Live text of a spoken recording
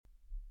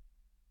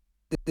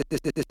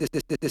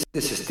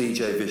This is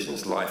DJ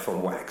Vision's Life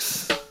on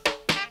Wax.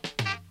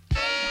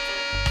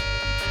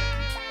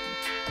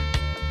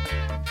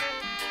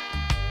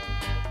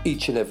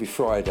 Each and every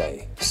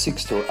Friday,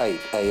 6 till 8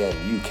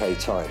 a.m. UK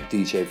time,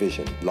 DJ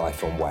Vision,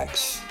 Life on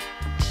Wax.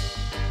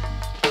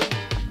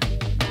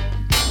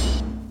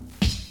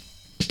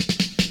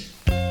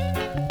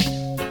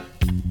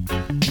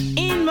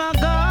 In my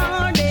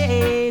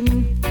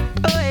garden,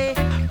 oh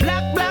yeah,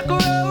 black, black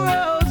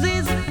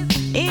roses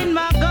in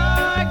my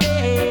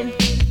garden.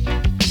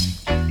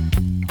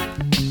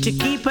 To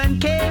keep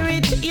and care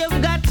it,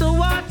 you've got to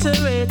water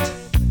it.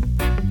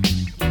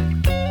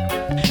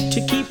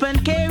 To keep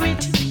and care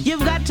it, you've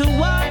got to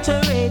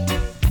water it.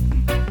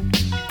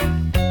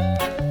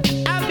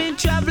 I've been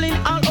traveling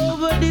all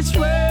over this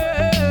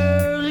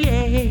world,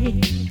 yeah.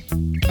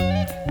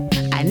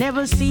 I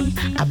never see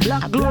a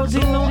black rose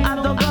in no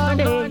other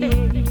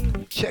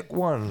garden. Check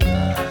one.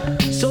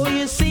 So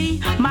you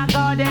see, my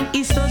garden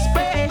is so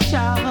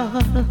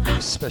special.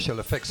 Special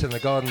effects in the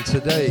garden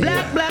today.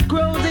 Black, black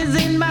roses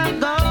in my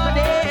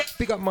garden.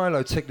 Big up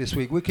Milo Tech this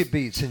week. Wicked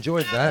Beats.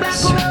 Enjoyed that.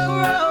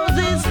 Black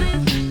roses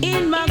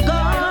in my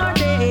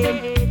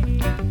garden.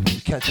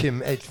 Catch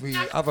him every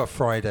other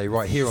Friday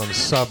right here on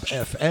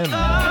Subfm.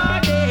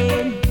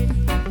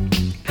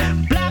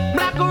 Black,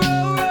 black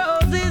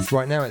roses.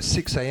 Right now it's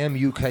 6 a.m.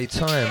 UK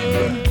time,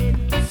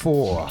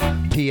 4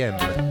 p.m.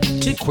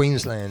 in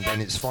Queensland,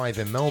 and it's 5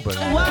 in Melbourne.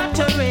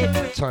 Water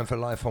it. Time for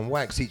Life on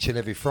Wax each and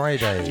every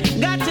Friday.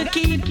 Got to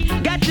keep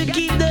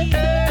the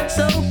earth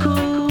so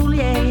cool,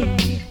 yeah.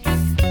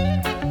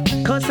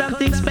 'Cause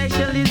something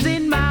special is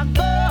in my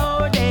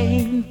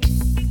garden.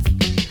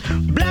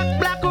 Black,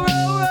 black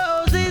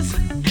roses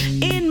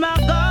in my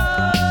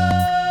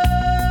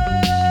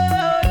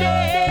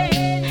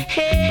garden.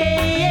 Hey.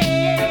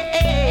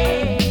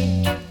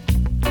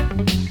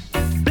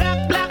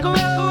 Black, black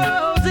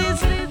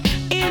roses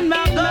in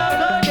my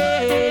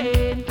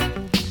garden.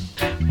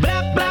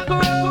 Black, black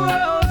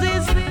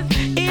roses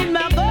in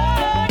my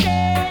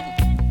garden.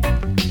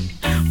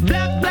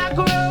 Black, black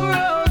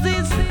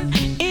roses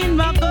in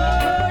my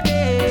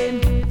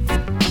garden.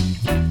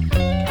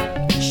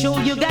 Show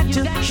you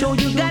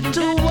got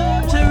to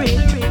water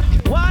it.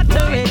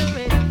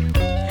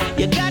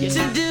 You got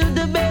to do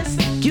the best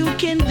you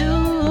can do.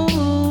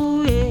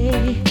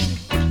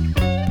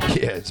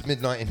 Yeah, it's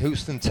midnight in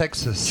Houston,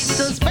 Texas.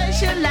 So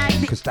special like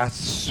this. Because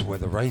that's where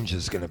the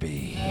Rangers gonna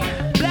be.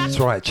 That's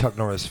right, Chuck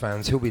Norris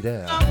fans, he'll be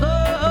there.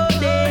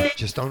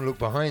 Just don't look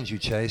behind you,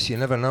 Chase, you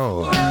never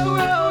know.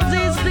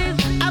 Roses,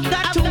 I've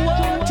got to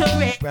water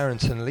it.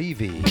 Barrington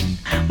Levy.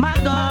 My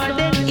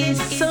garden is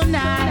so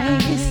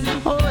nice.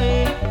 Oh,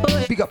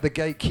 yeah. Big up the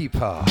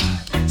gatekeeper.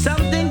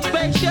 Something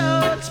special.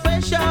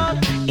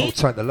 Hold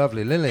tight the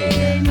lovely Lily.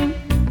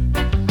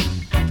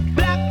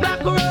 Black,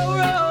 black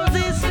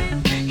roses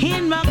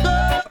in my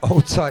garden.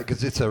 Hold tight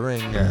because it's a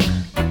ring.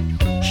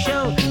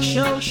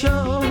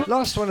 Show.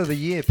 Last one of the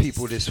year,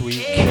 people, this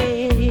week.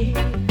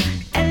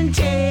 And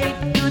take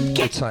good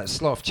care. Hold tight,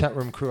 Sloth, chat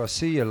room crew, I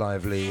see you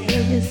lively.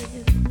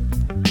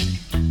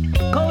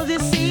 Cozy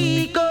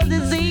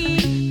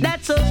Z,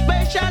 that's so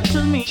special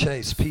to me.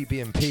 Chase,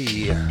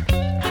 PB&P.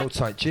 Hold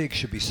tight, Jig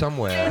should be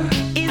somewhere.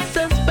 It's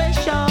so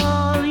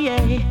special,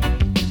 yeah.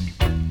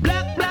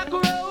 Black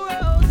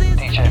roses.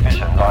 DJ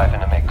Vision live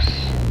in a mix.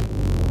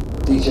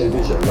 DJ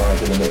Vision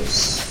live in a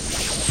mix.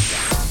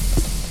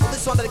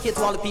 This one dedicated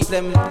to all the people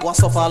them who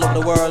suffer all over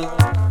the world.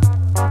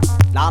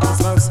 Lord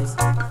have mercy,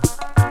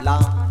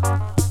 Lord.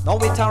 Now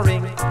it a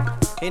ring,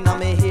 in a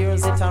me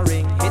ears it a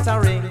ring,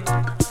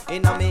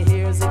 in a me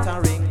ears it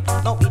a ring.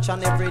 Now each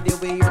and every day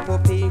we hear poor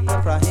people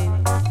crying.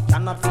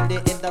 Cannot feed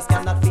the elders,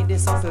 cannot feed the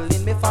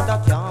suckling. Me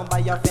father can't buy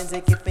a fence,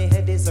 they keep me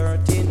head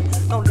deserting.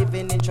 Now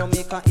living in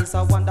Jamaica is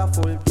a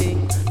wonderful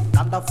thing.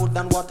 Land of food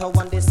and water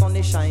when the sun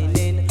is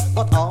shining.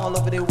 But all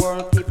over the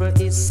world people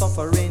is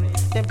suffering.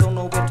 Them don't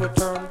know where to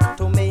turn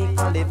to make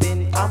a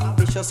living.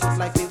 Ambitious youth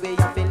like we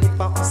have been live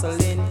and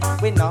hustling.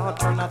 We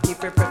not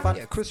alternative, we prefer.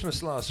 Yeah,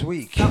 Christmas last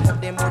week.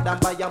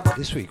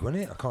 This week,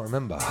 wasn't it? I can't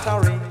remember.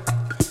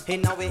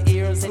 In our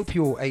ears, Hope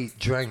you all ate,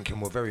 drank,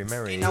 and were very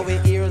merry. in our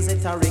ears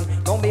it a ring.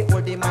 Don't be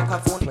hold the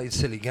microphone. Played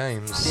silly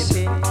games.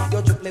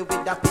 You just play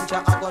with that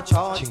picture, I go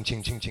charge. Ching,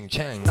 ching, ching, ching,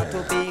 chang. Got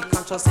to be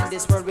conscious in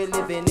this world we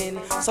living in.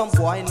 Some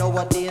boy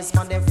nowadays,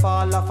 man, them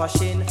fall off a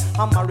shin.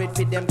 I'm married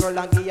with them girl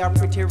and give her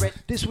pretty red.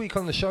 This week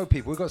on the show,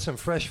 people, we've got some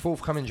fresh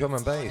forthcoming drum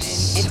and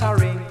bass. It a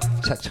ring,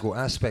 Tactical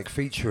Aspect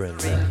featuring.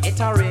 it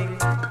a ring.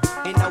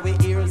 In our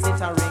ears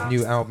it a ring.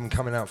 New album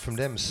coming out from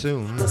them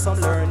soon. Do some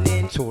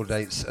learning. Tour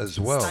dates as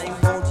well. Time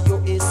out you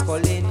is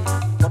calling.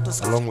 But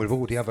to Along with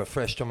all the other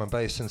fresh drum and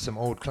bass and some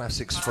old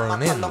classics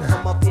thrown in.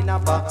 come up in a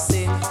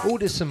boxing. All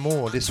this and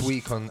more this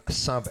week on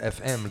Sub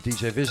FM,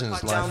 DJ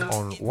Vision's Life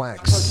on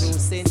Wax.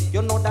 Producing.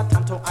 You know that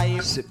time to I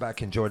Sit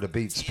back, enjoy the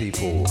beats,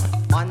 people.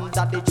 man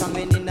that the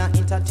jamming in a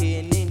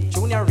entertaining.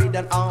 Junior read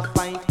and half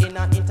pint in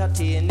a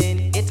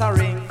entertaining. It a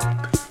ring.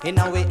 In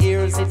our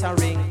ears it a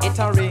ring. It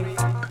a ring.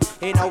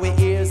 In our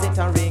ears it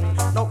a ring.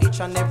 Now each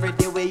and every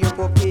day where you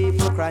go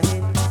people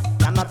crying.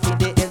 Cannot feed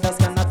the elders,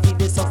 cannot feed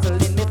the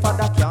suckling.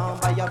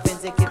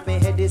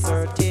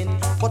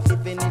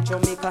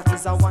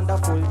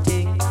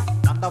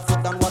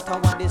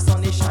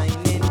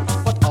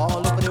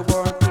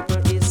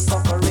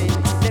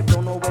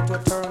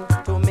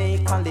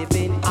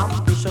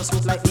 just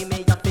look like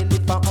me a feel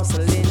it for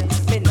hustling.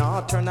 Me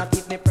not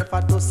alternative, me prefer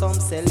do some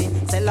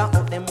selling. Sell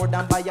out them more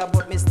than buyer,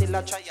 but me still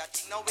a try a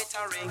thing. Now it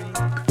a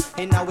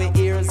ring. In our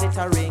ears it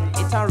a ring,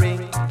 it a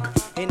ring.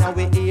 In our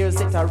ears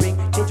it a ring.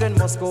 Children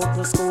must go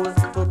to school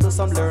to do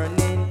some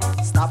learning.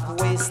 Stop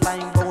waste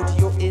time about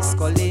you is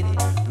schooling.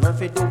 Learn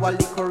to do a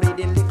little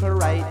reading, little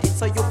writing,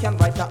 so you can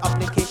write an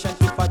application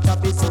if a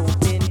job is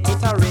open.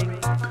 It a ring.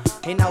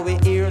 In our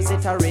ears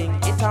it a ring,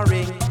 it a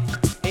ring.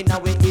 In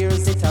our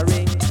ears it a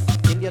ring.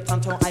 In your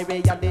tongue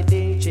highway you're the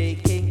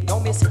DJ king. Now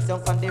me sit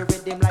down on the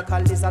rhythm like a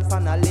lizard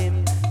on a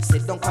limb.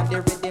 Sit down on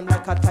the rhythm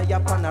like a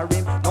tire on a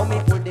rim. Now me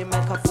hold the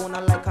microphone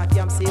and like a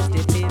damn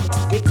safety pin.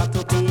 We got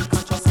to be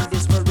conscious in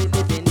this world we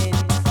living in.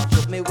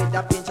 Shoot me with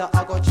a pinch,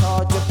 I go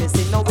charge you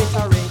facing. Now it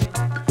a ring.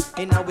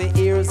 In our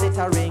ears it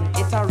a ring,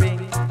 it a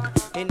ring.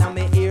 In our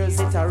ears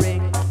it a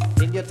ring.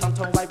 In your tongue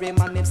highway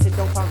man name sit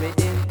down for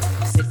rhythm.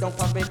 Sit down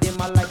for rhythm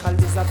like a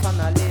lizard on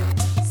a limb.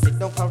 Sit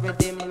down for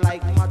rhythm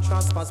like my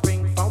transfer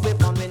spring. From we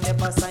born we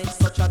never signed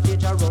such a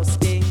dangerous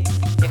king.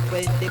 Take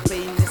away the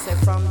queen, they say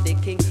from the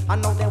king. I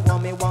know they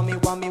want me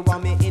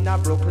in a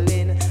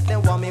Brooklyn. They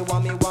want me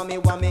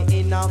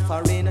in a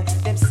foreign.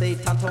 Them say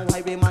Tanton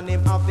Highway man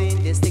name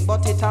having this thing,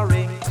 but it a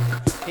ring.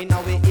 In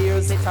our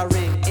ears it a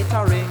ring, it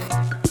a ring.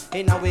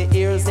 In our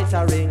ears it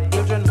a ring.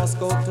 Children must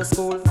go to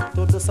school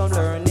to do some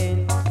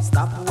learning.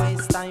 Stop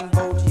waste time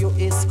about you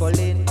is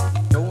schooling.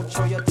 Don't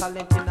show your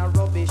talent in a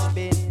rubbish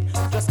bin.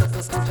 Just go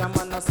to school jam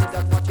and see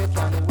that what you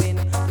can win.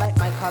 Like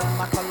Michael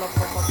McCullough.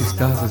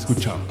 Estás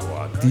escuchando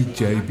a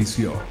DJ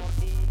Visión.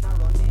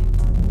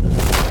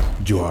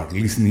 You are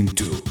listening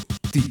to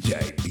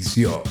DJ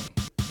Visión,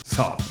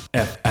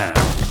 Subfm.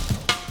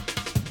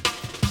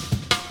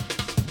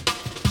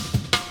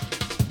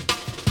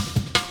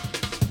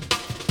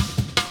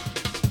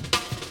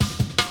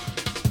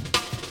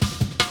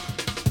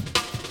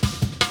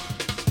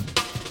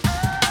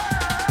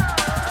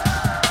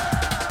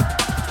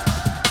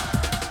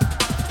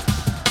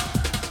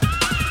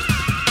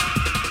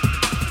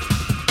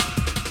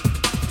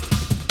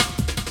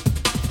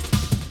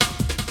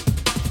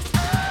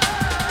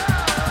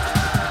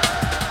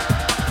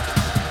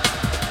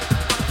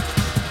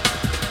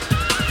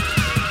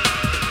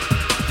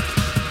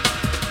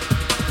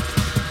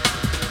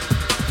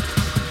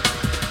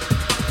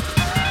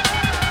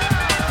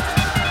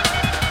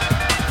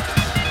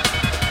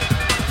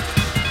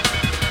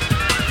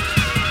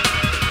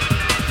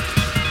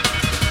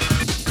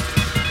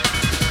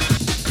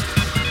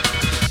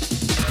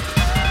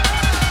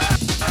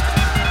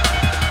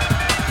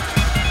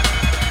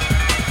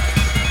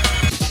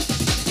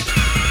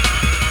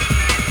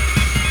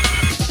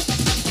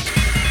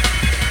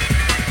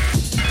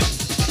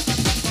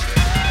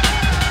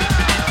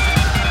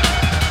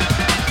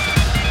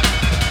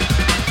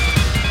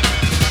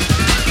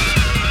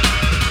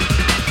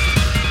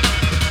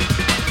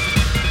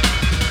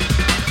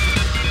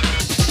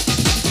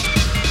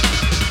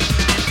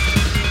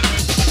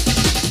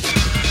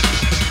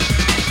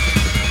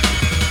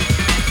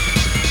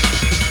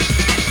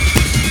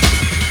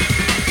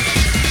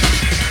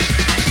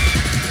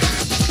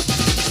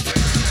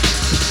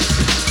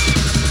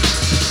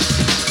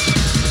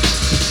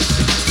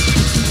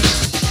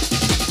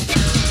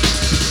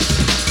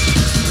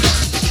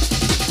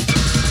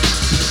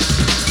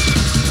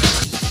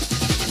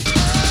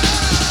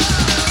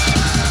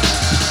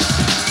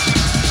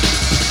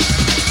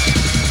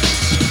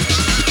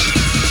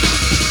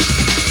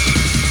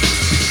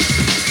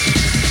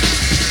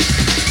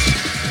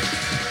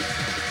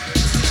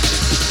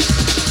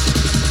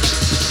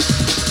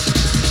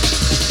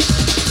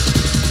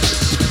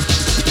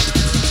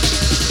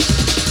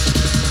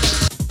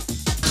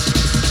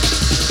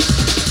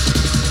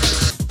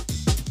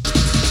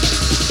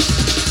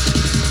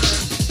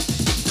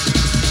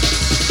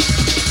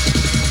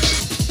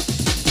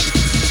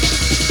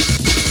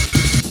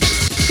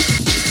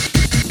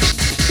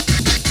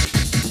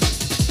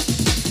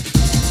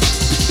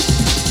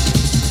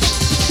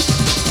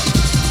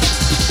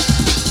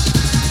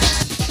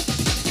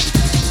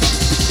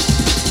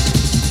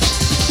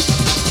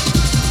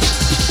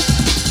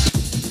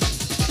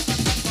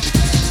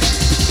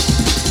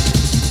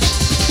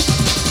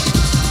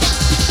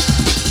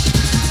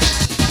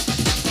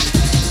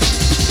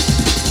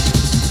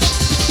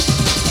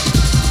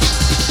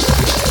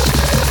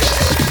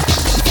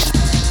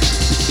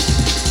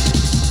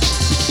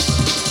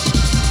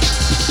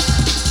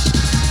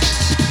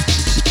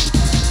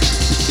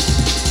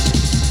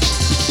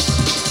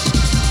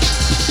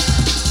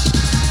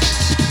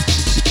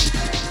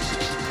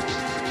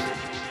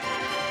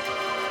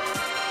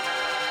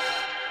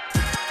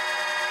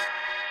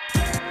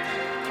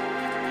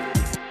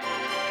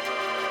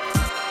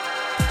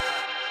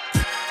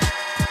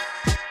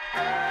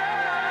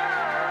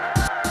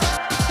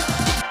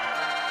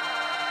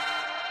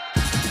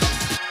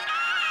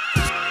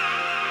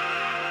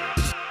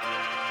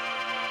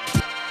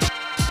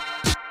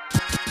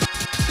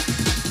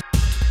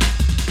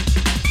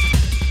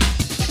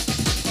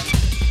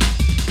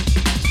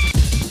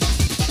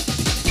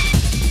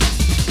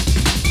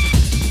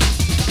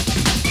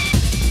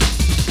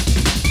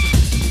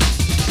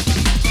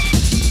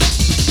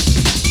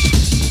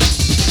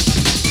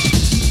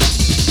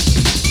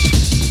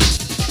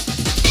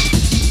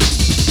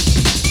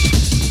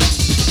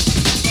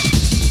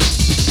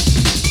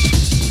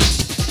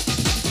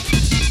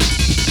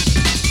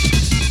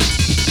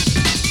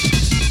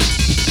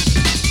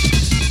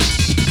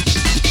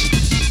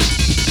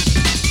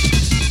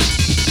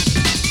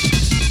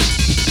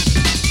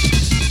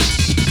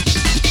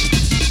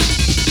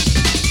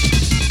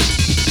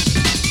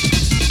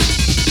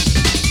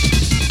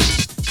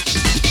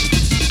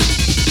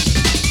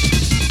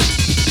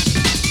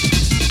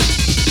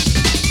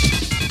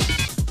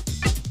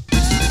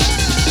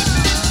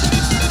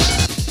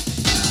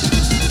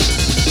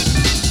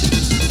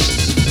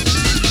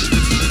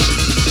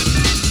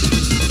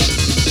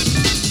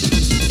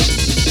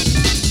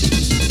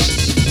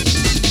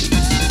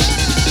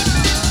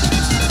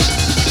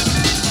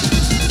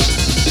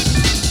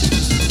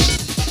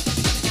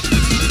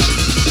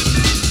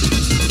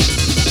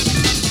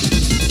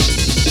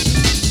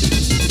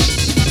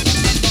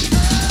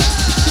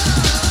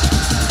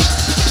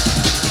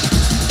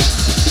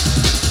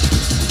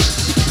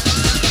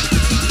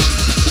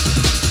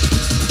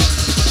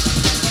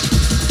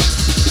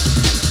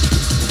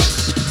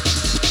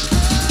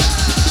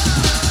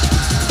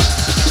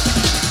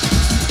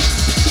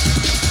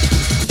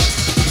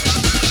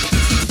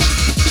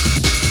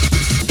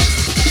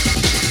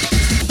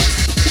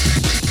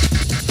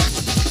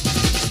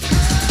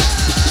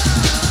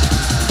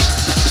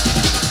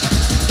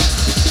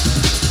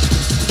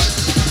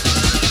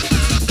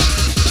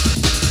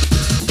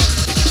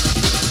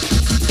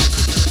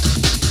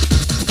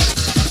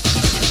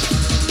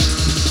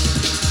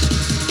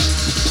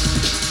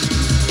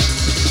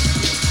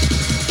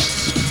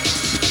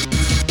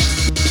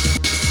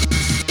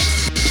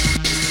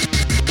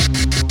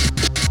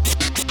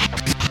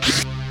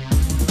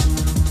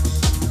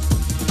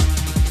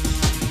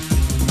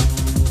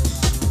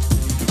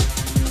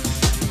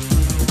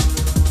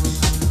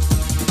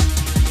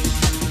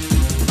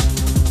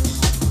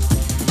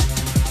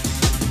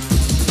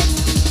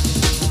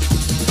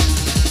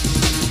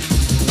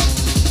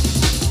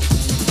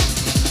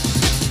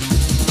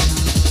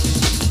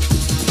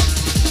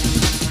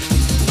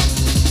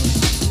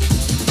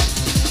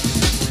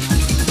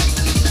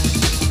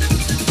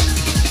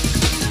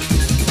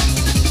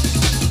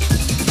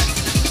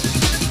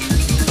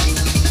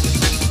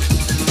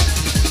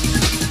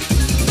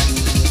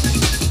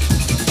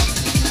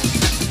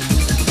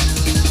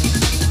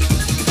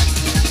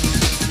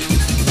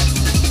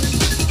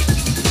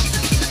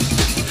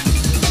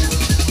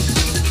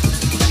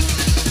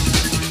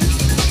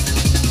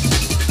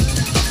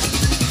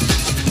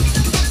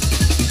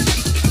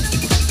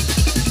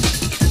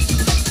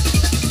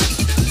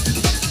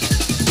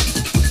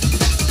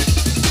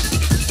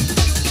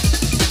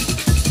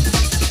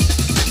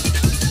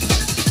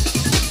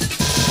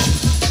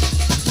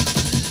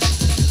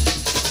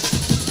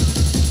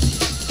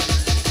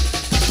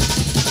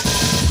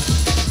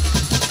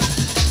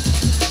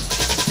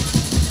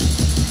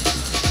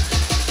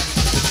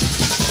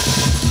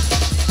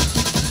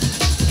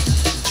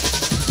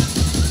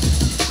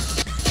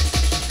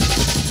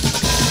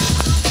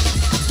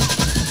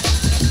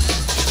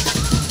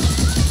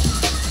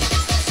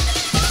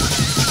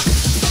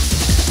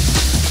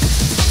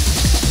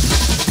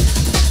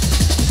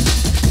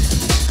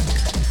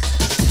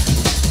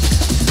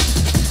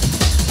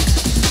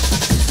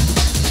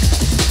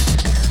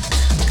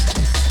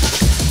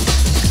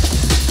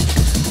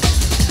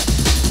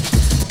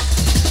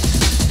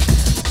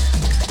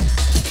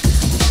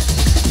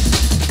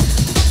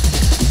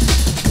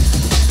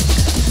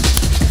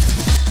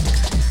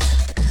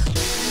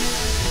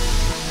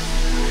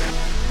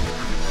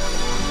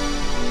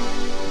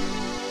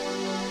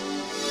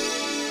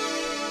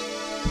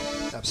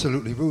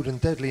 Absolutely rude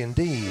and deadly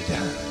indeed.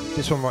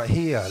 This one right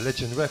here,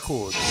 Legend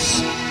Records.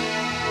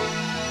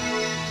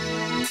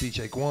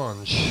 DJ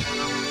Guanche.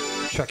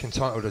 Track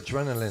entitled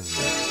Adrenaline.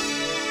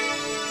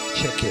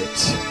 Check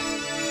it.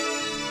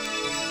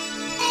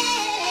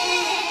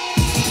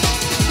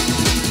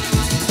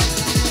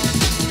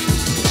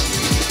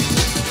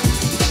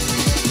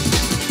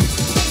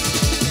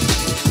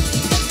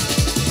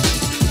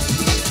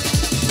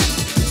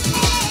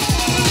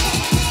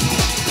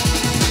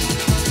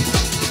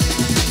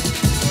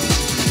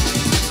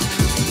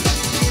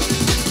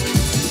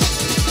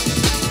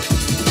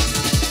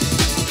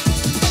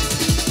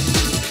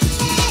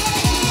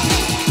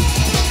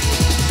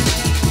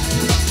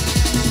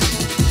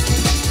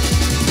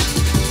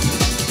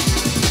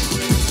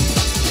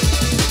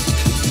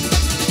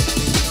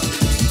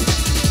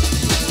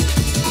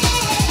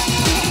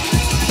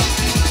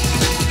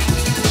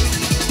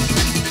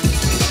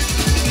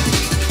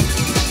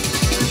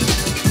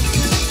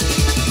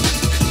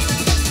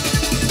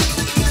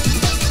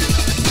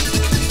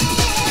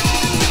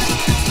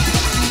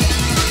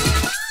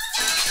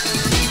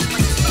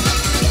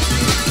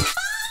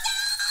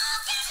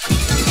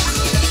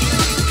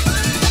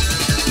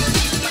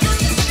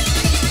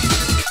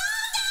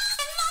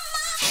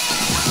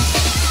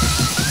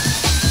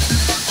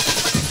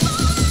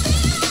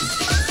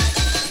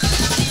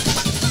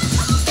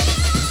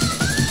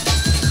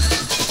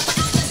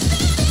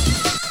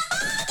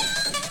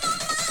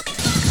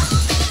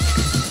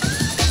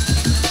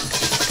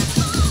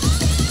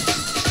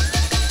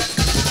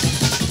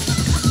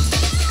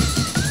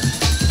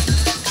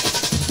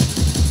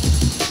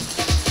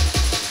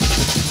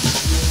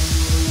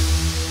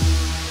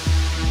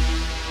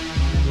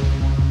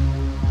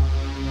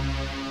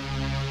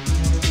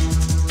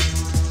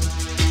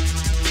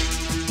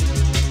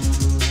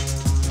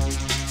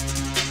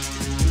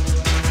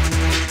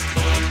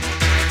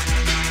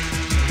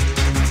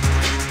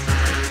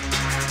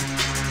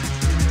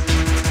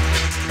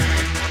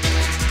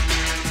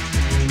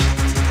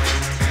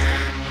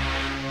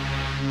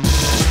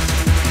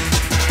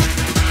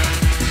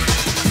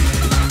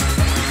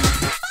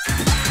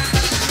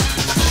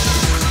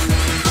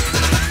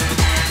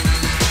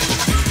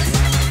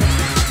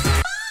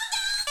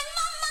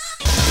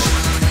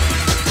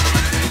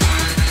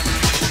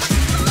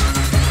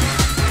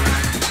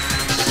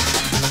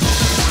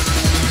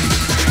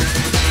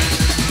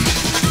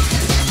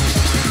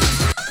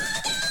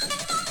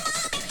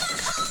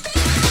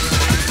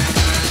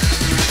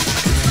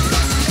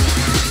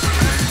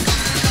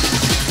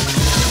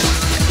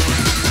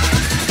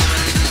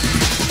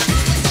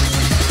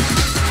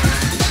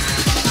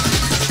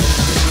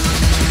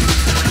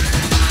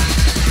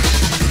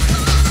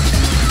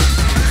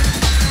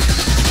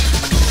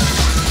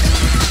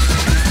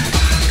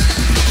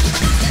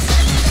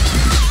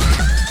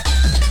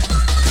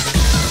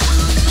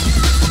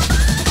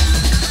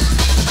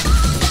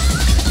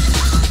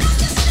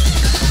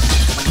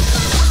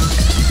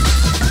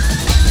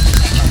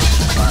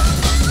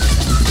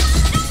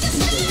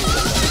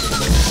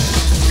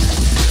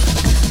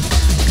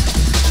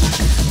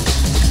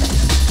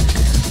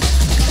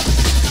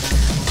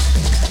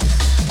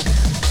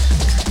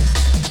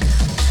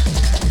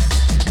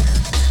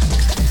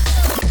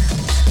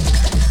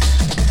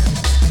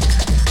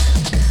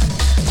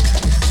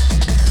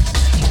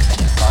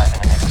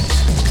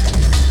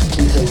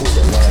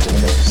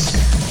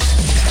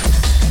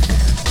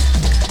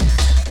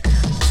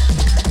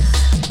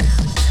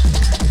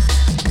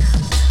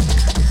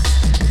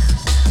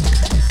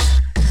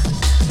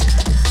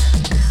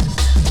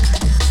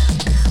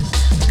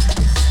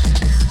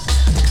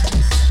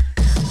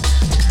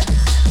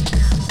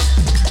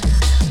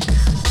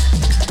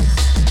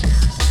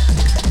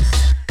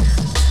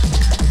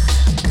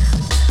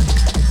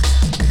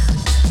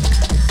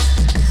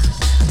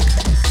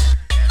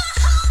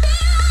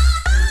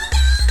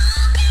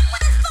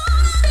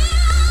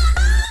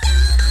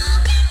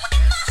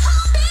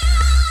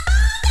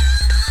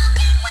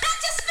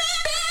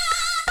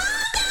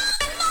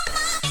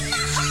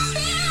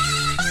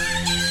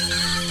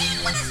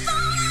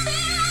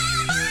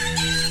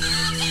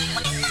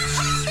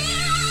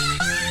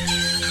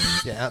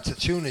 Out to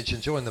Tunage,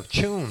 enjoying the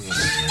tunes.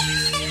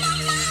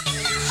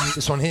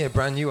 This one here,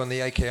 brand new on the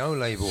AKO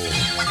label.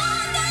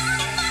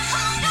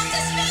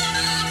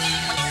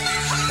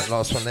 That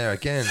last one there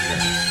again,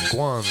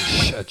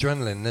 Guanche,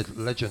 Adrenaline,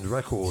 Legend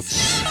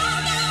Records.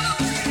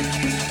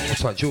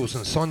 Looks like Jules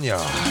and Sonia,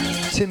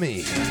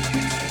 Timmy.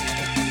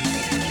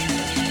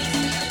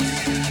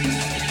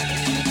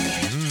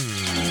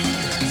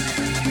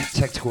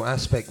 Technical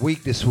Aspect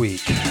Week this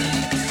week.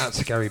 Out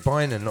to Gary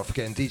Bynum, not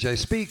forgetting DJ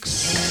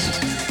Speaks.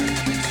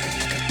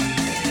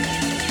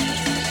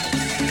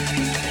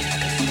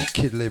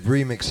 Kid Lib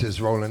remixes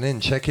rolling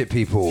in. Check it,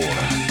 people. You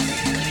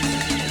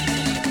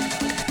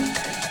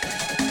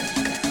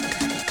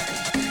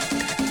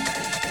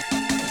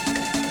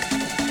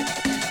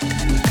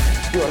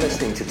are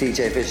listening to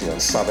DJ Vision on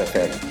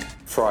Subfm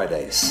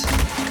Fridays.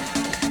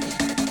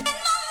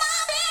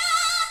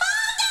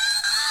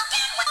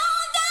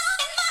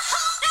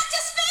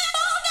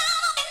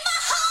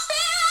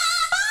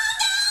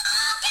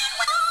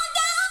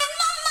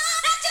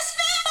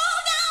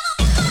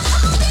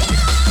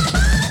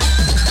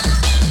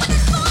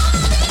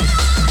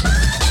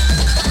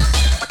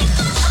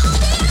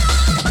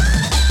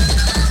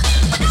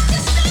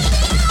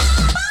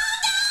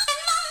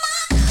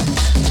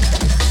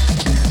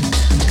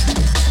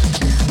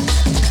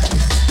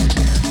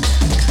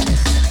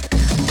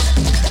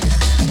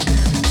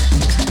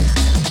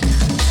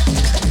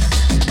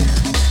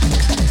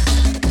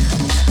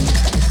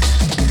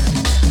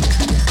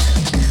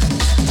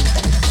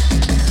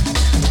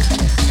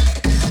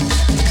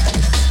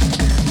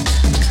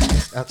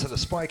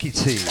 Spiky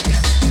T.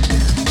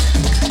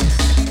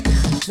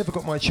 Never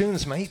got my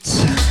tunes, mates.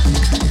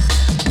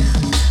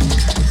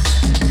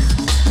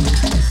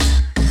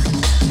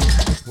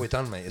 We're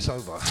done, mate. It's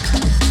over.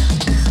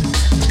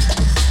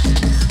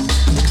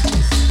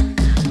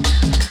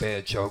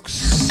 Bear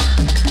jogs.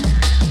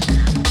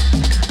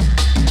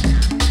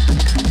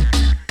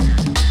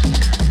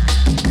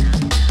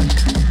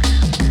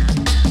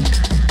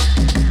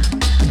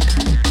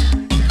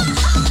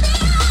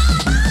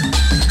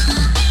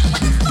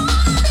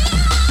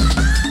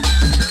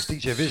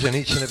 DJ Vision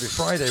each and every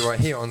Friday right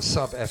here on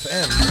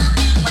Subfm.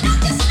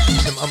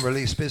 Some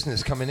unreleased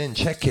business coming in.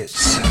 Check it.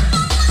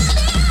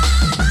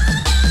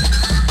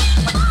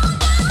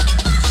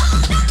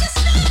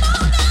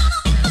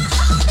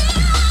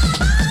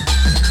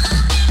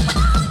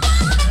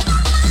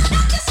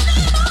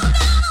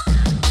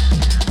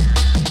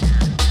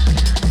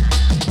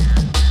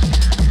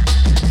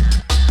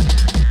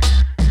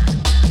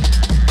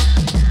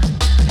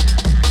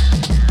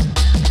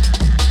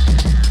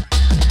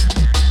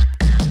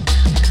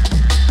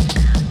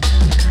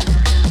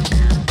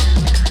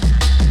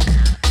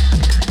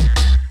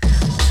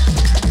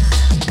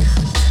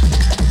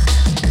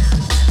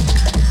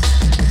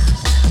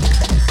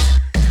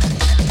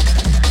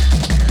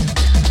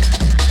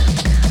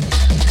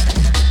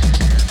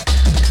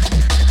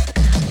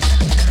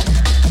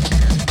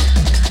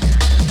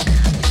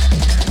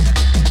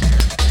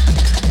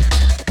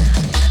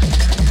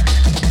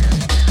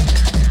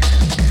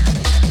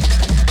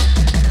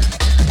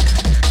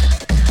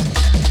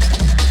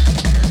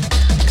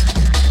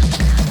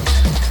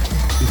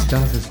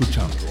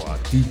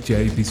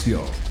 DJ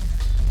Vision.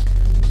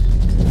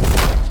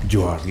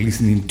 You are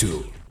listening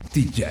to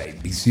DJ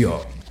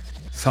Vision,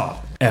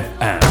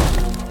 Subfm.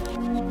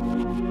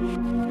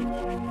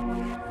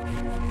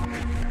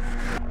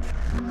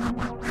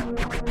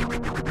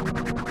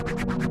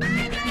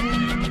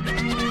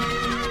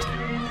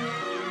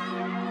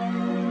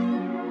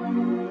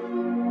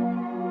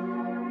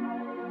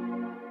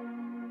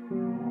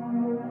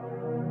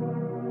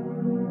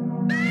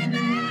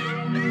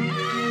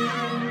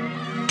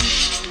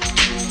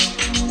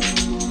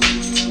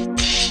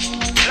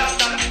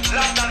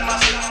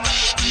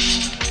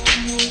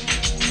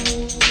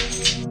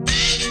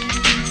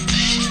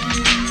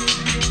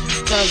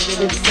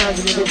 Sounds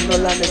of the original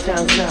London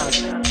town sound.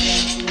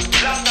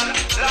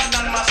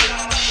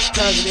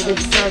 Sounds of the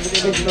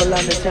original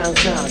London town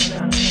sound.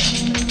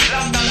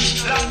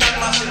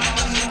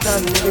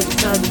 Sounds of the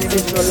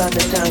original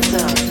London town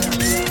sound.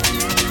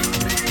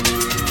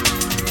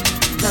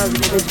 Sounds of the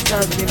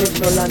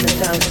original London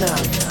town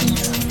sound.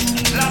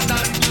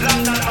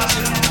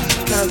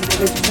 Sounds of the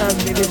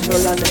original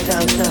London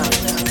town sound.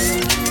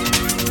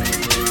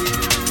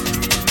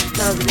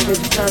 Sounds of the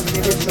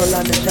original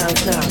London town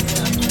sound.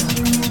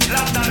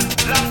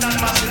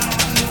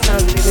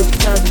 Sounds of the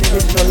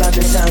original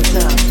London town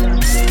sound.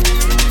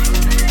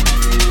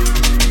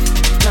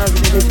 Sounds of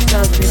the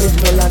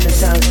original London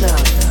town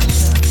sound.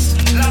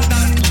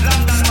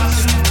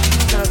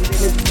 Sounds of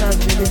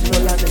the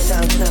original London town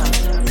sound.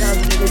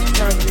 Sounds of the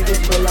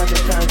original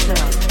London town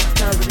sound.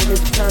 Sounds of the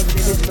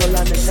original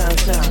London town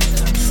sound.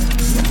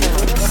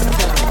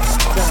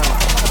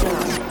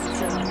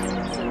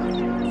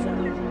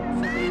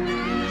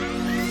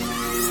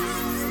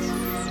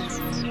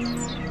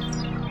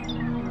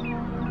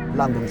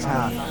 London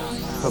town,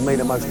 for me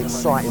the most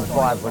exciting,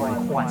 vibrant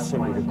and quite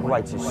simply the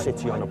greatest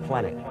city on the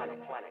planet.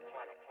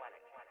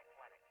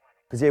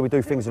 Because here we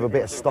do things with a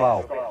bit of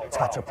style,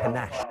 touch of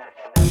panache.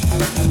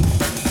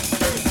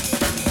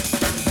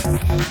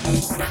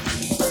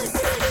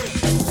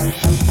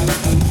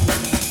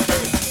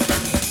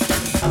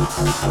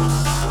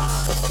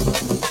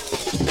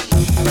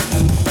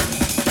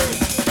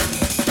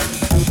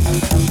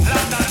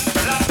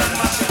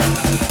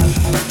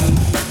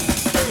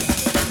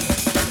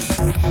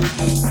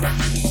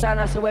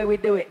 That's the way we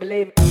do it,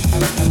 believe me.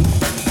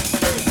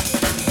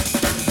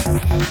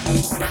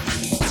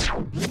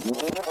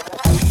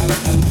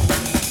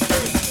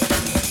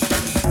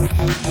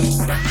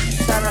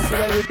 That's the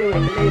way we do it,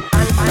 believe me.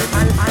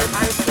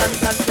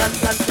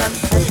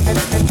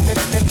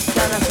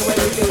 That's the way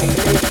we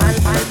do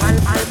it,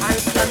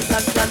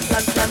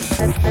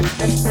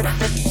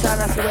 believe me.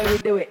 That's the way we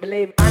do it,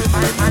 believe me.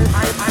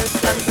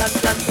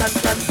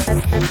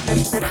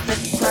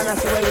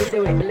 That's the way we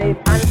do it, believe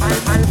me.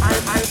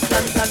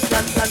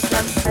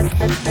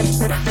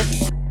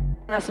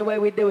 That's the way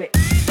we do it.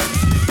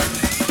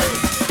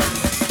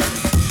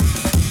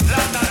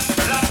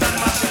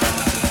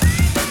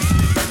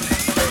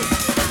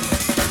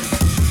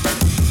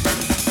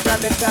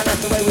 London town,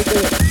 that's the way we do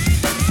it.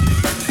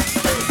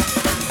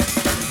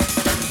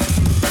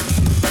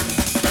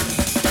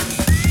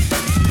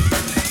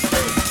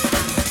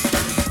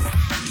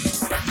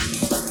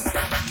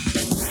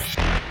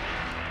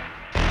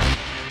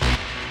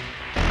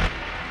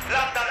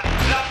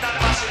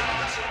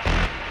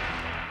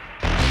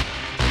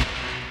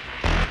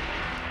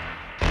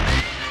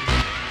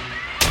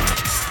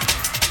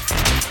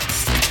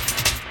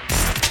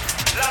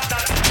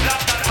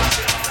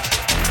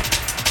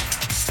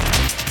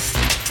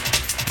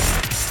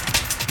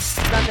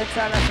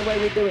 the way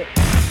we do it.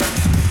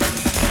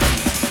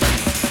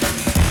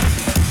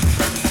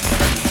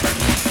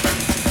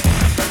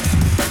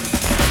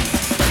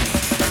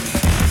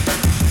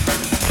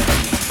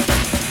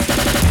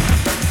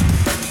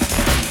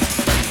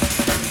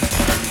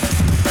 That's the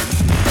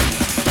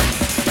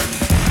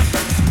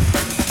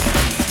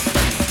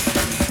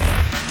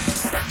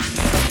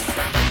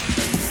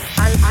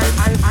way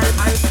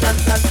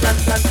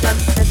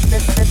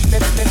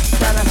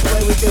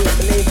we do it,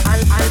 believe.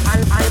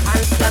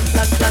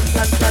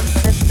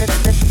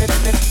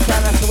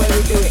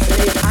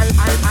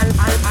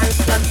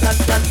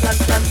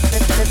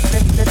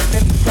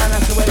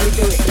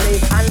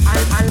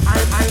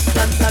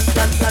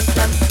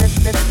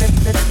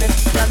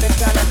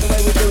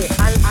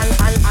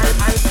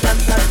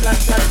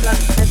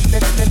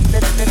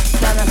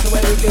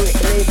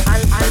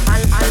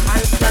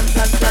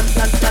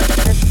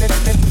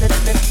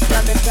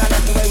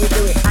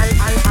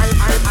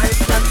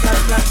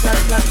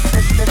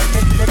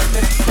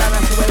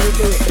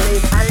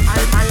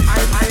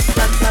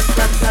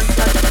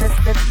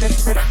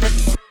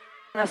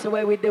 That's the way we do it, believe. That's the way we do it, believe. That's the way we do it. That's the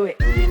way we do it,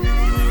 believe. That's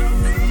the way we do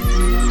it.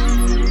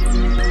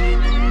 That's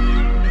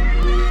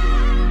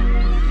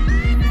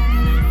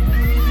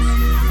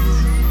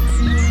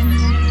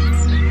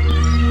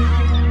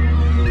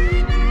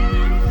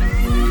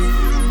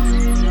the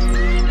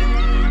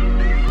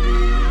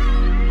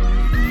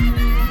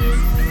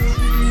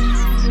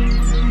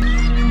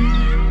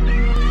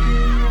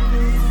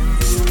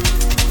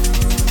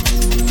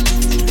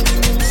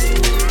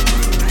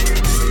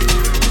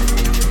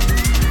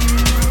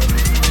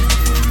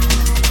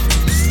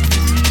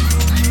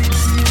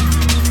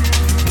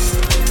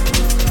way we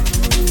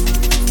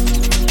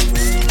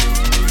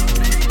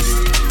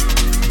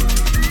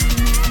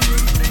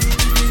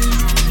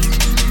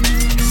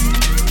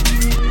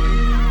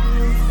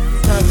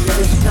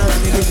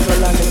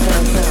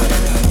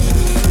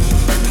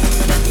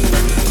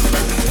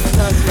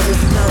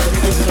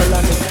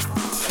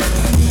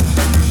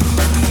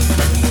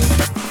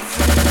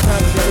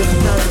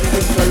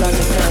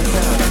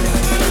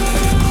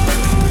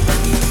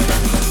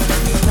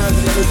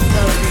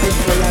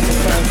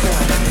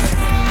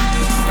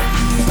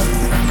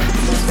it,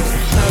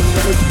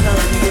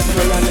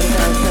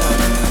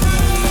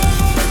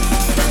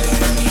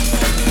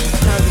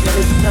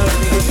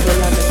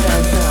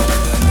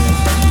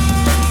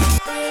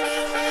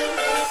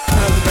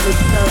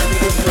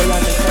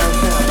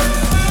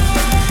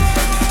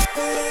 believe.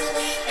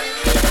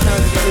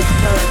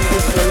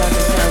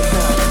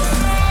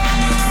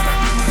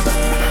 That's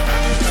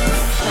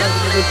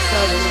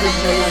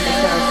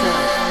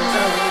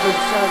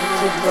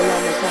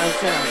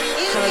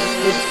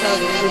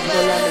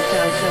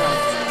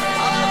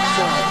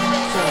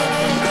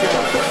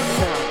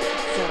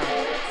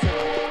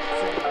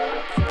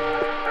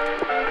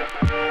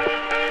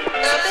way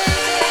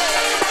we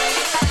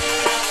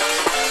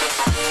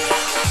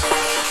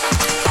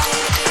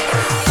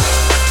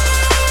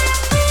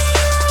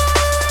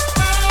do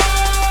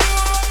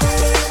it.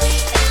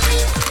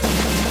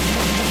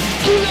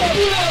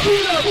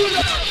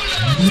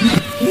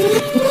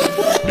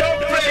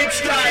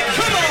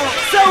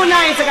 So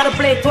nice, I gotta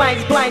play twice.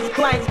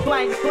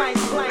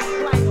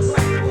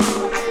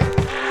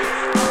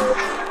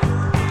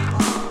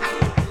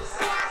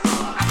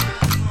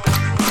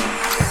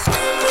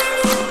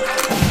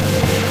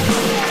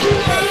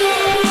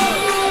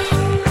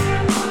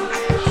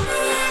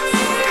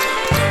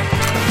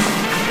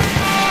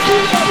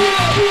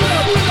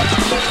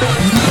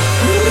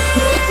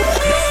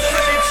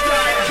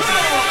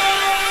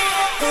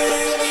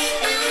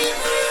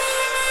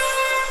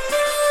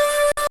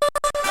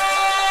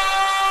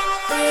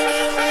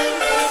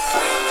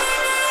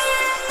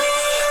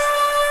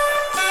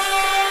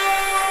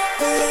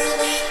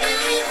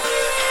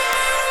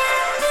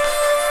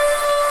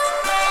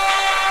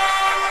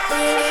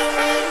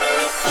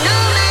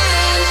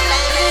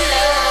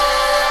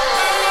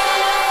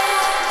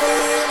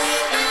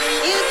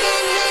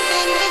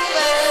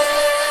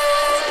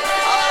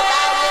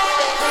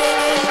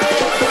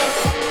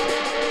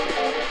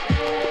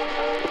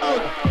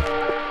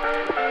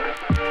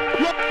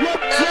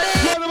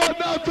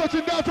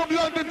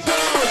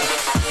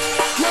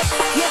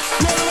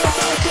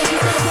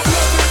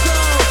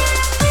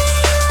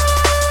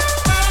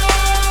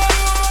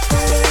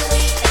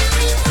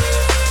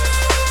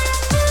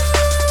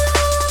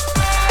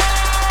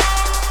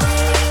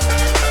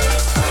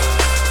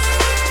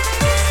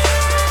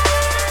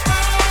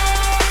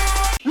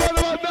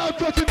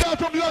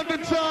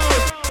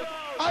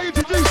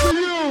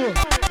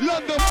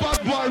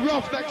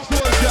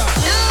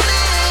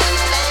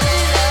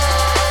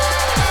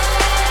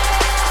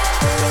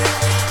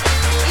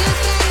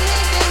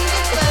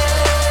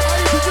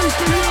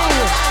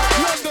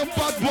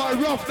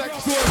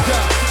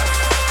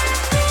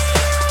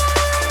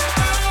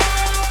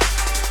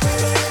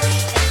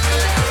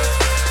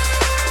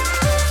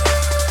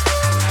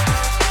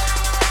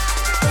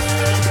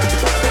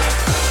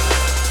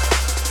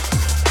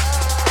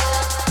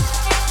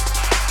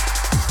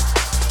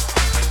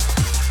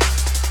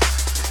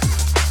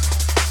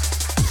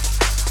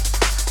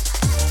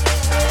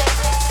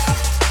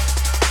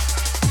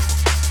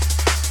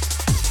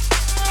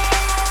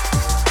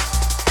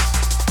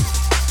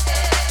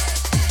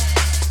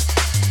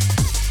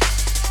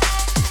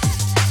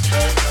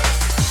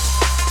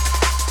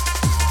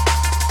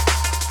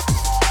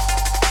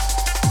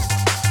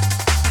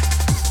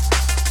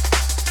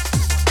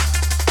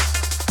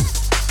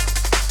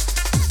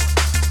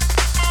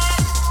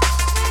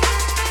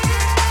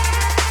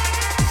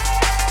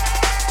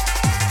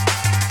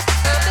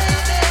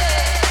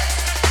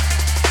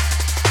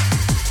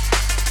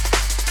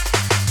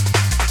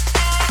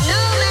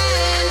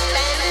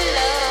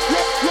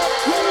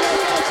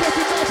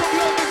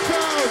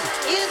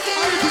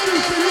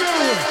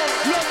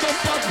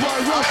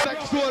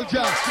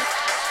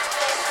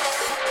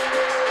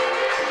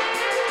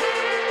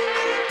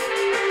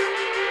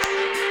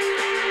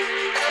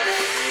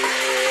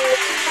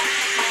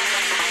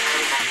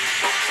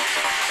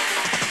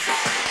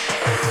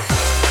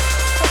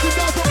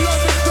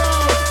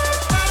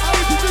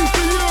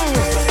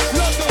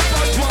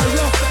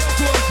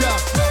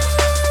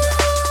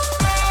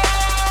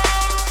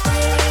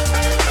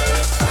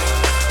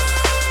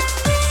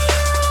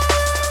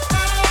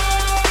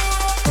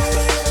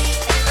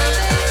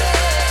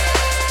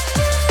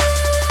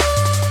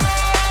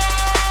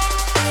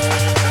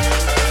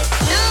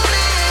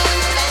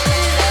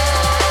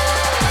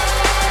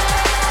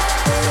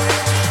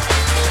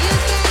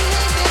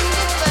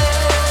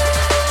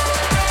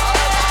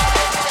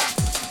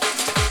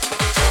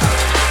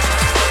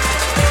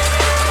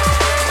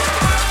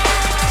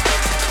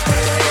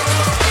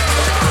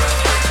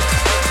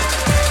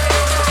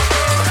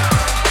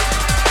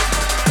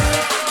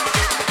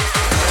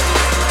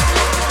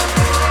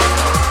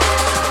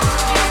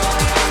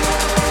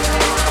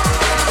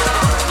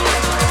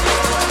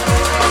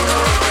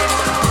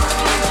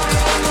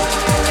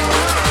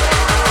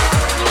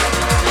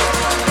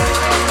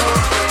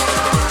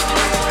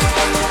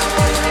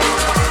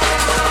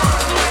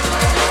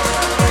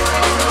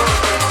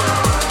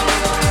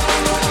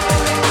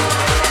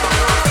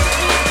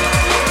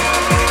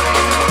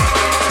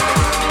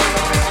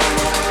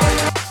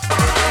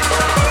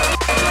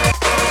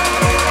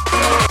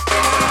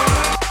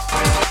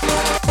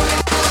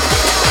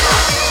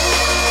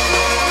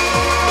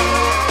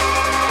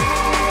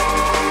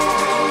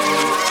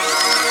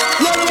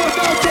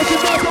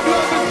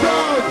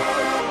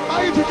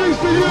 This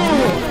to you.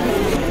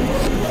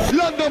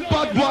 London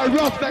bad boy,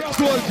 roughneck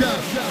soldier.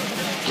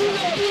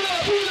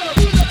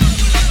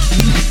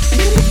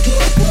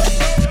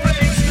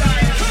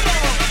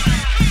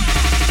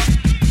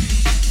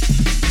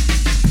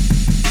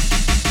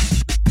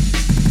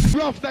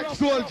 Roughneck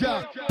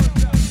soldier.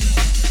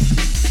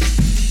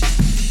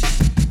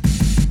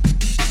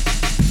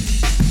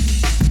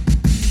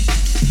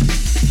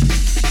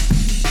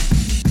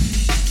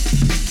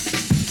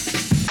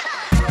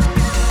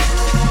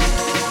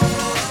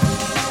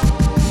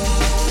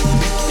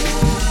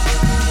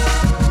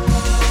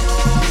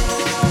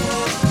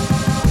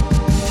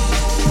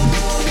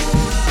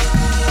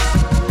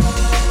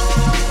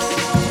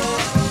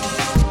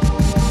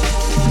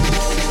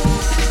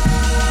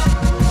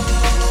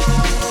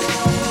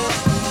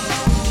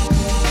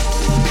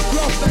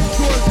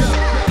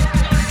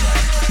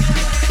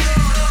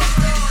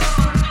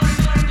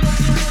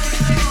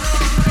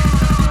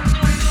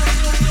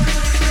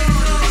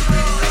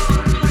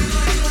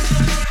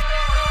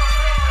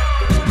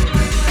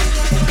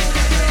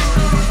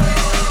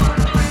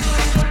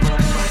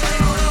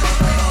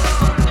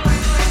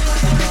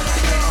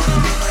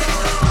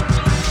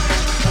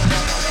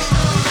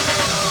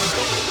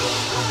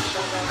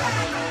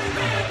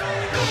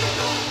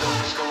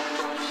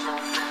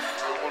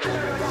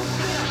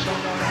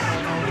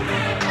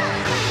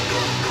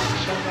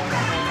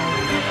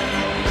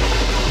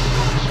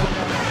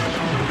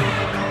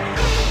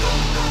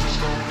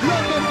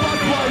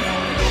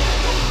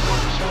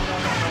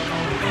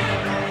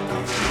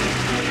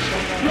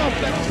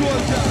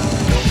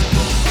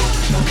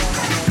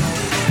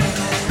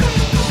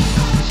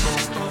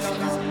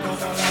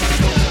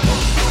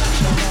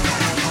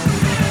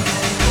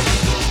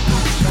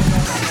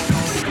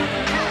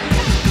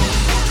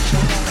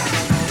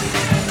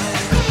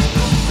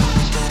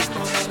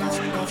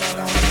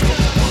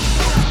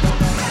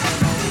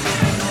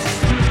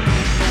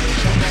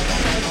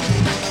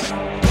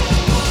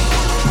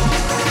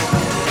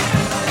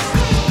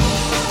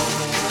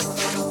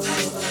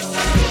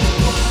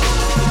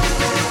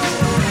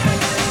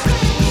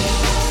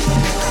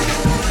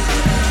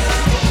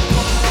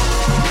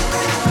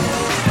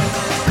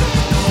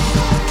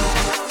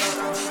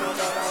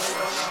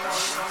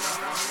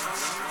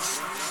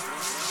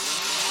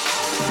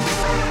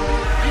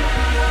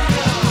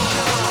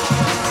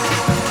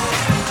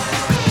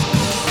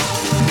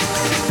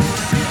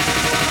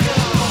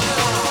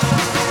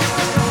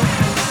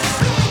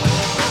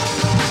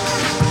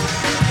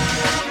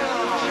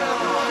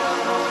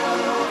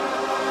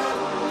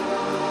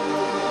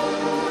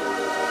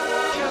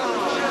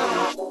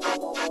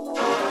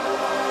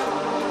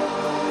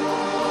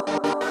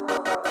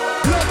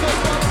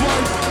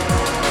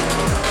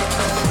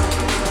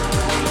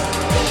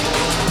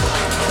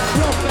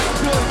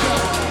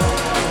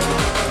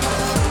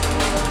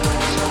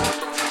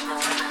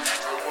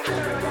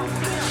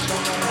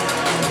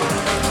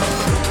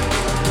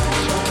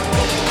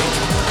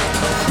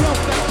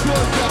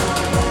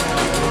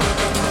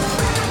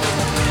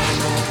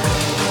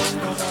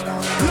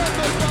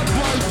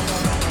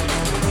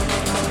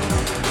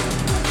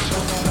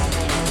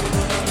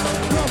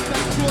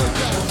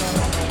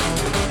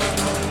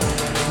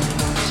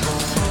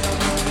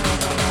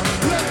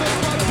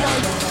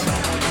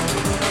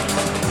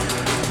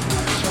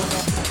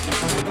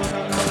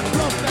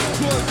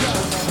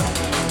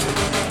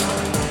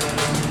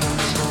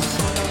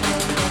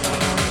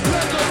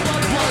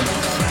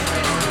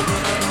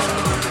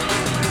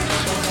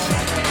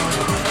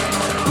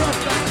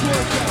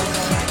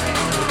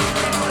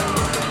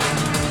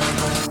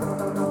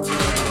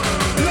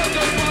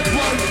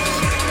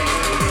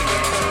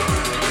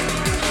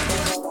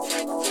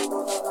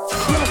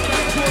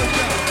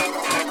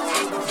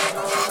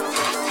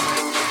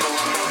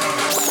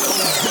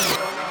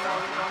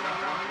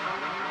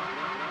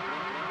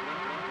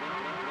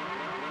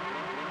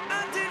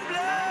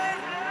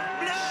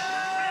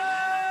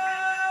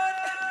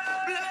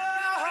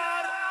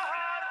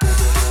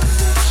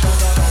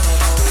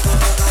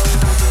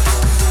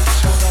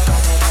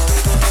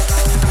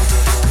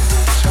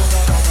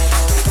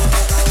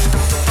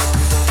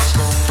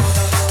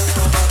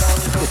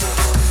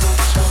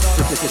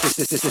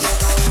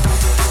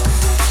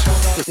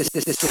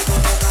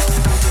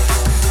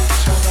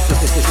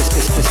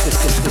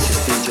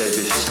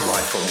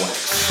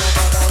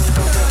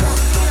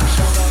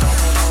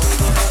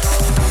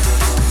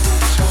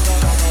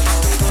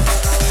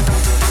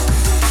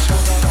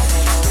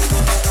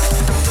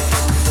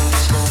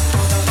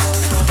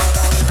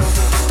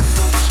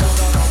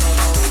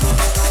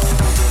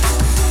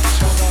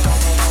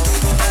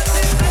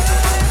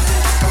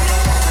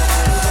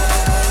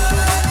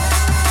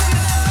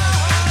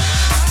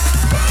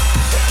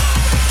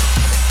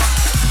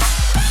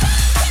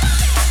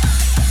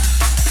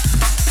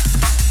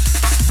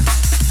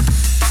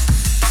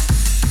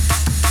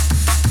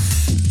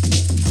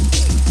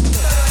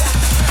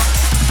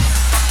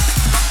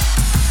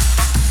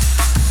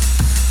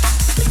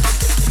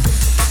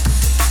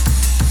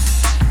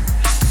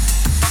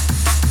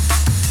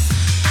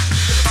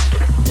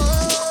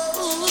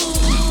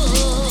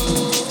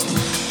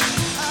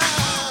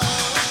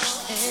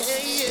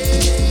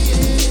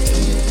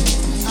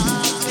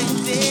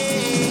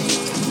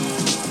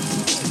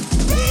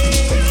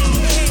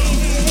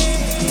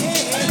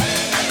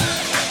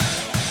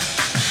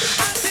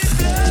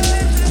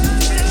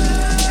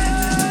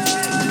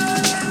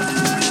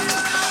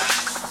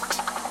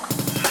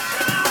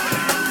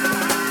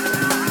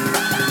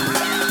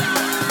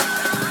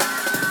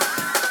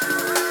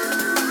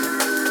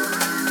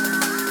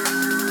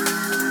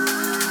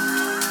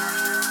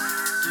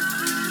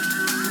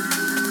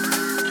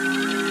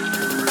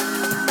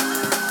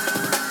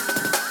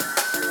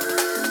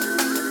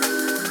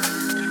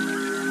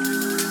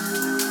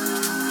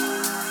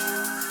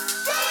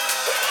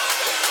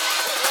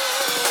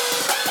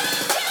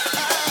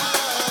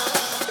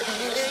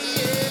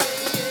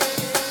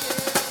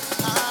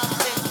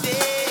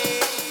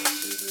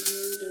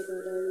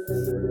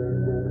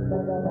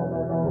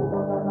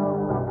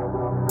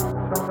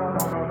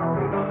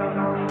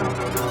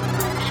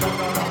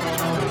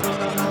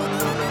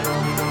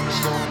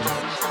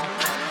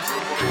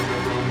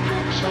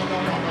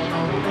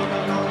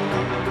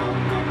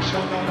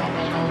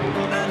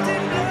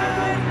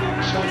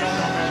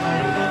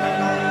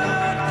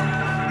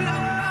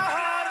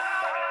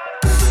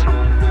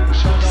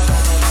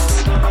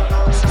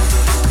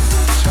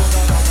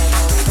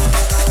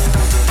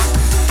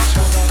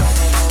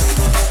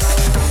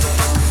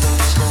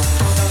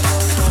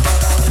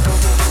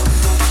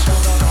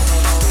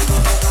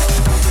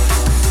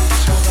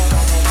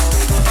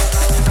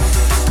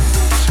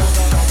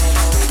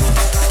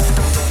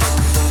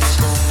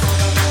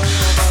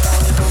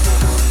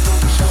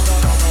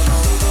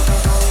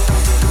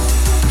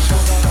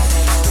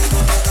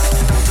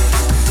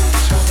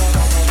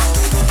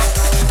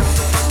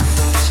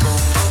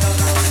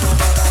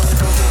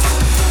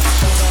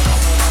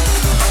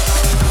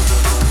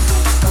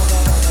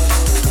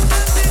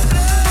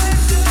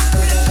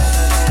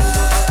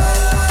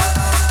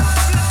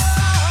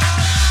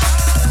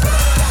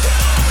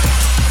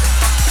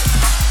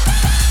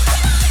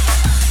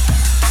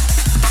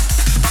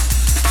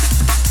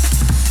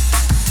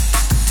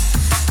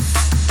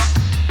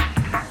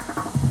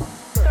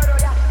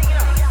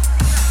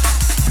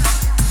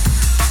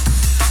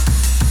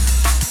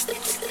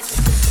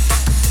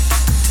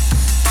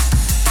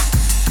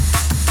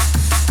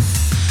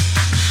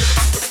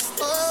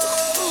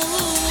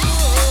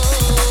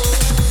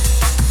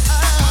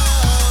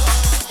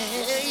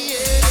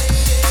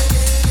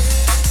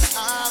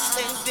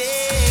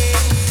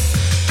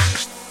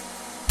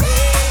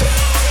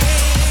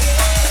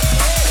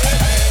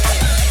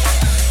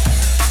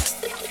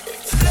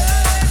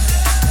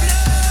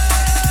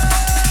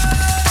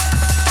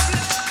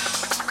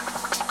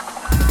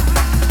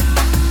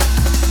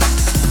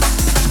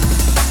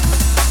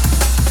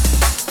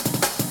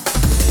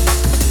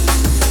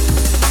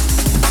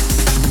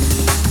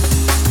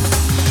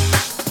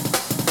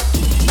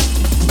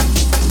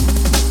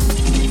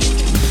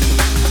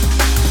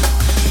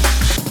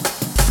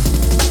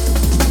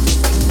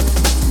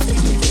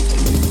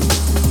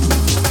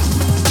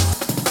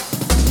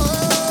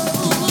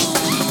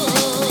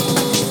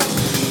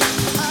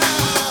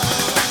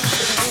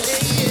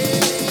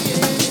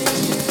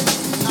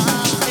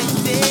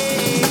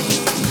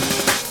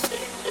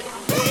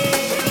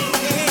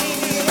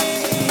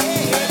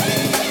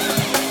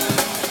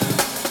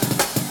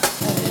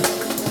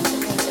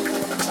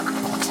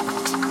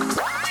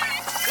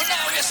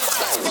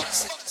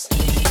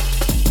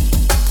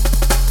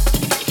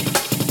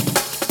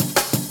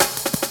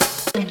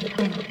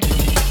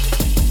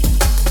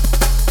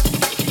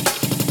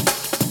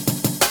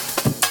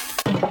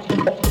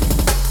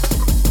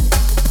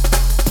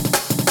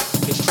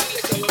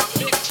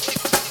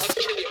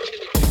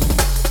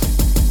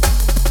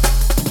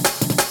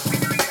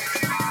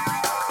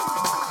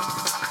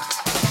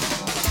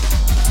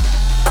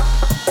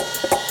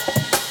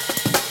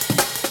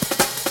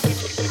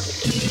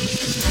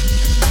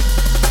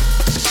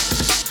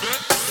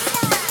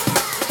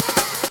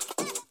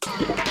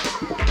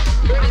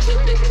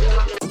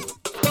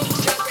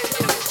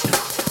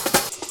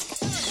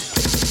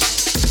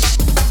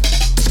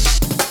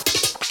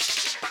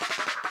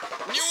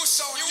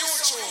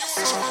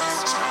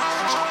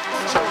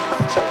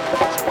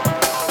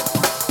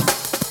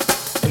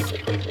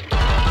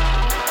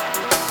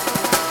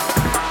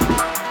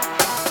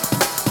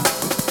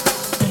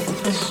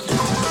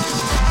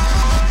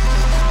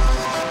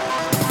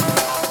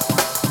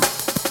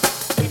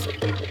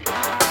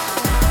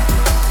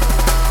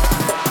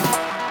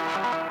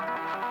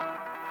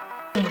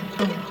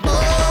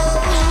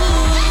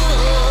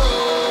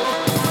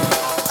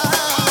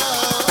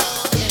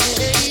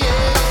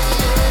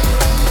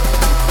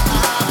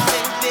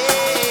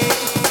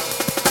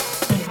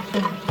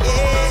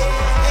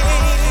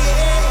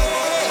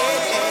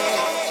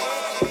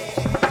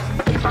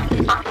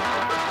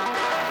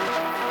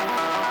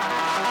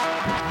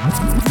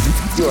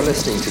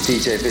 listening to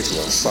DJ Vision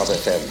on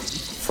Subfm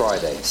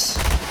Fridays.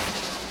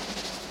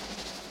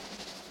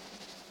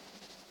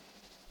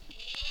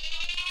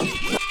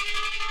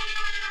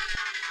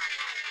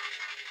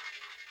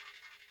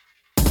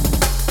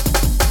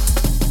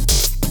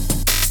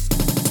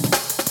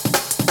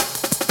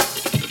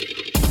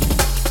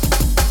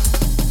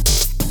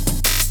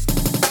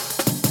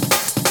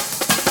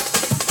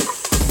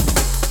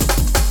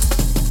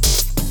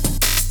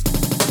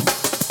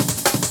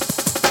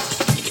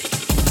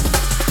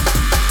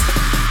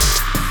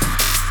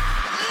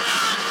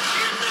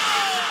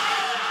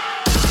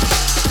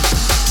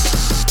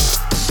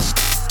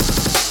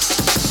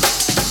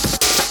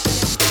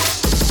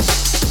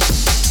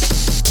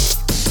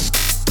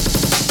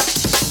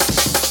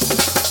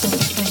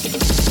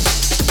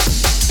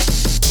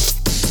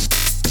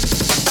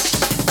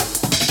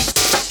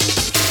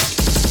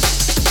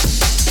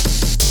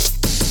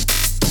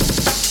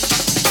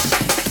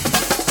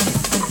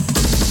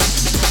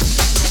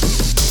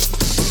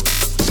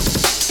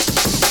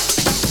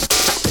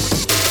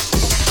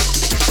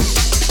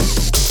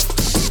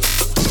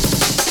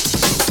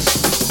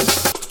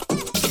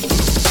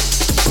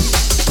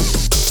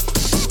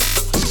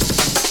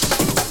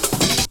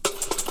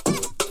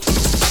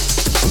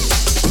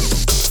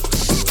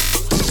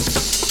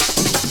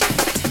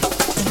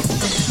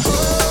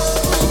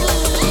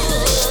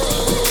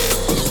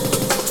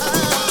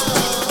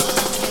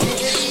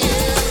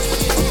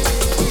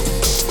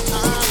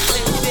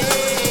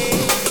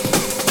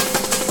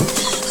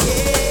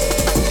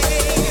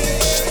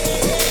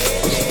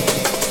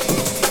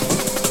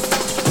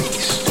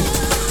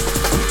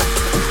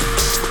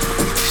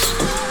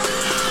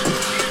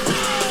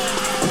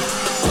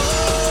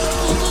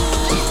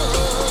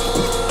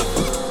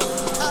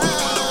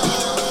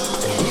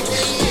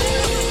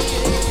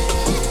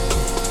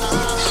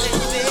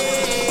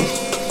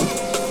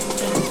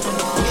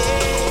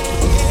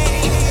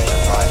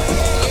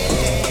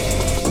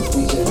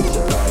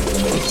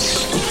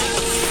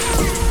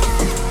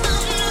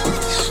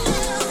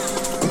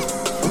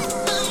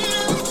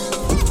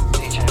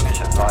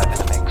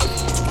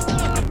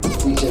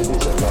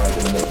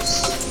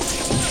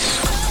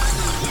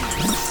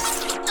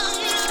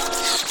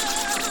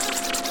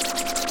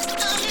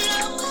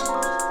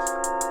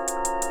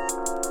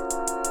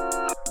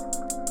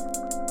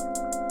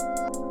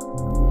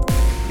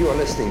 You are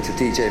listening to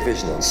DJ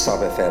Vision on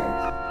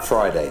Subfm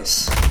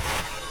Fridays.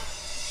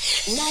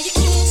 Now you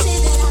can't say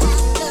that I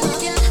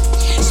love you.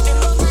 Spend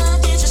more my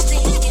days just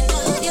thinking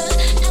of you.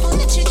 I won't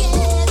let you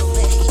get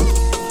away.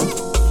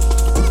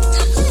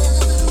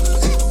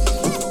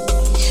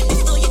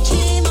 Before you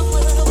came, my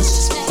world was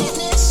just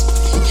madness.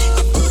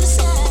 You put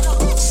aside all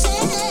the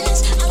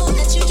sadness. I won't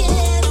let you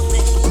get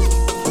away.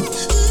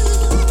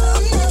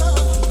 Oh no.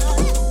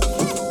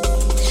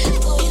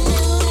 Oh, you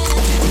know that.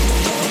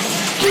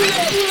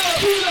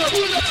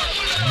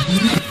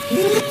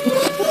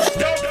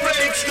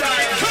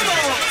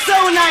 So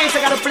nice, I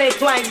gotta play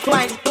twang,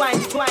 twang, twang,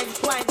 twang,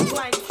 twang,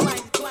 twang, twang, twang,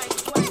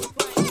 twang,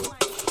 twang.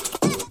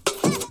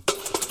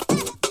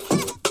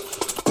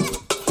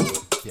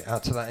 Get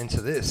out to that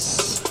into this.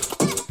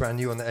 Brand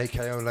new on the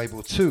AKO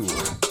label 2.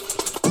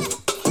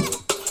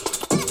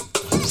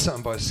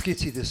 Something by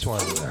Skitty, this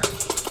one.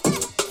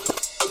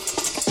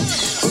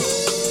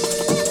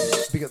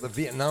 Big up the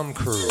Vietnam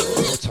crew.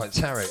 Hold tight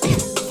Tarek.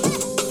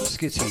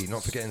 Skitty,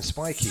 not forgetting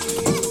Spiky.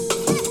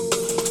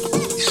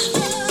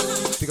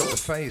 Big up the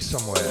face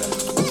somewhere.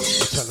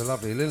 Let's have the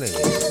lovely Lily.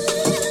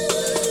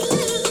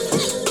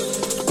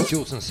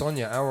 Jules and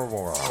Sonia,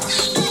 Aurora.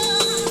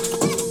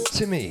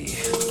 Timmy.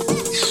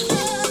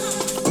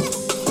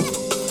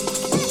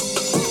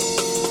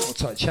 Hold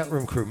tight chat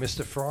room crew,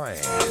 Mr. Fry.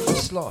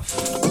 Sloth.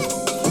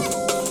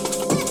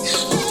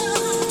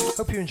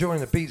 Hope you're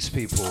enjoying the beats,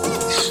 people.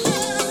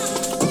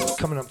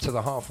 Coming up to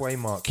the halfway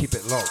mark, keep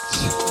it locked.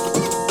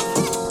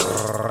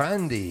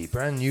 Randy,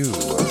 brand new.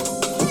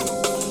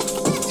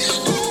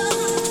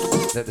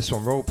 Let this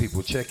one roll,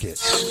 people, check it.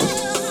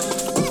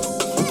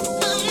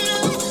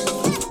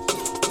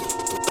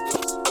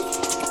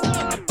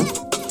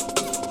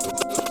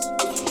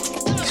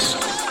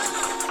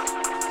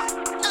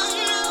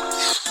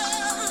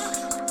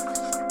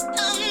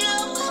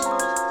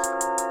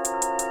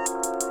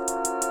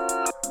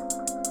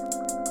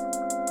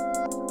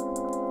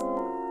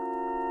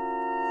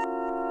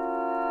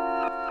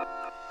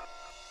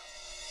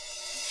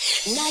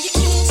 Now you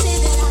can't say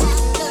that I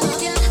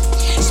love you.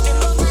 Spend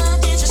more my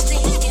days just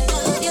thinking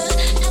of you.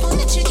 I won't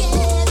let you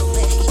get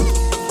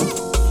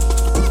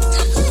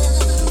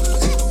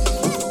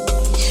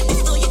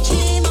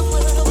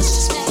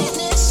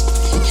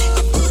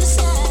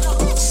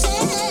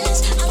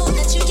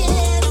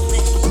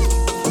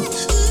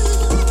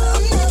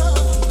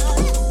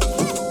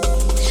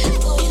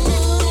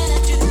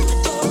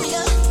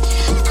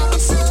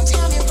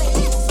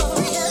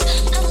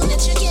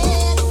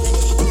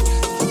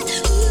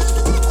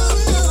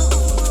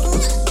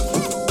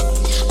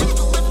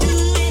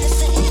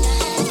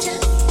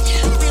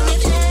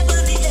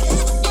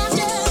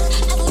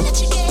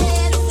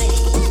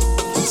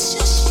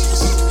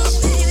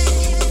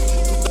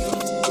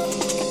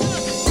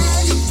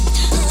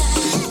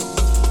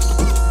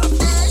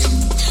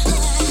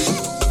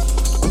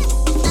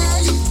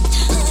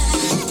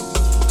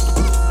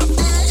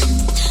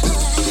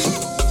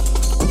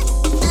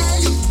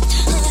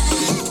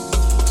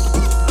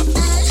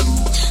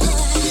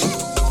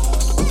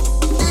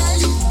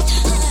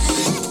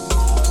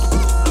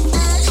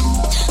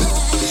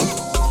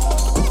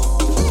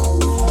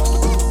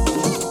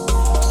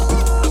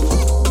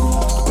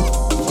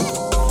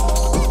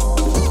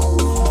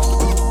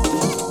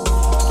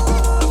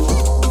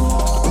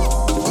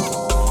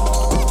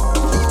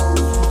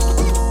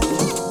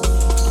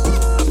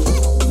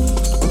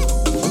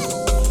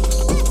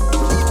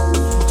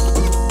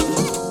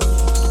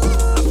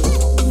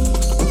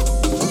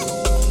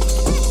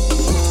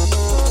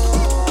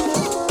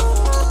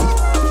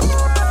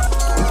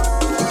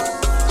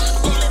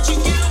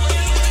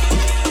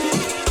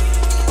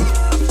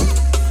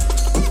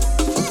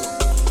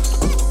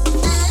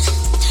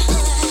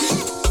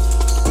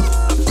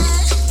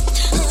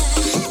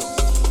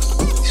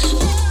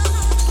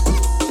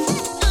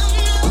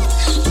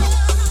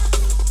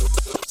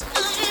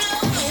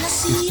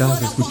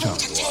Estás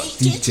escuchando a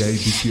DJ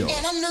Visión.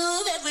 And I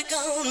know that we're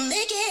gonna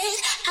make it.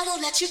 I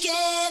won't let you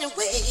get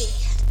away.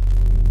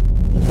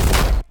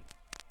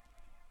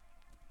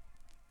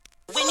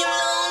 When you're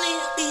lonely,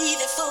 I'll be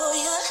there for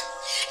you.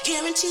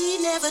 Guaranteed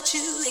never to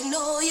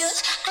ignore you.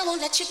 I won't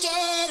let you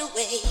get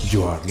away.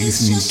 You are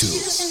listening to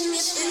You and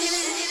me,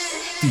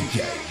 baby.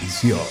 DJ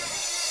Visión.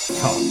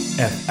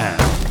 Subfm.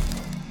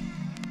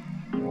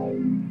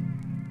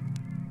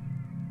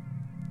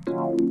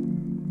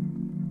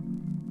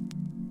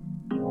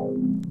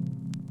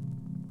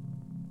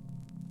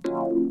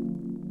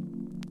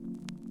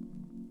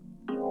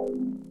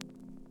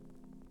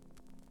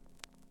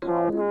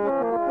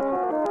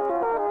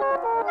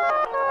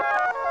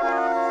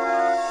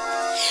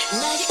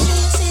 Now you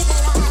can't say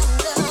that I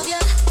love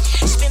you.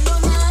 Spend all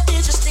my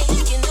days just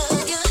thinking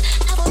of you.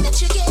 I won't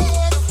let you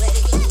get away.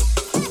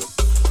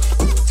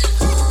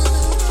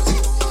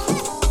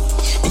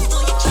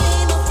 Before you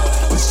came, my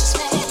world was just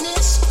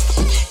madness.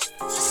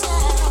 You were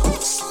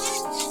silence.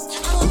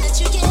 I won't let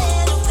you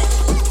get away.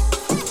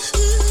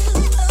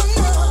 Oh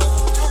no.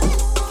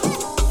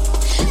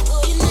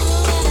 Oh, you know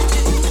that I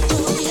do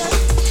adore you.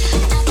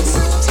 I've been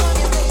so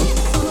tired waiting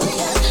for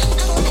you.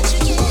 I won't let you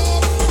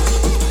get away.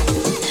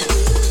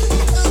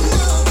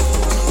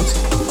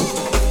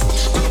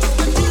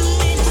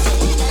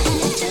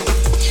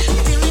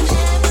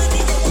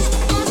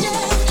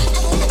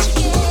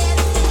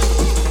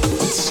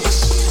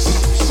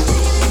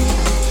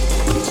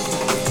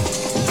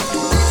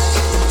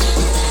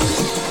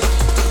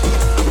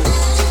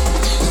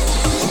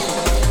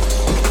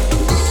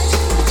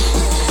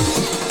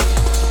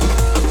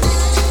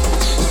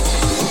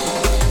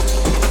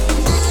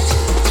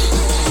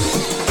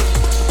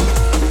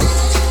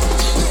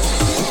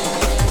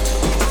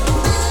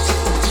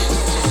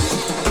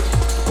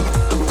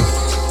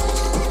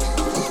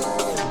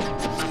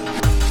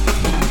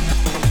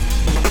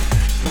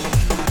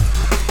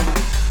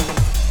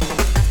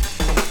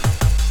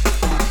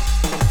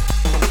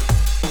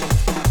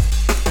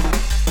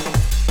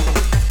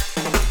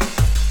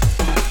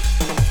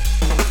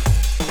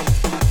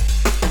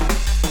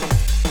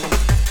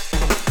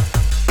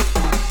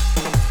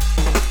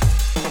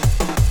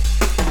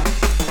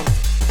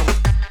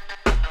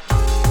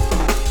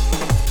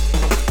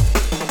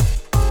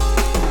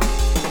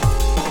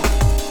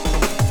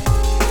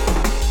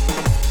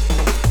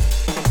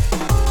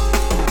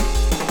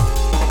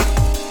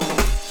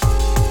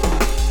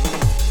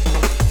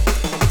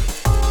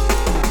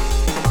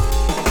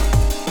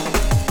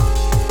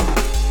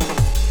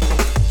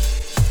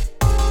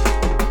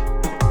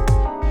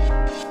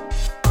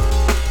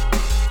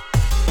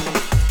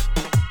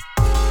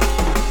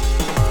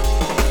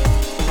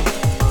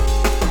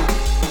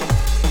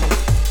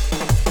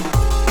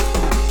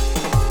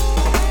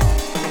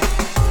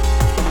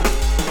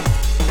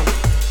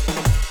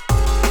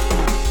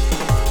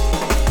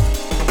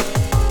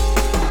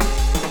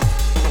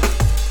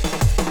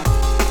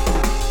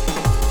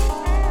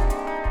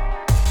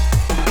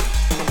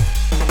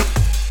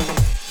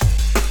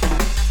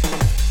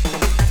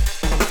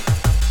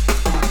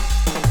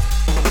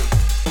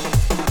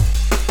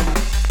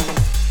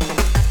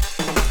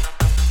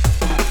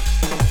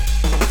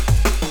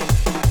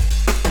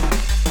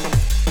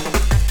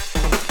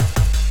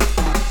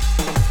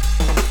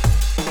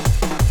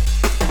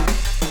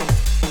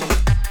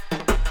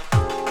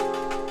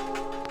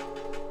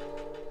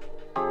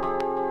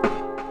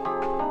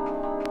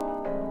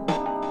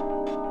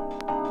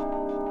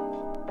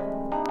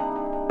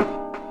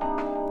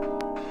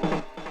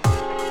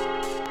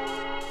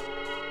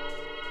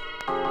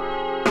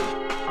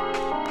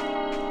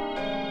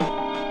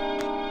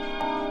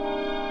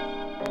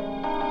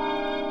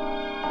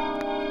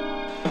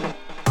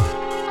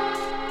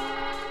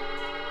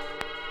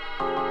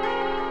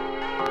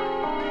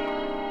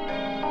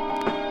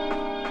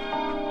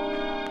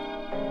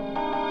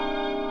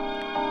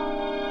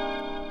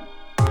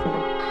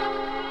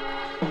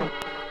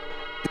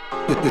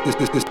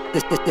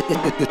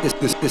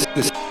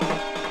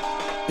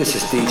 This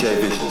is DJ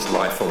Vision's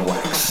Life on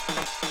Wax.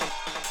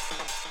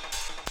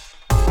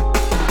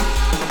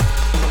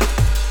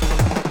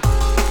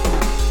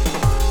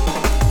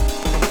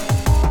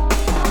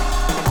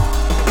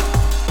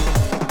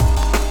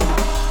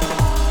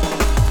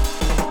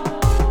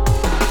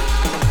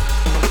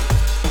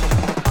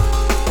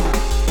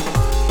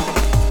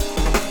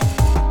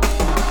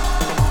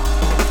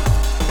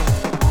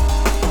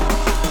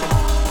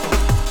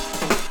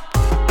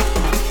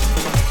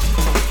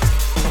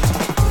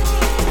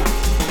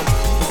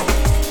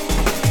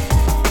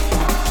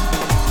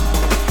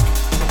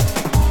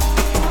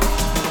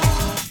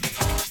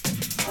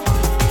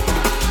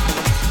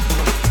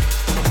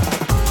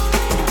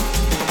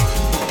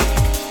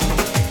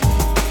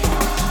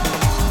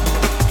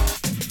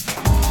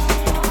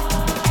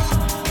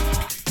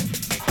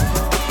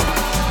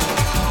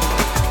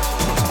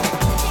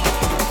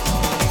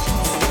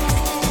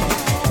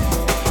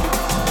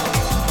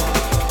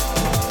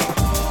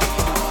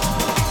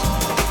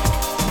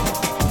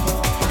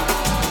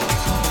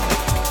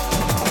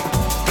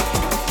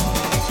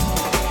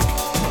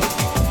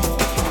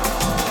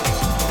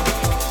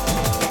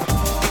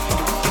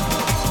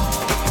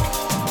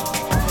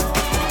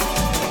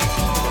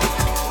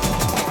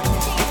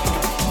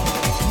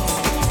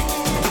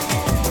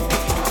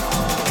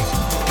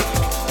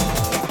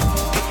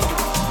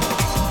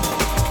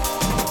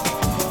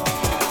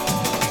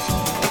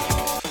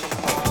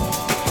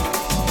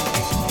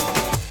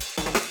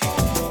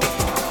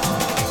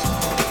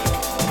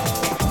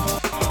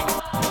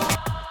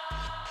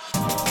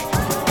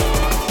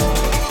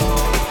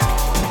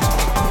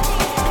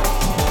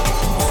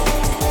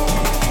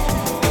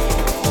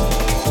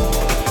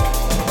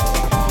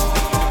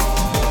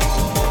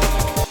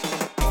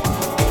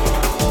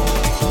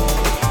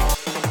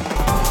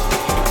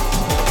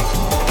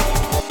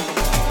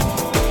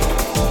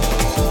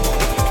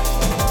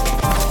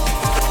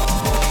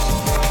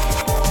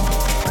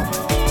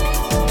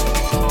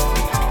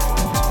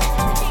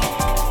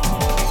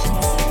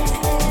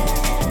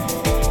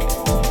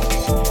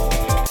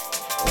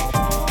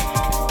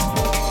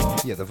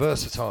 Yeah, the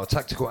versatile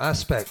tactical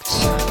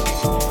aspects.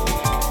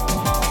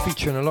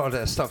 Featuring a lot of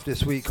their stuff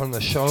this week on the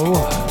show.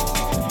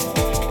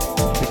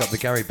 Pick up the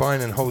Gary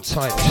Bynum, hold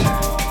tight.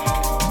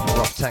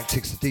 Rough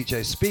Tactics, the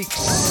DJ Speaks.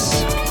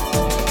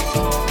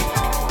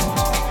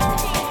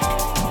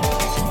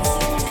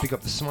 Pick up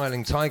the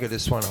Smiling Tiger,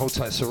 this one, hold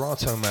tight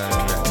Serato Man.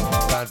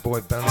 Bad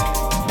Boy Ben.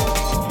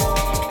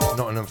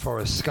 Nottingham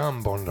Forest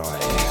Scum Bondi.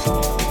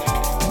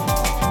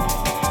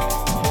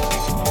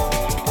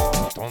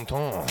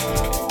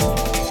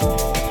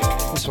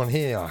 This one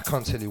here, I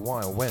can't tell you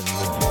why or when.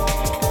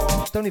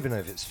 Don't even know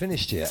if it's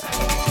finished yet.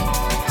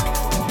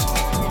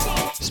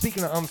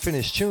 Speaking of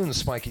unfinished tunes,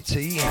 Spiky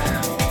T,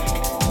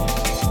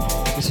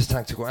 this is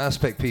Tactical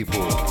Aspect, people,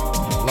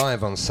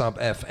 live on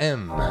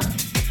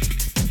Subfm.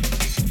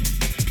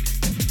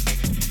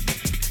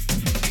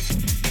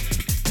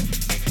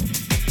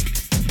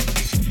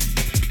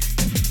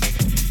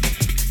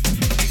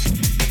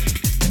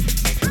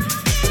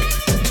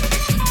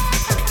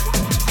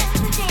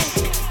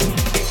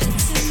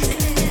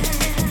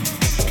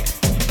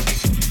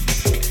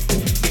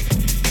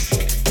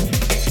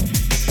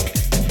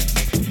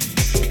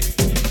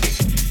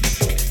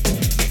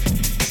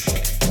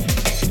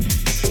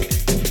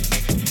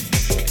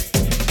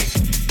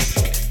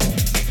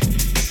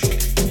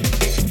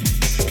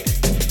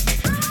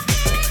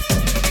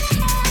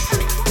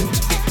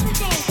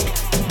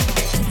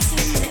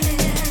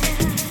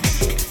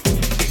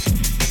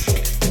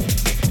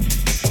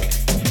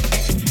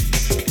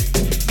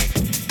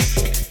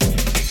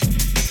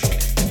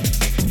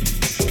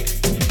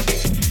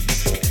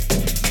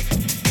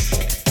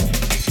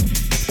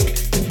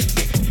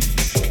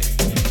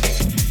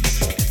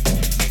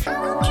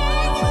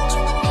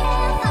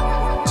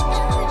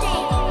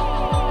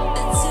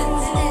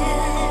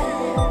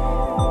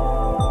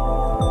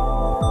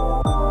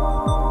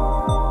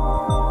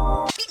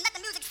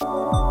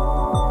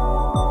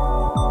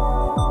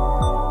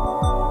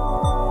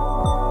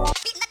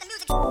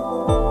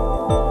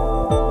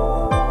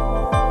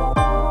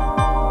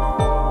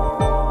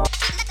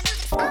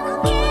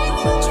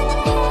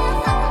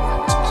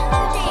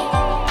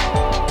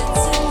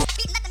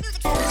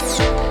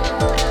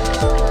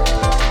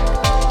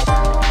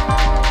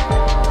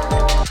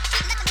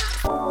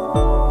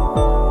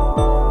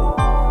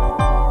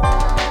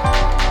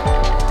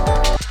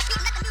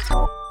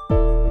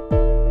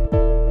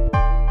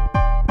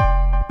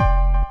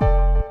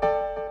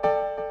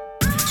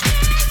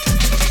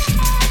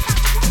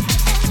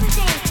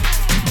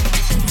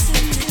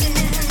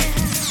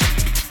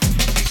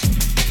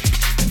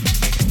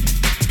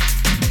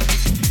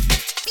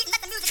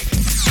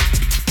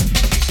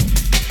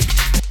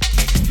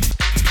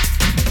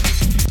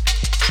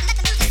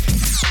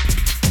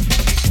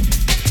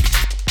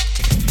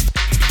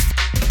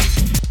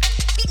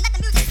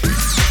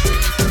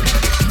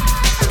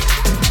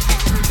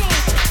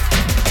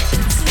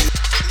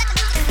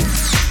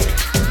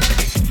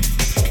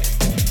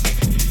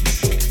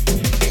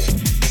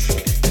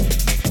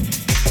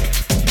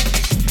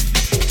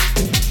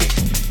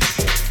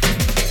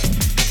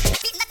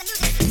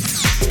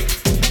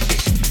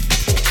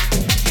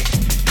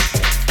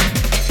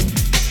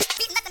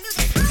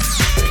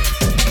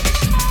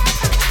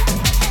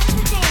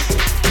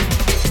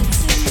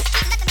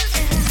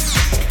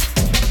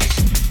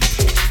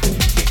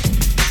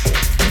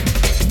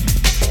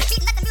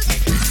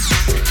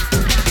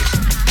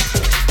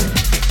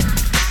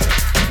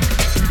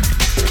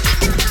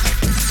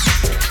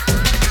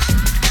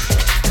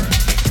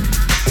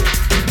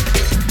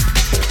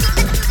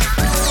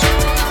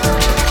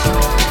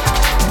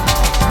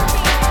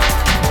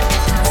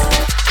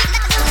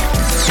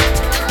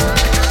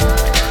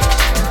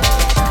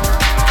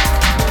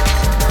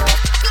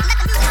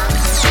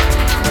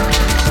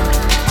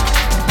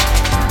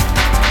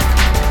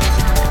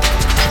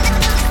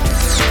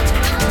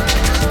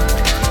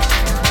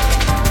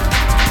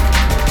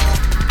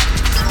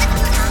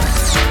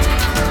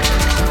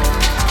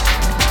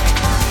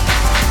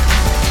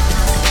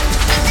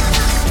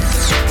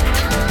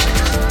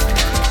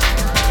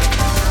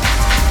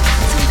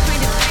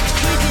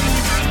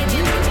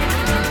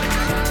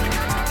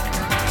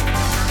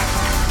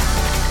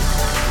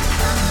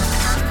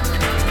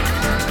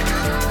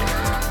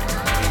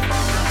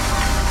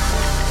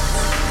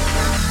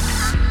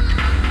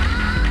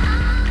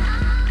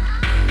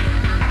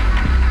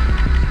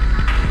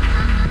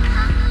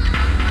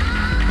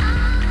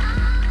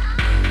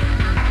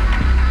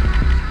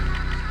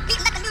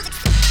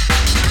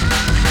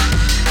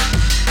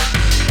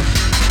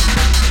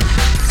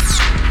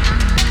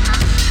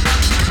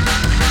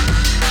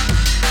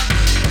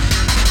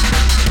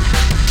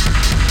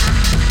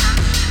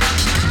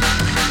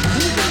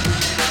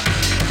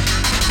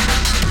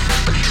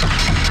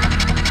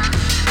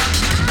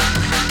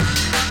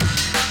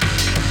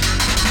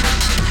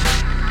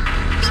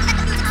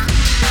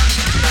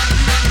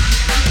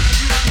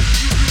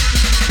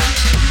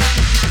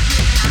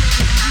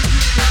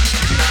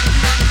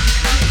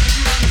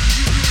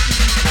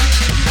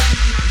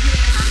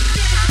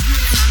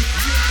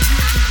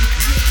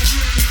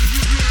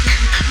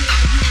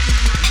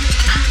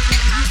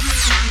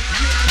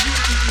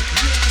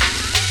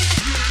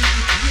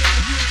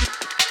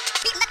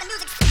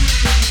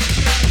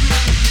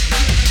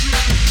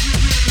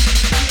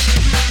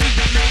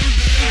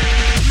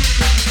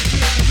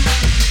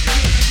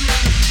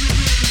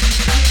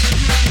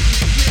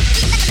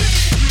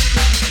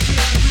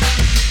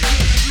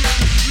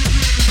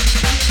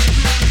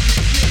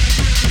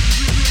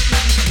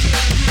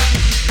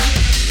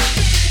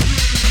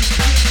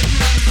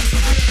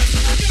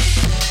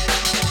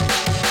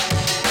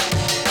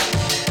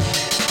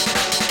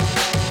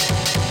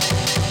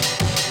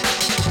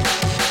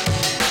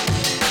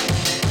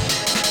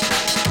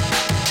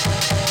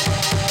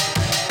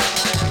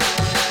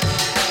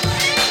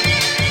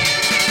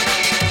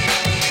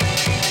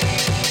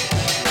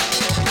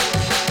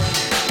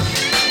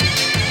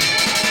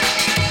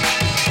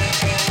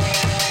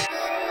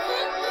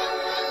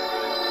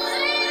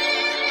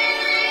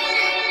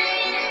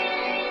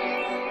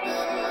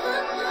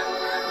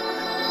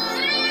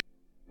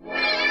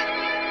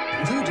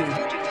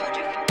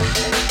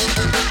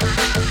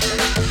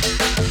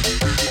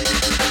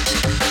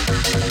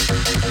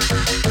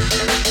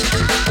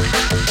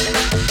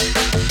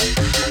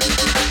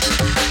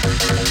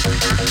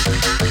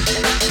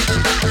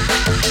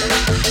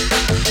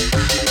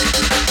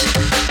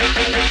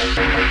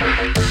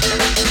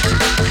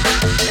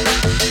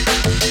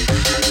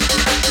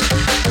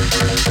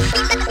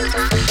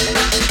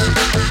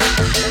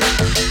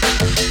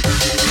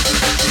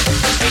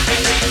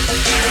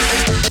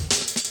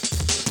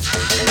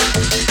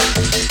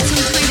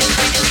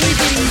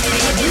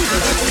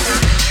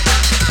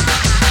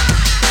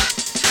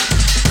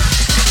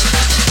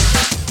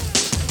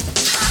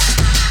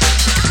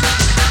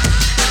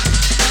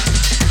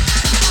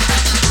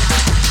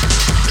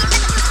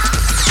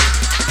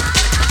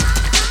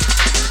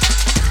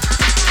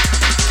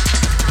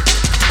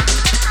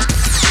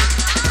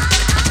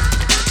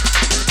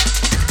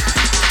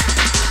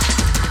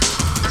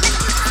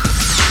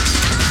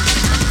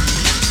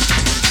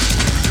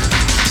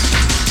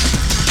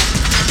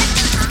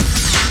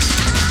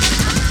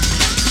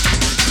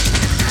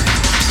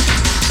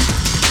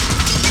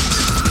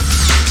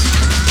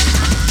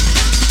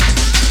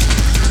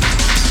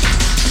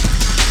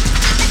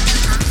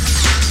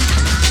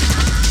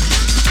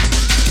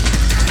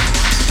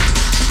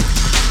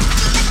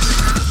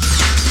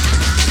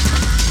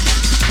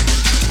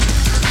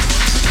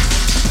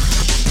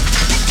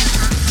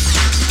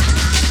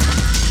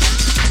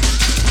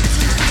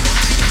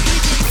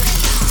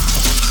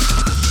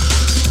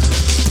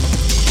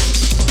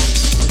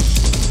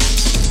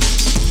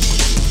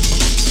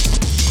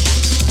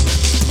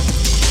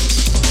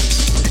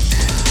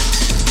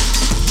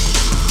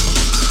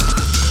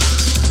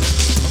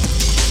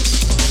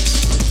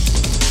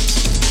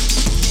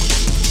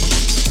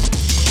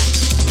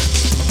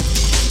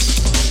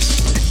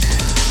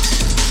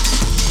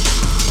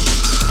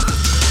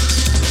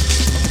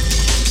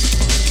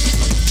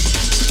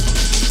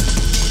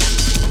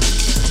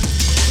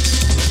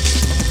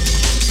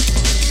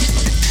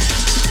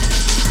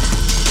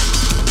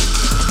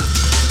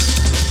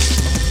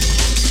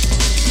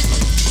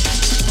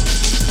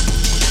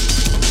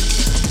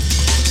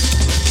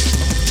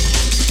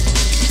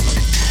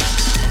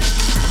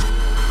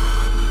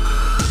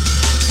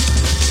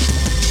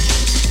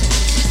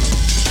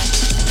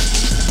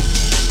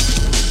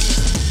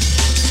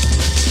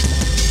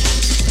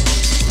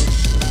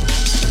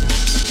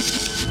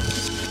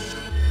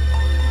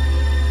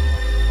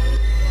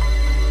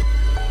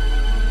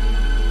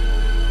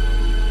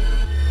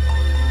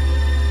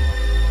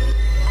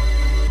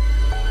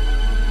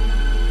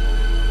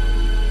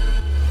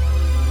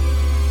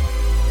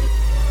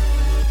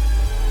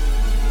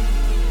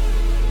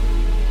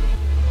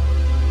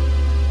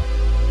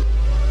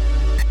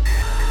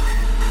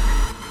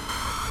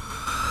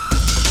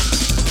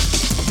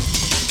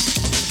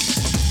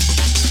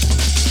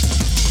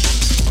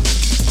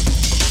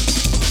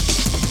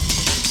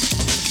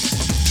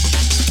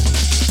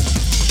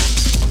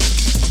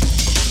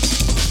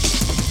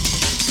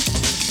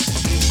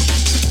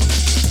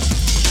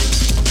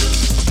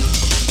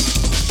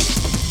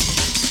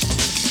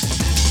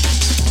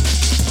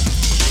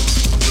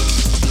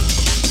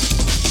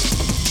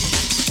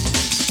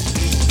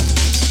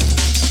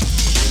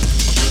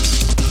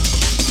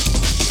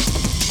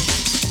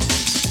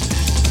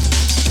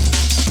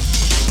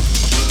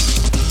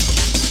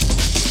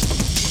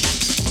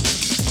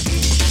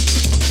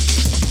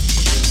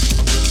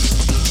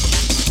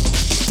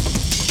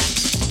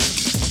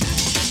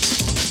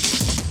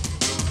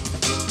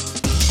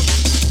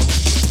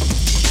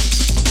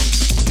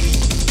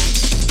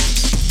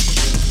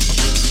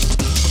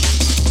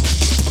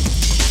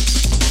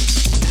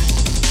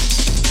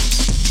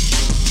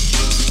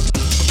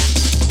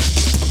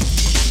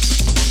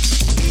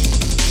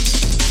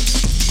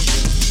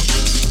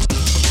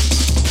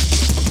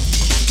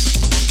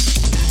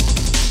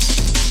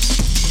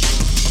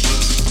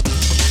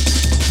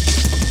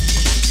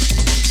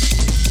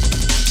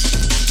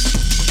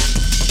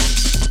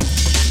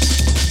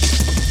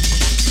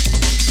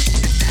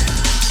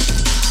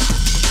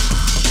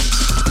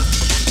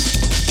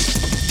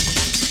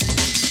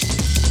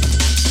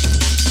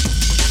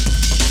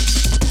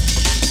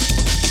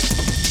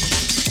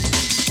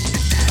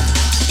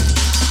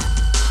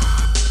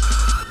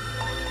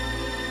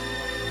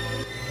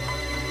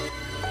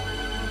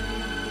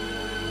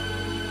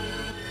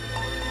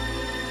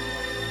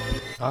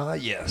 Ah,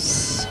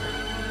 yes.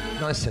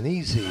 Nice and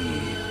easy.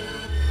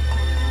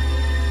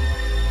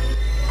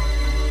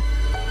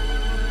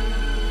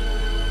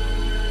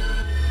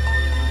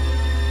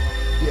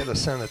 Yeah, the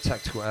sound of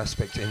tactical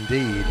aspect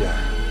indeed.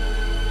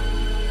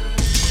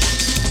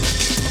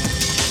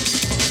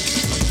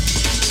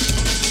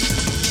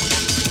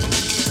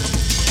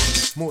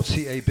 More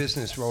TA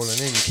business rolling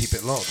in, keep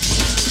it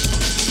locked.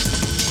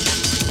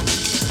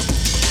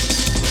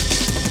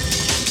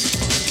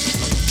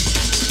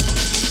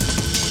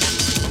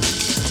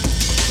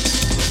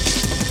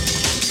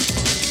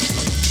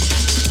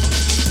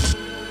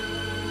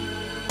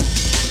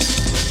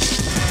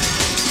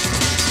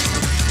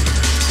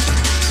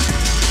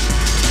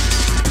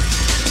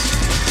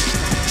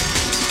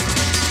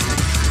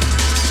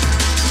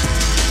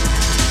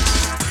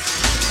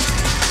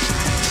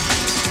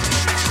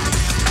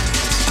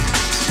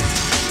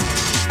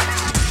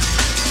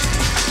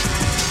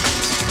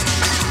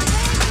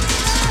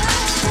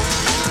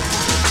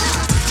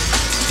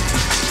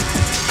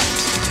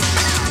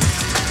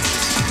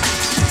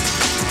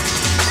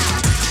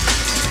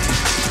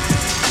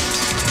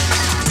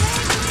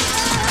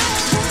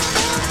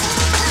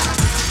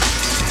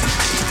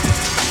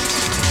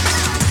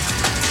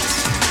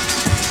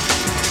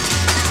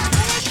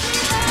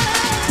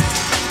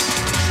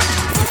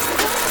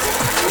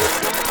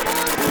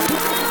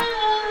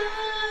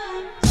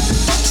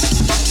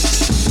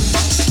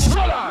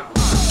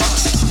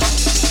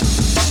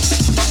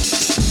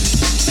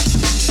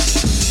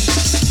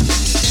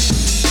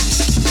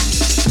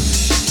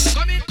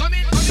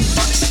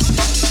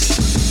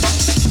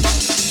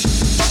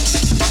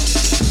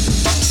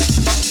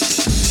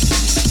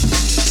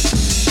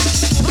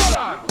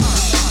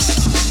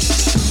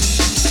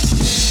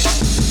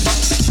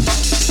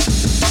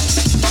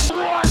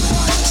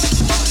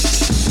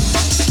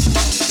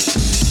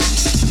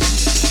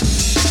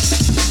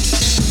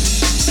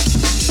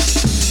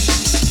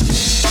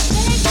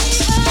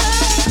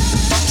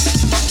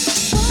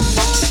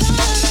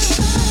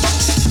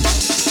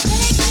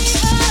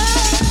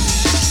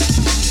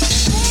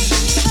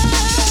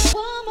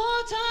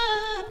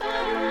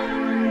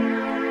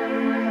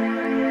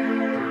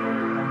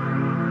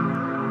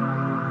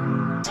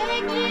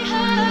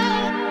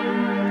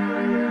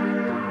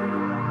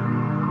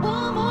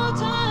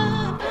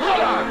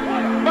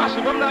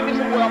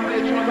 boy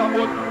play tunes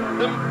about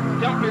them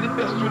can play the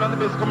best tune and the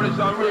best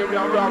combination and rave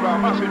and rah.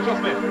 Massive,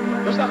 trust me.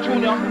 Just that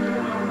tune, yeah.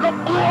 Look,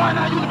 go on,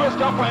 the universe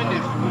can find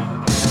this.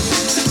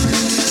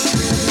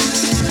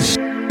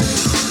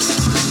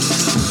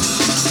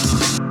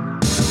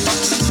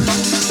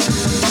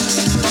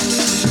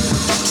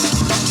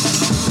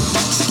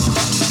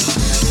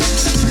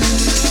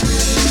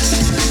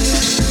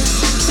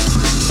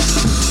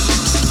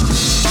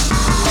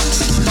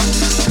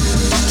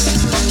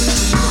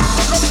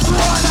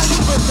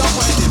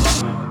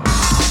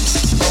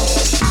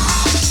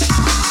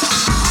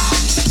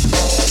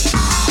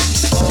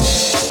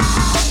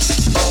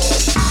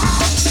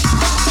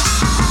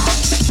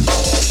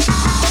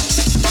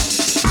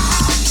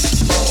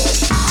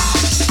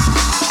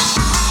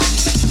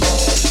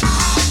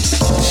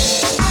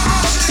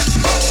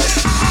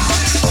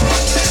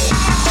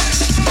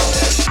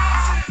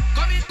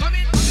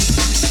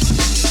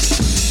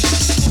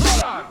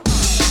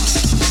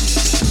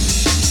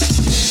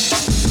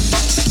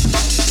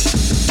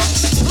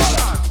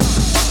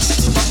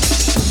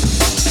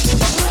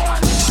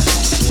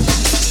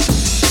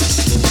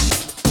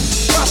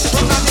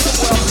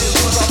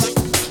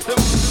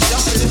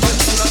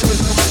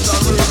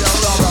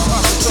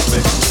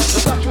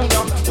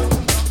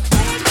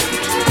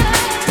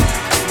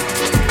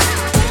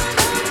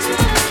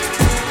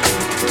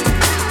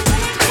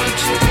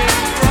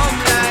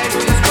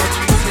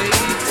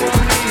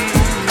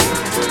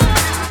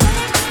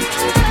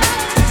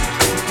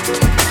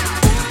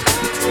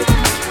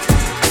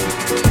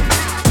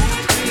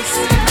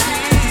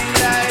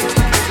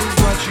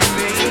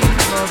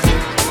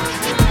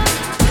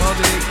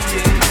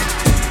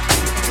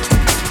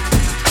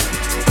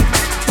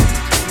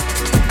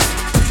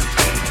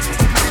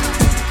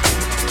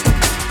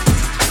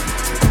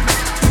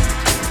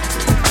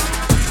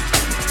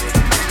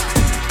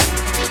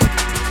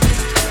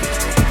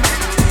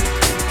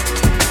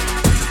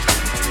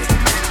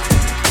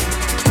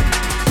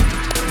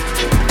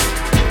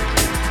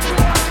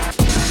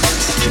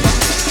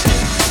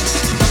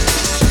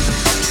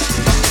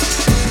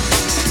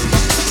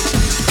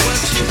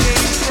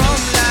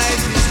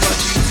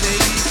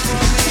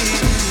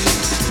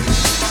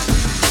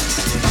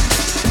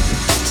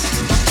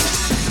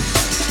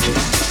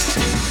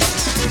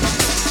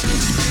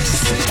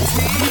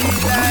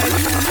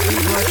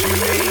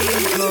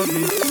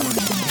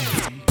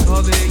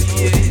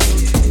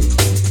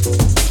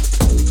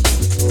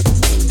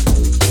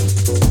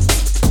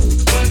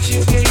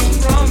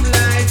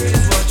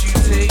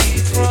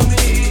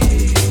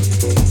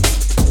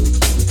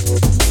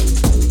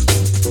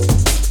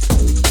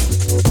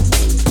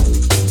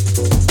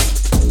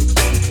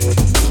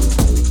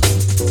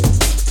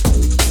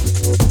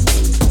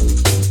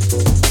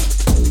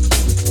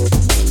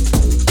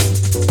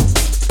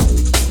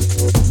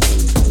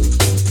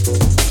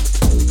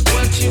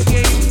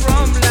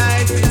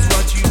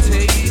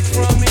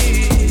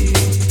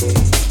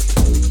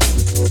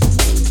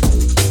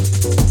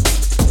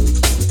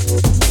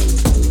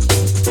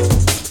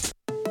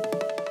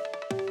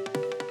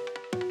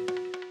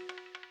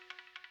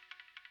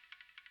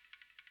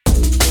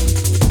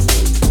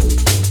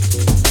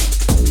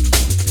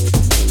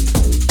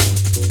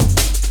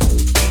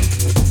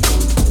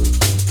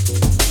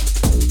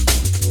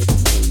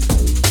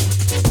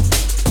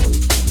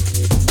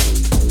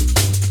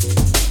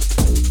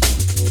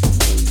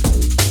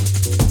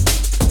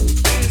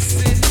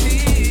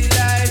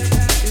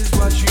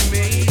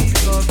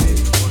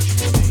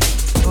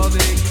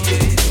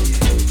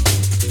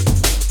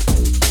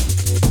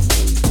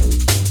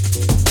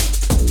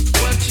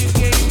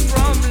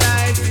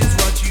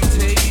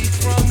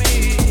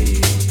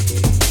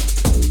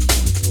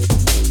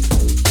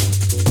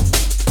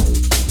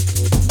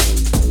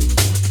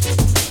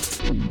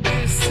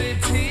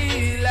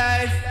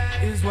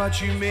 what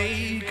you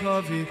make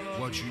of it,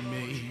 what you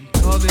make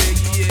of it,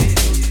 yeah.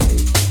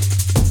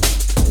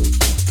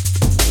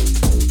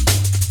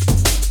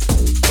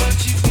 What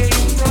you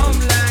gain from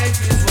life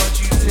is what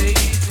you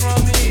take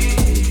from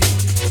it.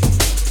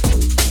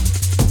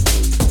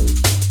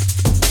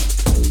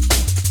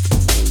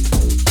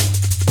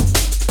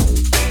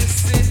 This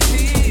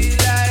city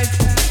life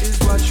is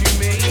what you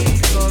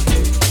make of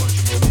it, what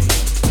you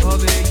make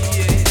of it,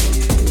 yeah.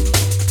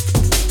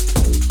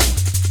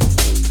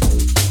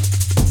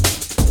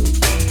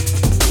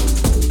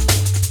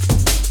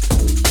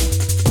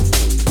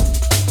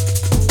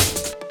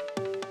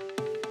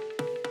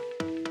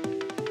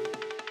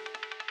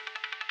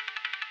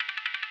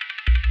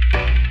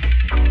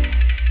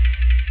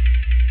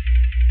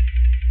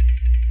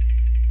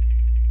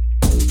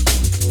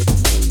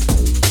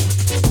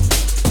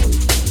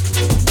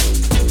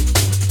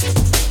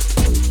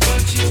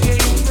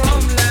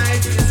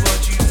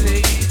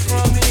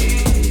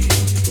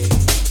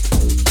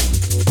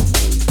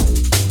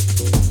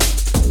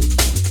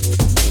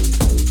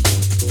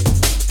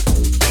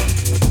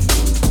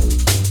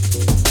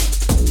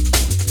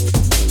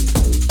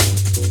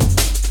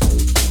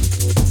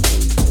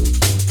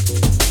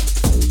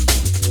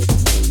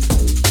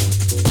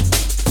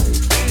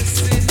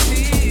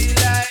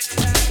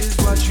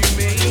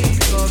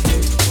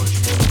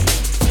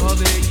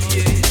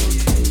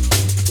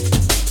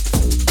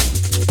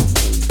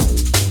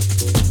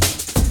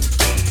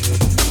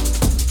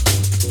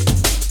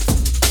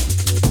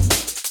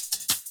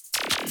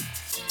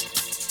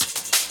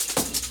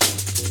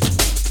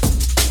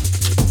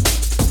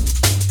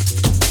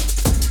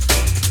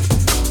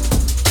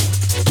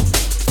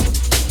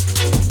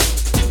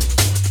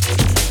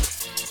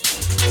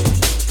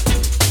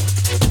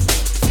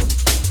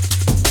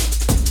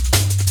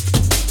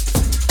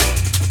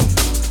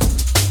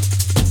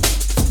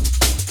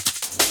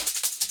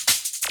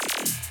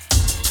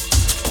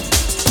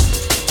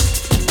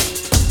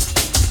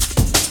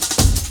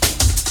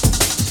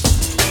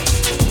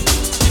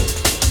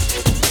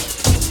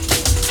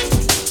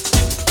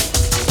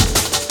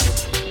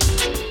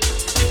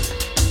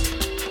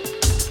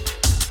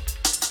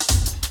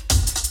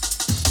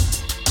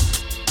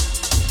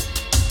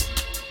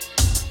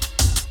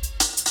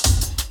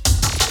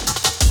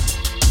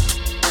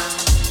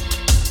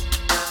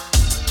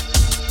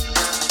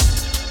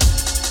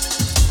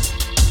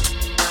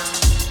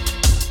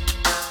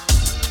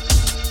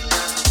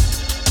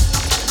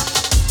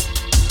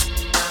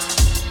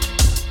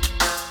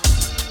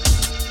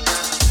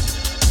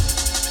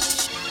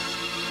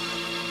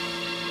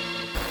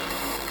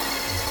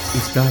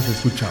 Estás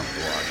escuchando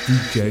a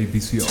DJ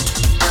Vision.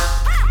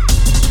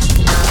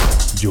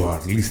 You are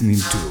listening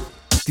to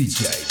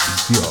DJ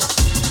Vision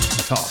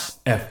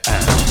Subfm.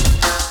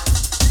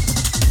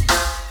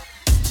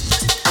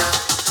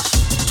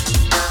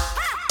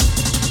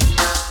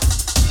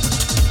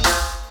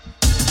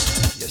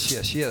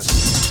 Yes.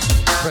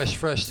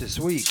 Fresh this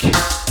week.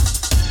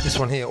 This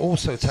one here,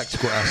 also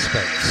tactical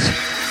aspects.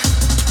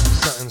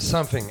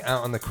 Something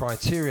out on the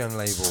Criterion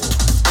label.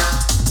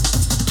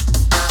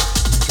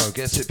 Go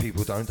get it,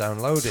 people, don't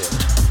download it.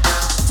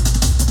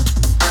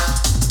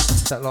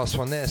 That last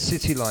one there,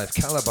 City Life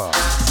Caliber,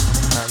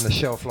 out on the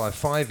Shelf Life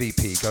 5 EP,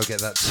 go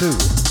get that too.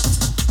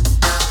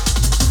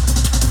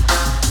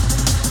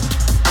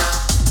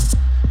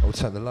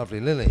 Also the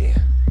lovely Lily.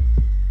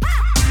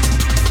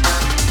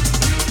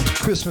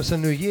 Christmas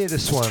and New Year,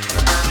 this one.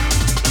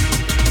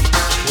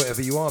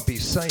 Wherever you are, be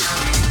safe,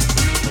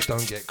 but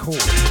don't get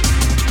caught.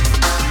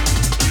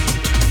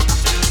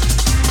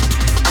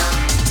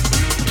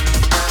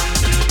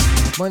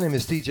 My name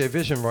is DJ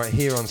Vision right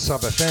here on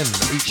Subfm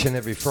each and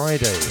every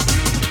Friday.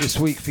 This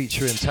week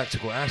featuring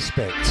Tactical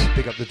Aspect.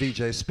 Big up the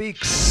DJ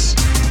Speaks.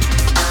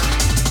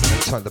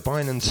 Outside the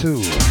Bynum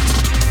 2.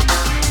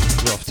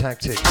 Rough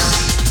Tactics.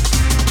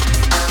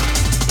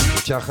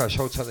 Jachash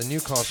holds out the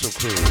Newcastle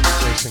crew.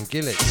 Jason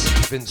Gillett.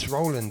 Vince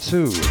Rowland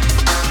too.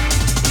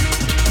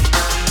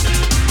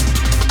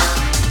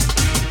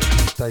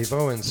 Dave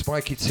Owen,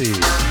 Spiky T.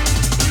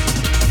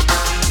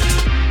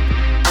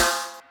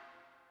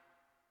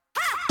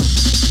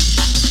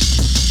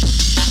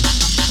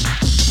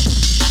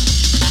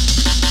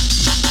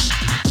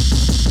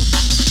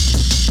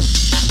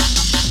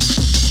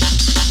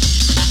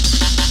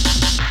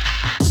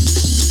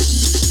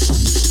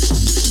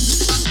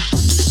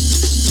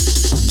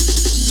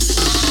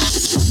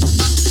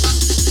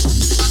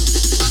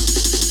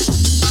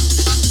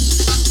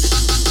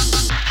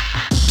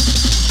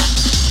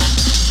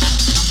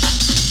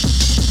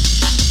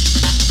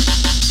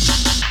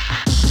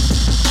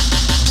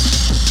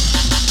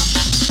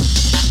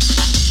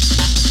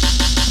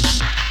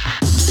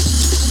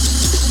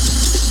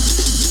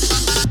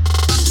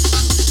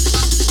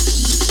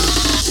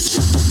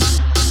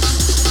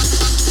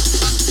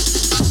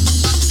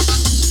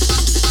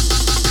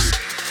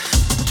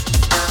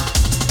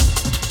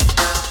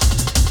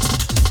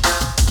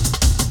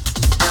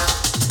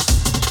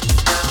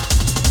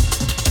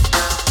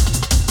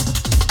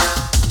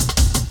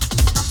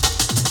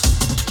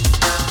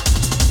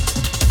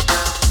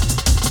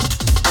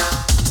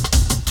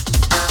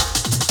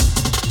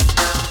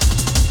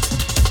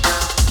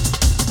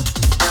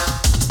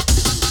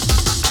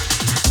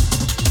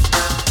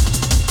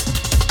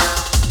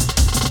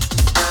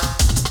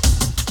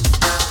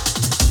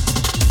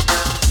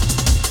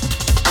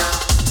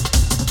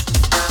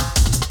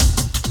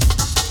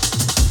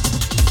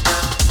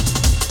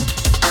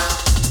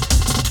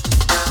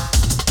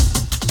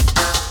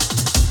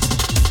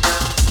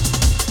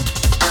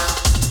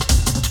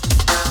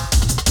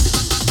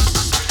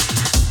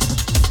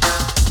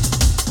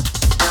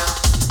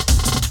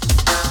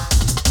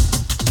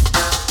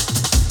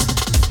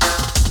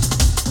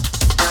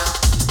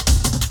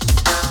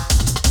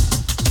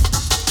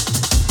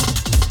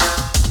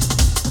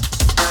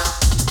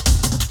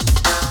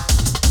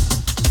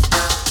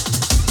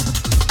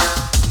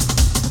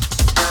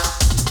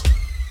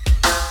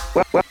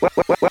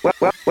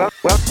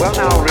 Well,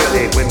 now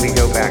really, when we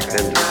go back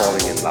then to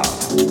falling in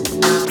love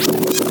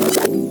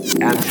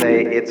and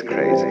say it's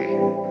crazy,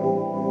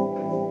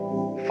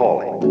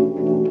 falling.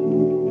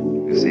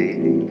 You see,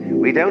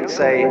 we don't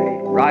say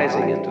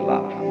rising into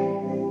love.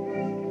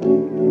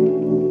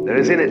 There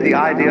is in it the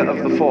idea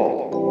of the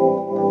fall.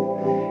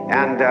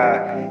 And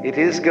it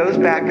goes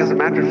back, as a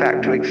matter of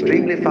fact, to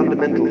extremely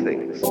fundamental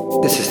things.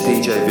 This is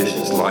DJ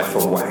Vision's Life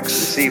on Wax. You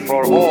see,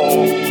 for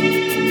all,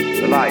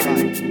 the life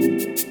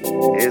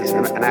is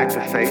an act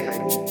of faith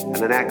and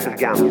an act of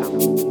gamble.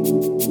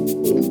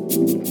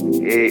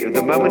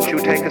 The moment you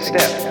take a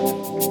step,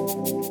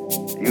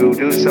 you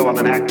do so on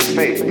an act of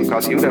faith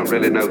because you don't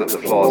really know that the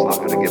floor is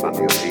not going to give under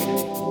your feet.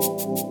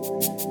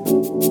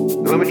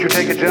 The moment you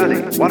take a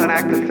journey, what an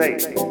act of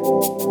faith.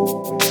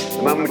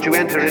 The moment you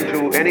enter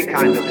into any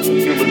kind of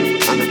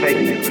human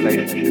undertaking in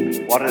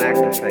relationship, what an act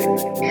of faith.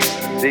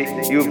 See,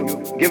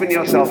 you've given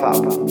yourself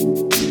up.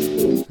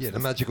 Yeah, the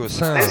magical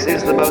sound. This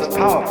is the most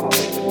powerful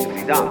thing that can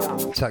be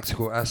done.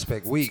 Tactical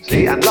Aspect Week.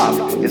 See, and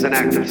love is an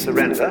act of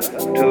surrender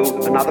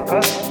to another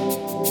person.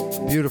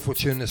 Beautiful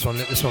tune, this one.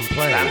 Let this one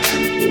play. I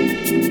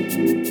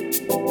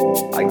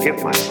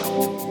give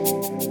myself.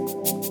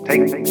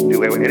 Take me,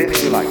 do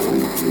anything you like.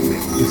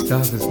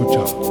 Estás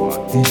escuchando a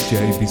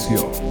DJ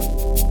Vision.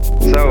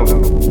 So,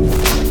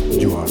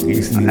 you are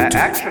listening to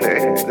actually,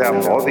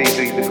 therefore, the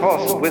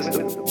course of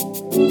wisdom,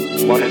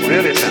 what is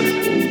really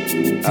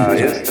sensible,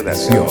 is to let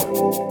go,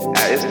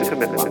 is to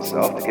commit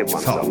oneself, to give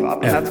oneself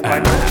up, and that's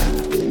quite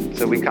mad.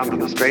 So we come to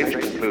the strange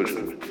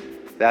conclusion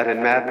that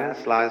in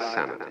madness lies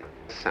sanity,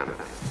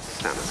 sanity,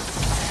 sanity,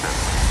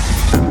 sanity.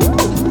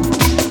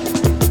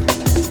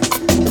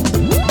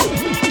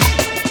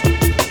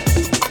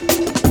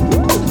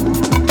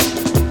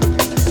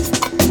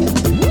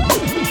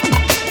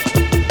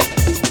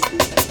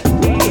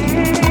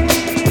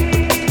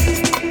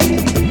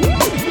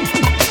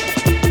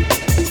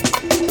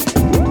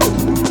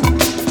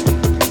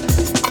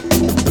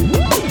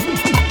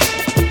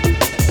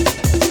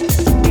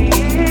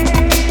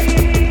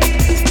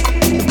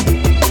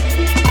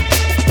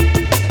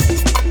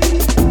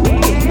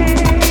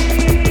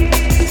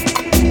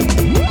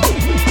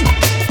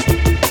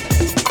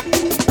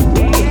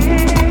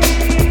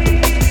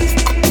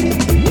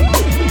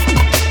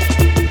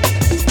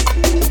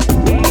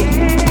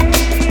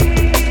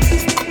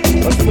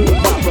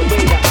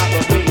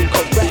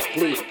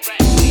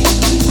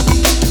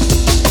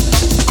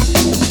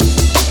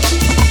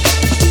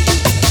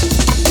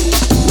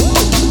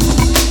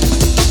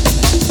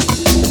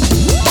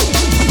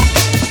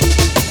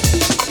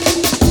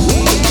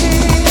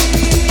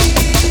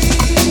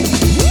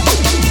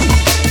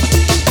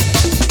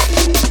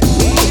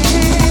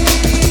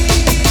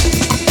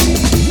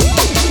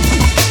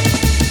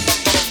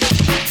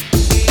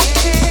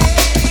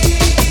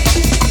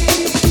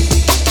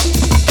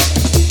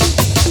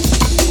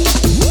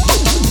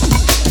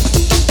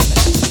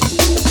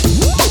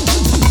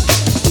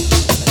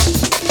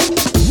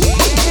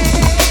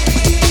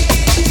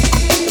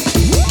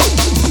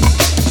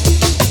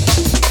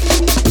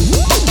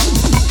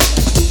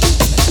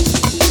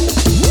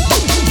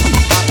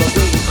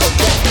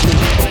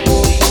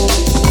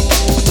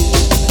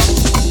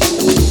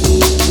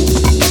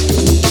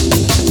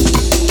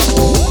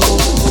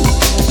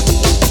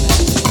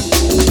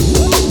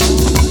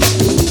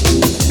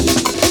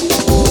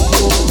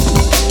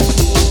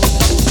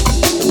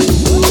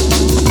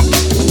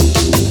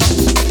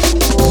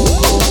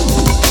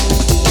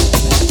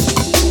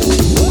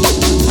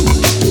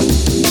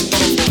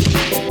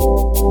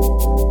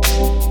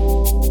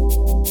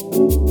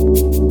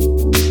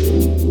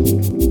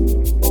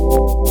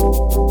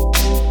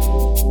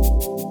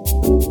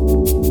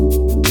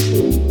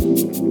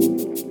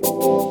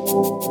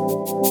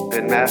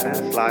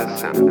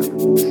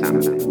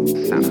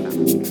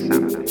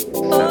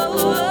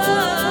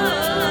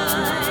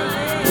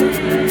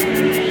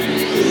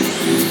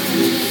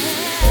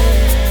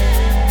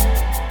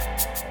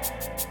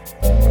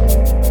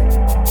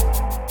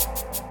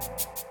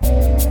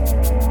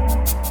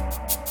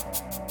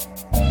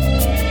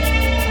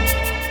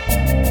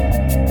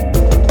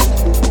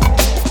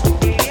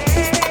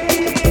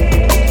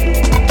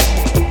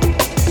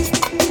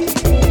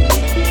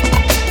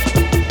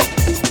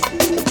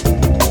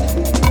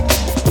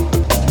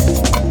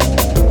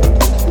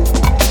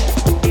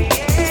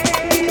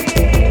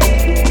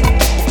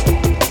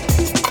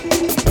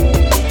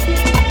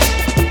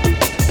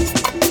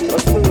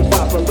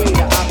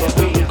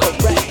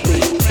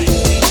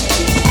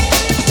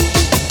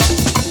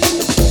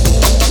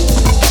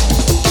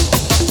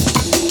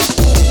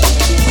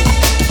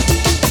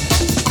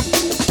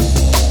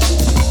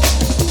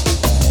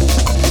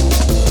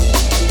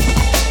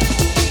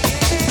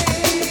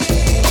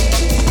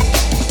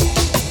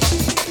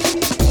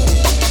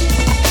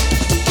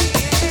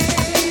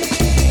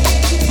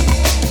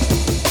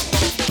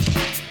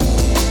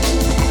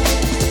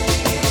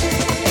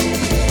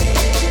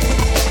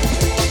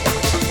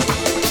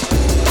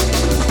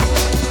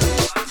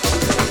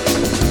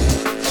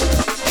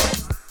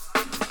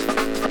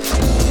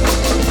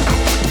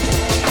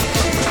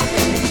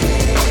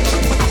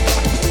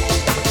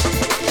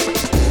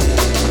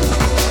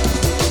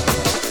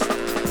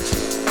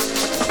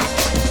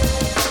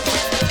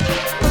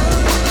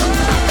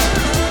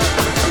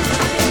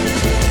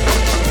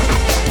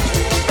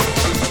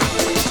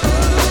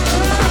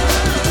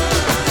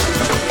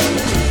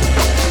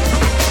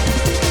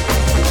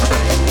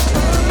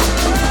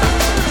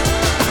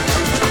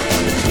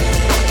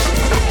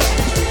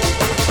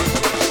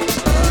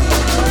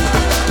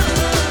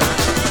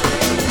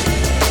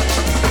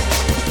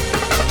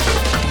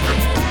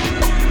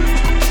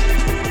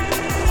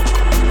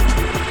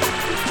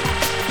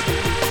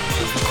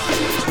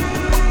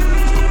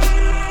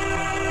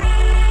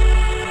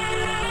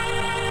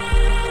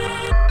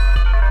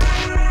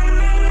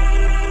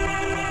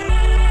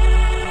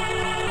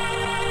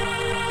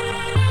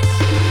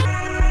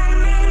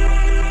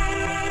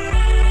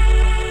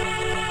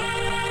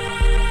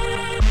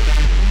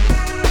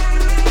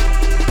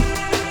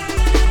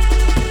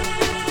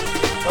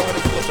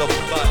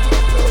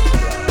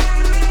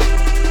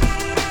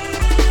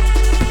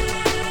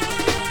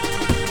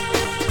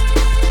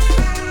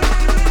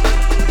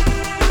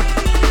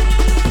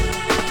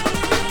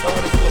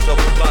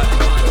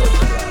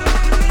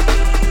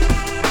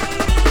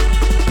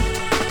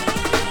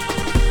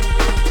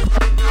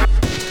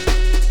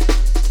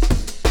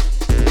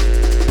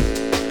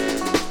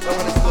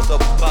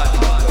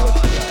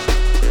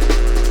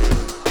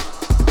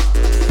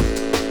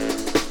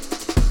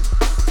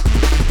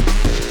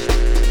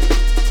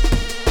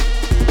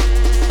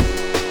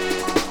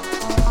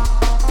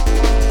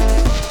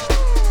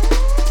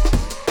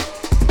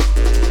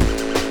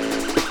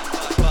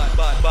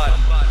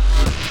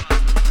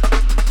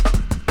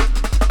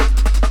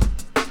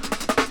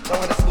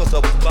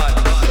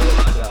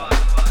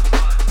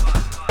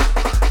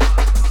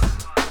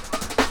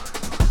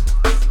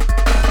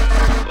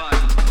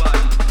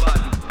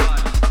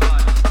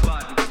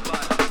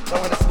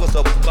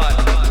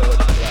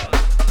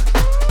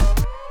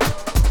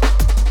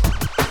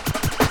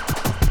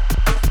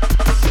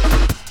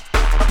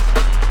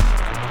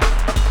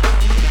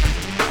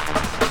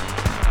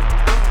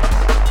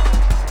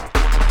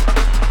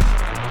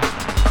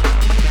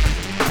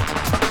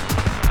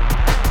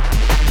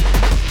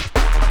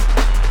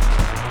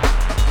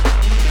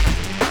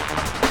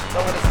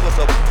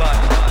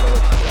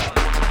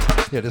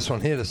 Yeah, this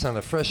one here, the sound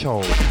of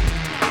Threshold,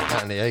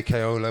 out in the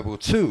AKO level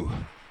 2.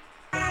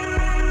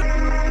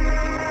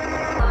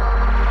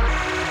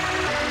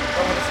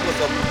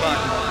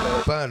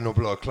 Bad no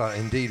block, like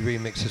indeed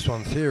remix this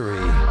one, Theory.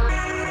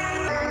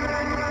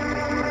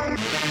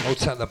 Old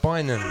Tap the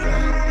Bynum.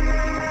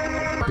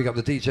 Big up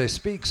the DJ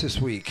Speaks this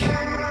week.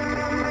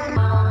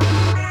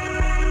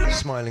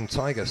 Smiling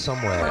Tiger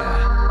somewhere.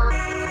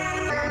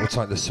 Looks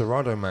like the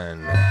Serato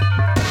Man.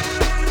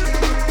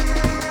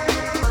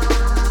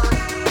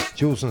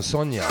 Jules and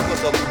Sonia.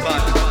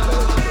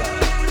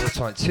 Looks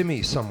like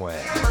Timmy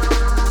somewhere.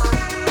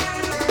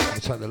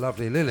 Looks like the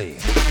lovely Lily.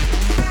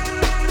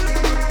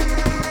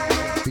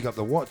 Big up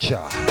the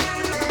Watcher.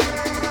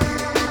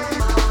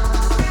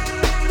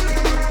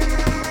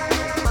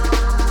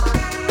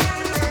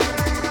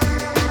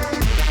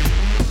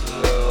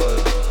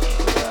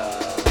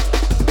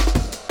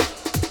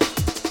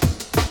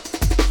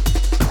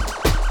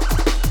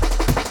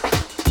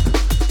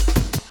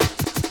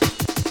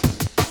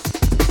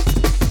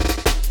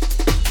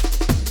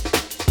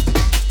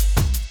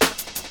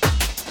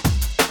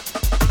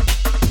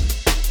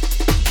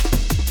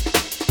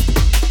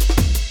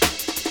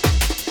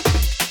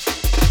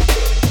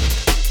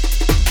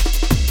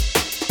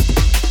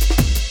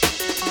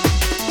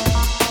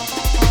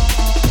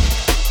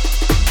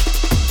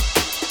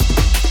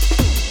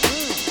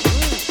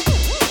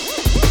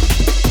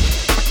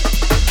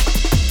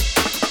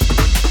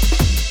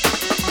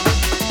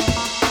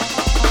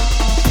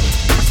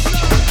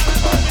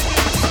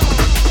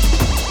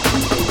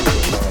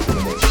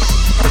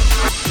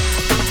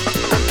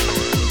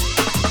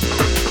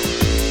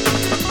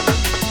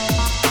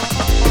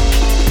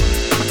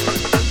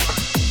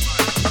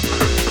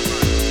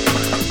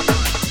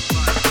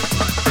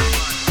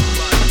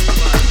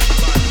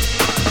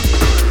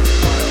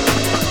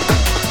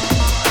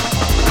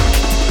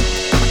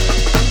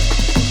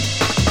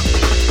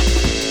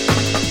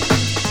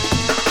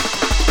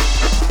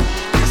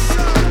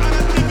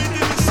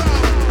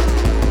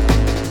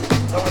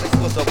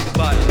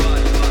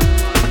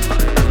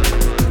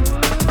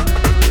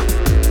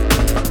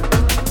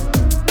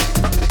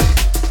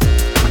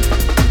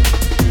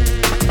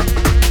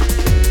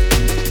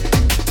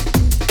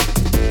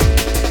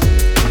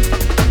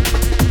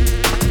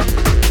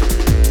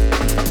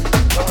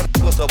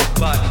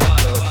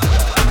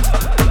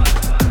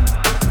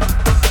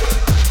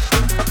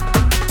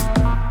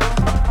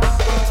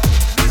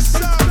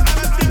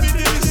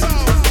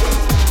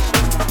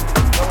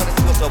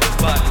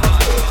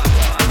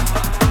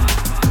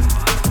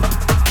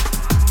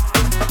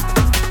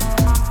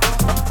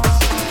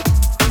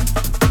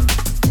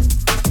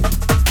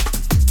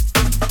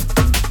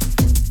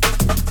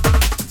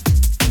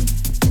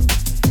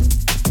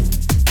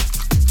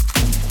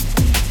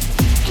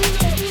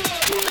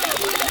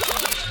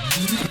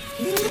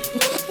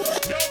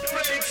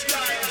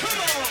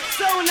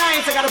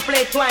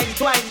 say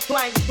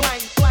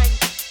flank.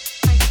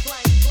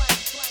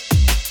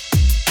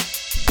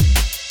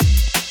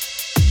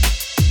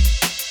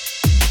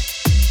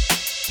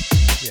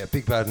 Yeah,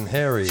 Big Bad and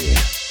Hairy.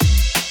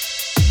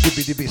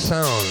 Dibby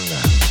Sound.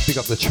 Big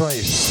up the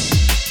Trace.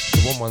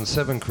 The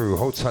 117 crew.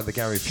 Hold tight the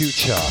Gary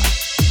Future.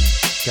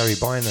 Gary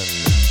Bynan.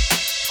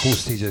 Of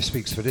course, TJ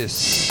Speaks for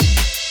this.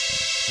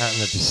 Out in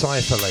the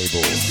Decipher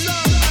label.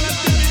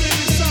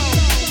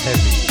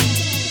 Heavy.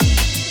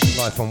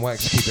 Life on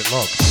Wax, keep it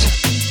locked.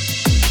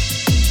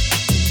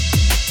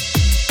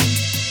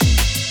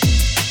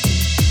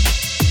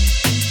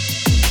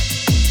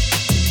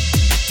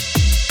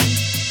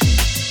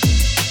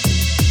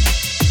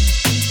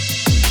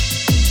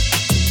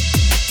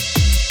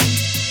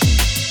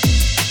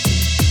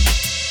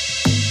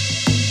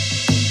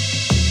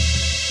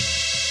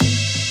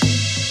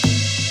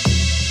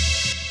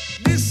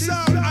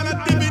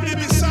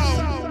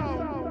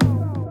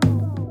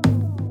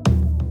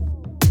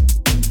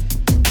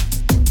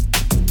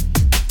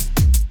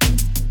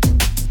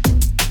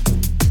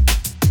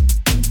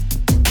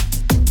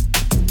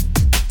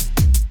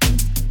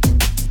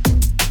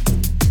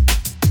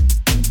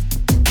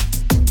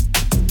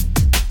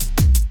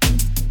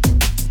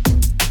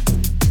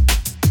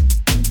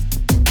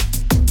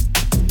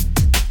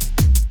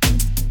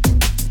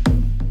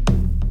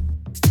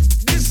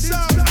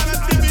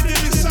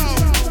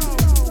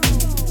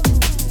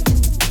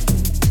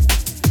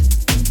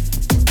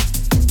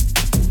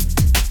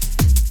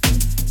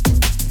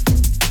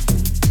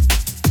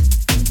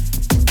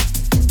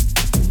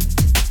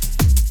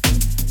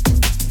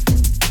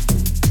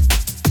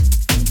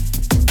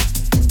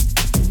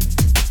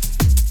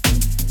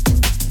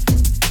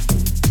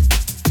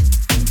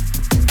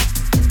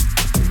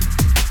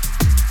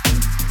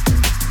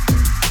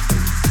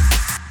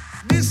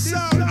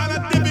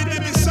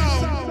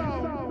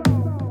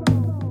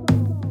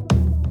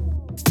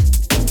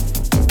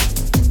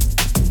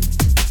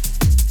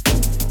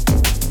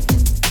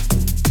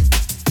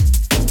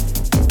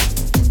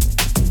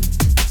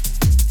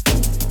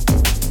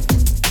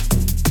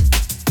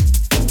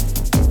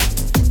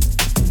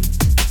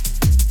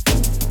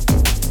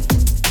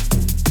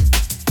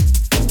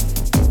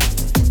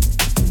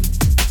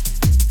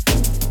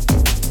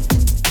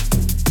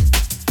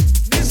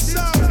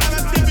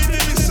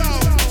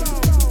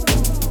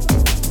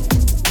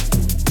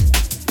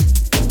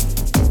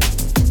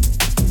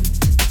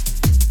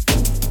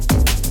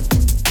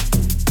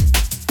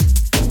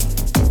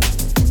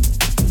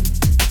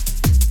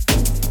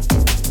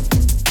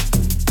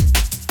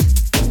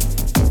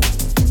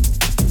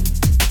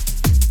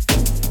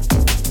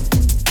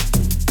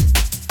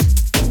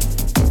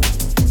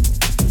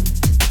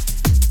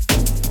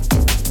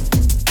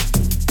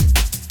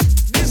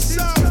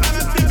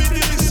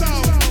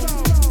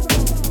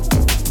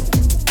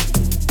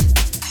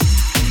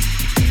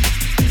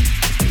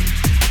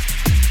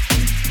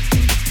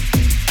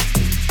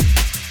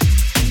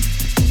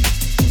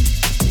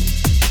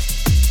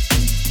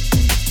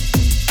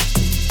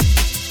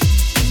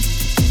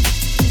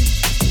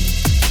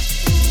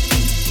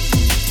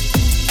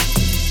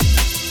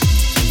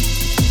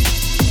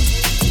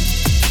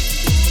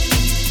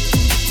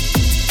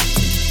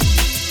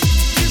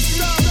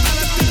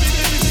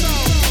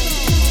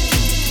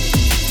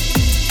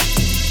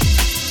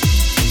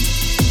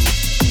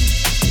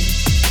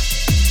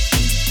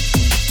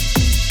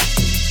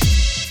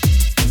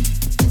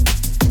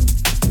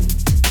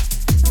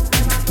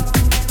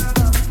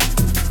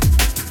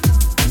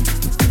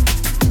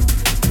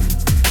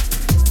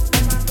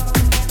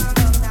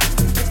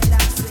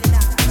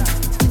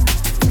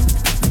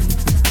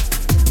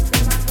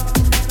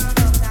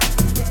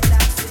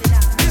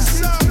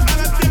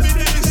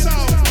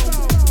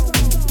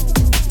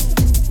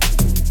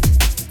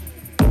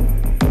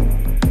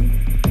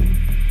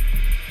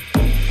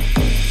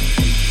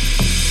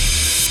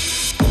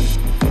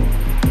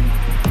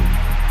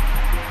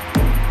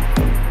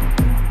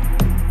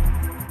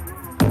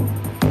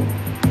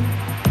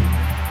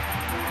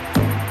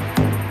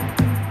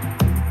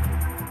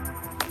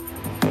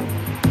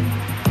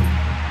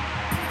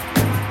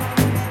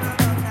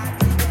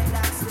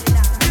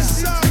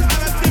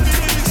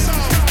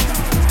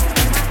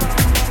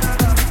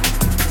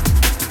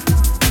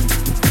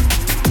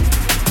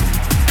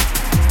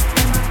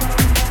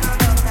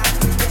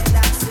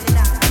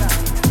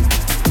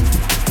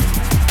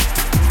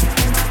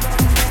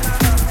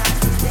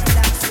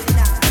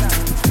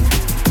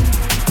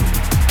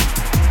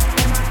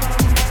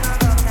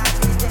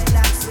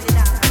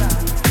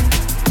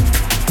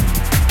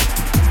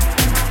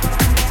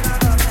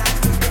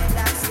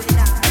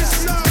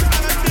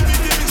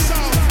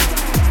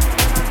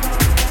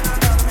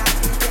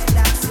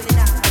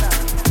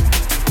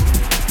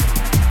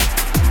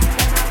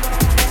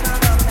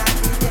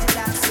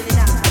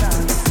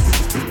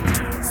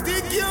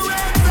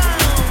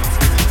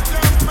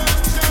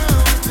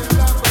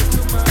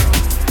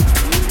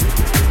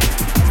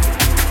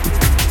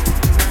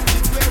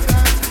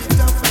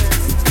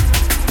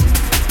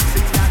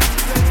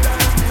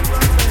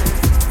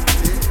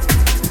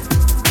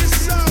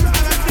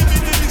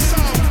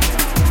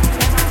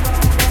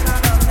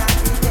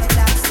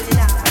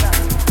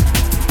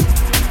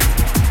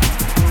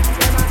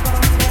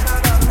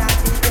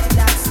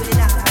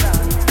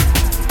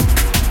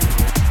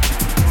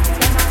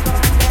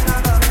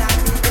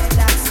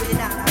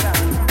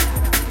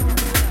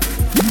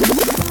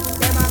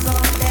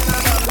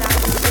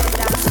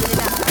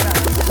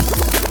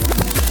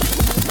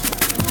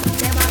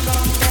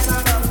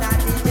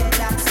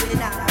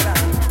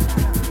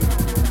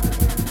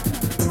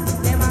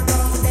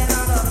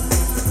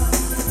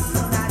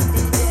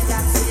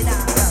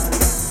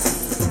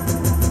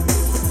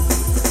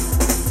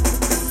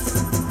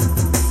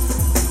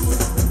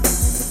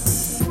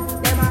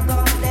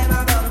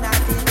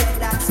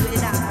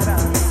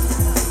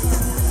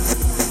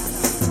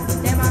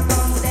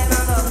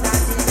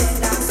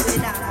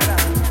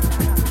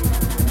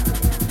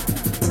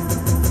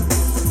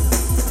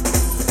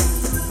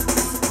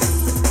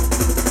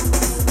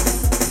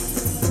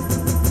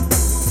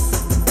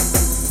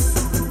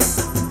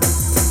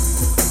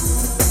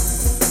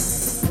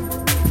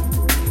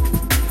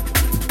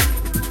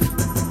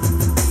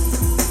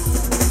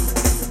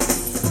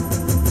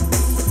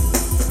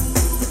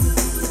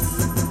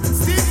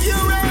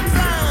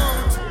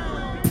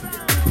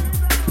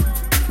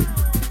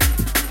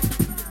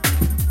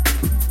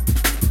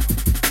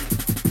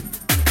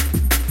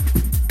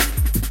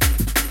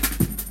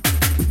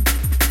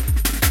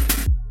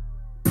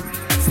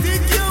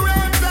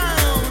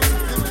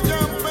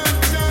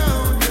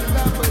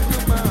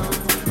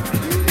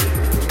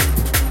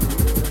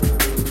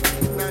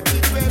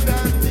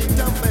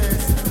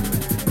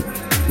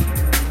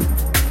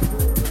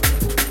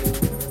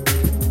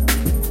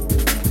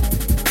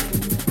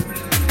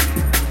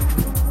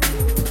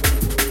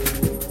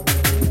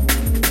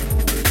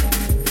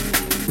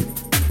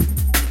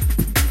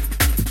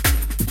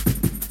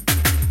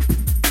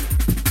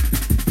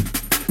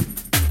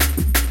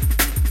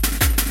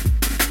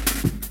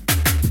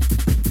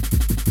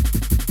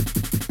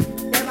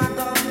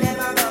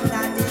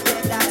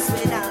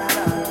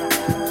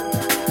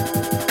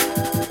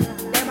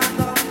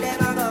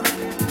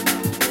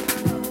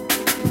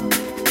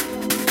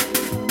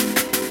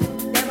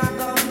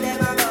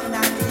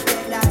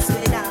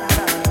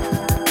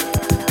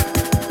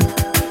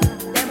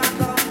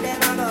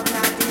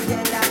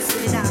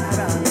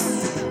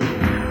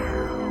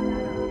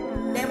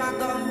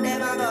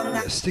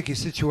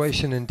 tricky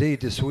situation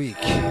indeed this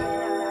week.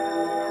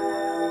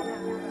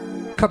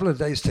 Couple of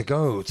days to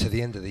go to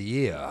the end of the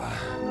year.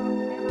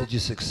 Did you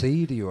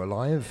succeed? Are you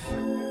alive?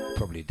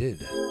 Probably did.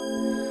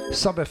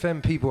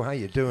 Subfm people, how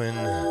you doing?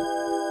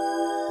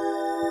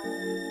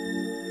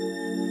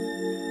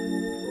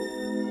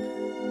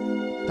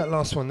 That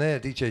last one there,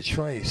 DJ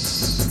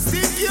Trace.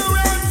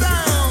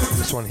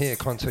 This one here,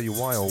 can't tell you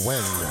why or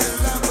when.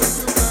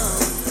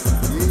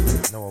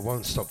 No, I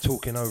won't stop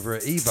talking over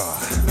it either.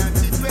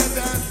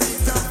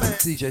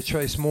 DJ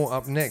Trace, more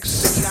up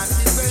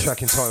next.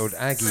 Track entitled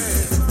Aggie.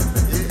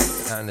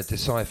 Out in the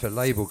Decipher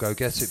label. Go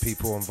get it,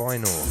 people, on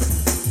vinyl.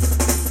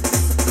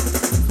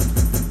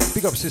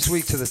 Big ups this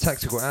week to the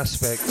Tactical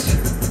Aspect,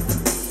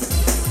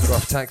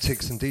 Rough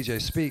Tactics and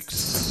DJ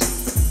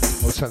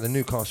Speaks. Also the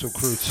Newcastle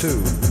crew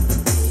too.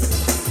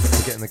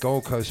 We're getting the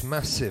Gold Coast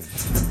massive.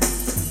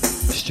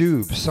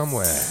 Stube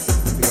somewhere.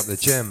 Big up the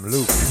Gem,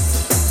 Luke.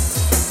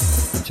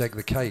 Jag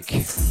the Cake.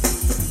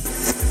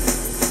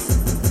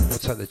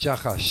 Also the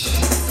Jachash.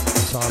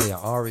 Talia,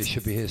 Ari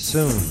should be here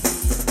soon.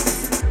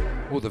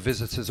 All the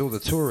visitors, all the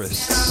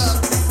tourists.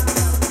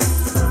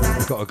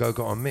 Gotta go,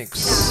 gotta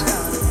mix.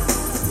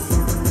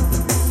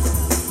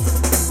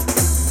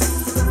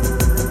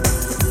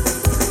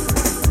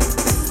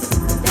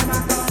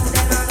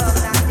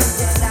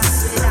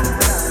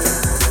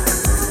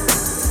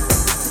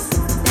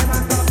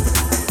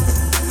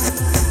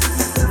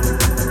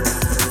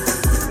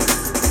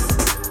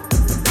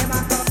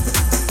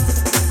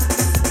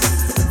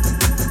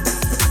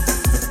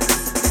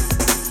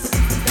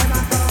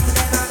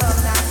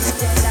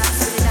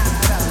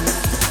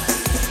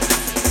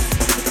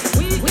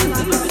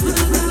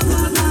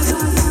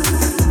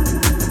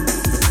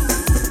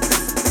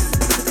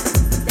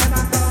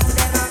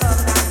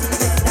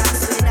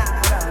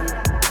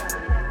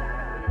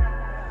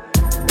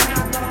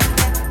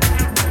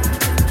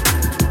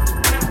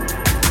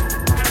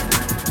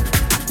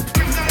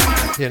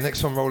 Yeah,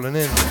 next one rolling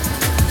in.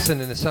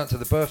 Sending this out to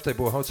the birthday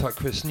boy. Hold tight,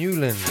 Chris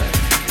Newland.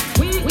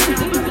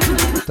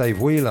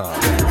 Dave Wheeler.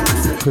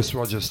 Chris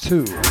Rogers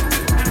too.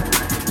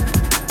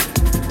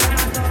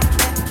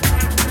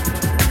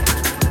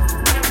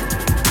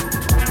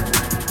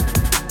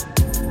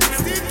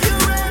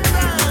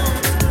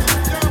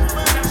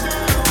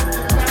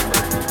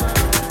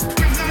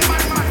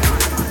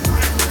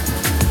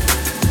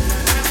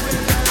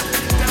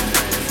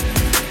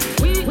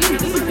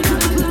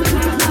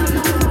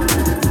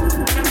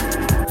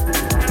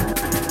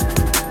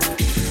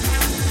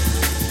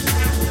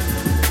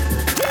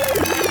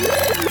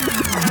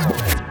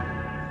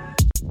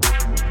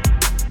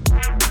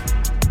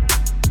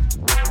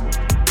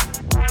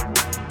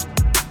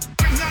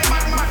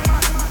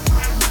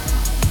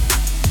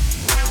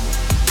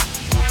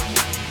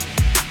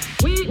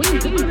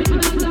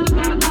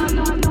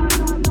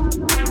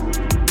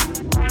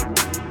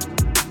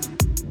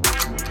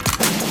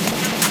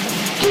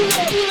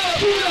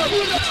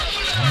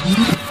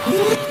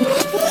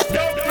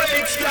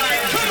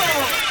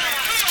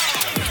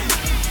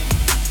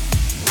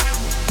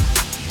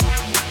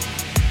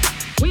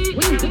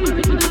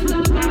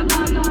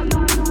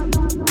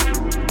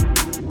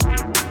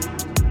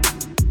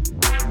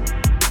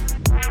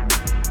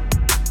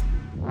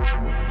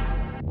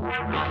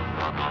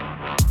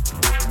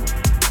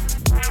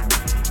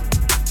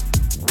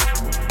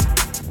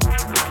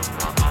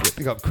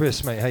 Big up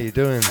Chris, mate, how you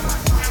doing?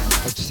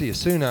 Hope to see you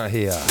soon out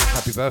here.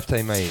 Happy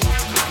birthday, mate.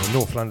 The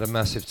North London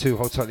Massive too.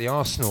 Hold tight the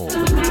Arsenal.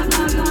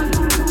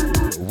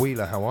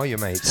 Wheeler, how are you,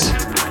 mates?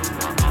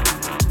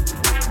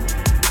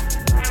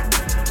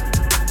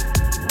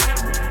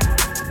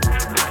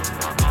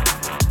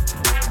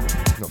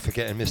 Not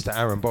forgetting Mr.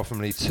 Aaron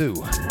Bottomley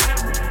too.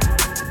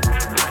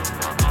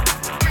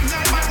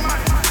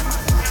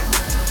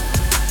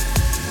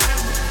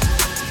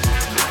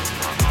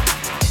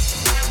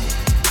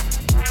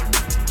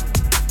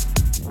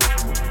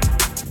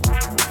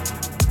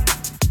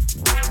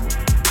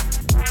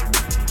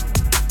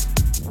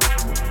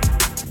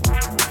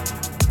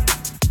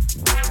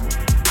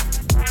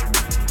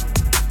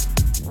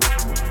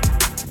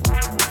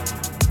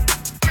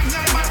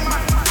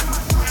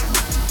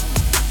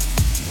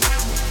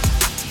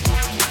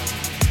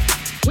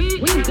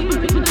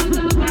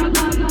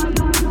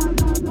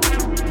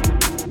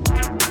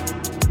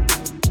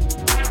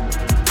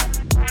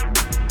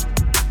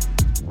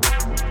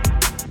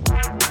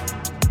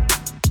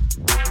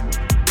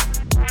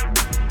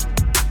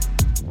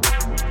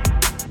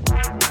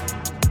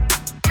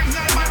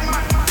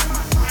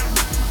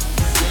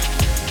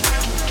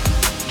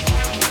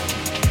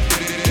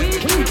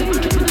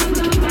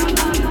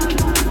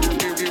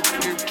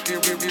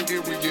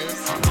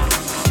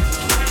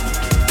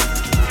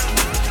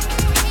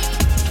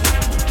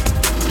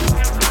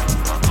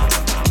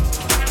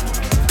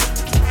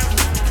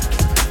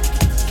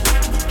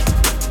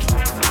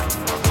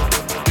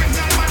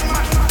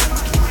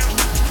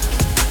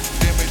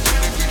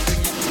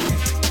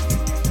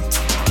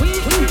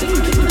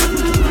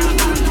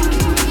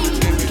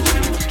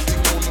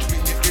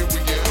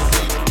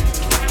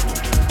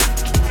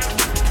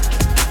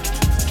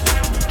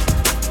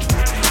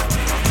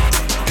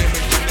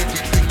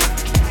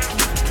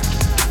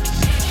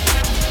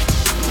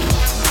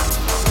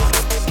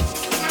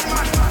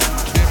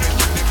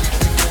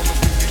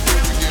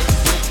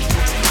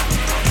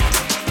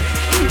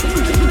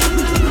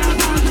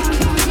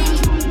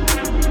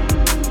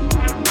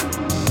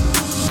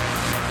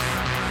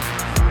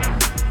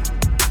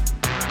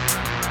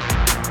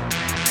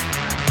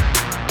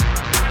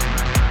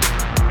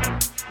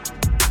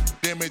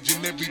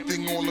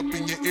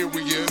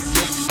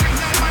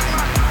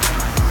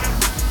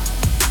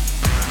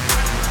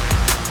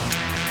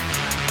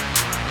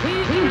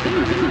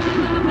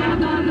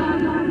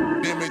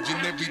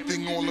 Damaging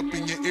everything all up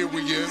in your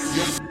areas.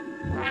 Yo.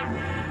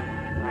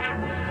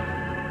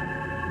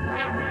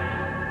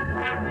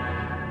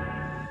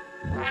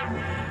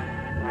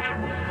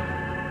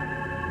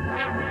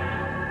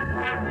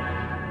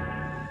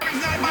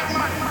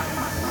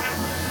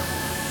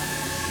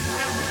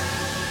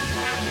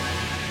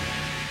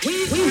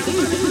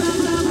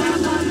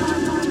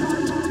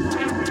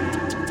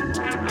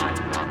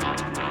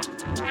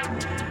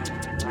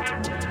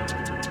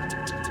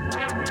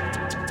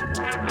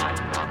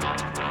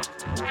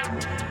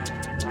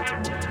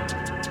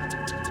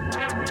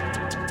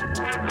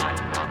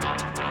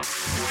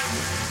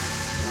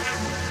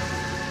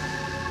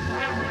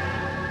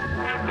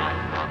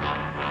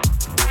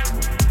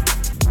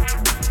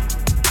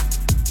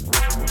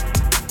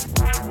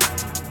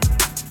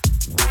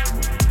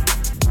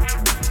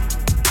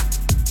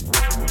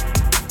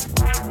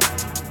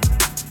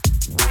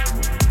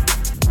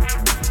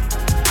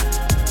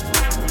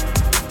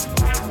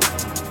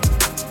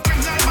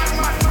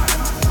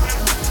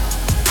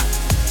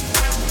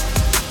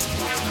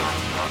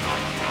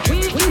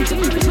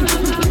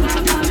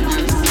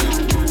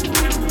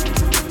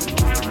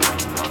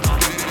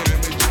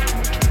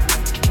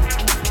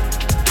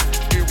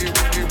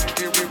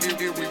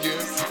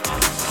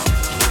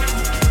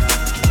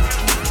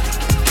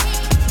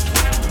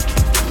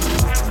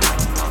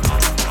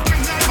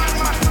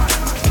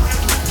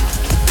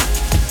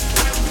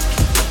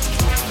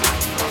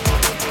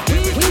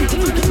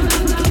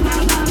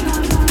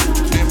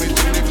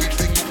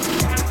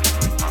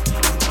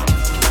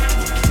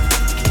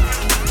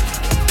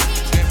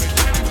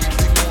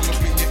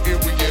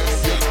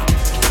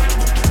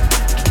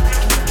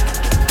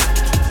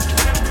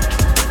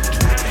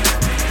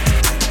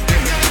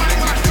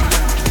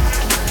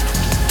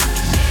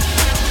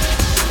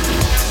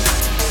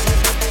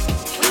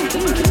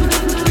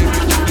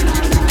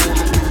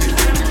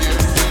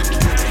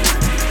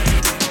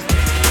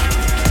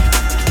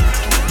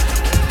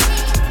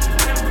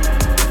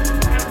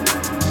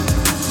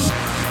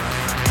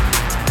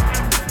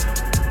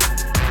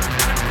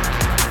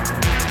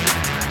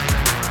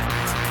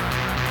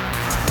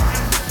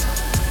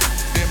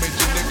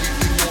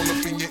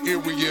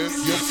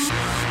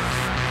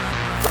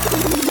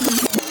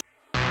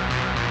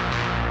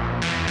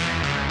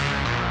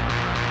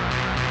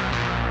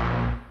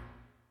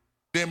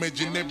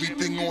 Damaging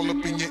everything all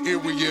up in your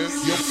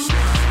areas. Yo.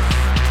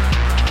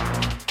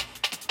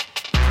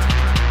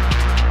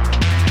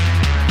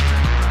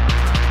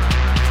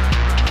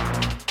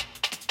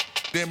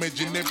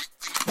 Damaging everything.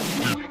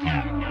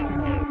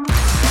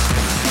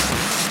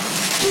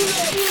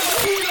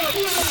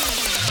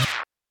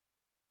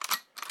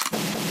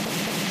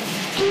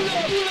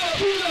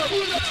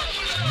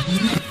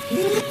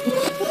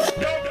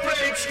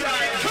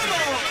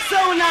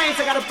 So nice,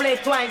 I gotta play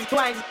twang,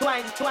 twang,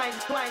 twang, twang,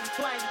 twang, twang,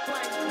 twang,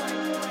 twang.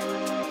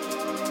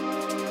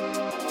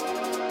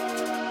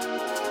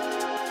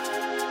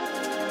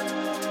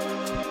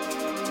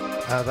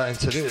 Add that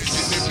into this.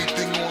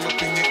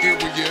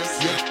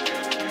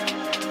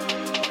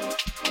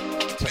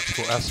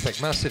 Tactical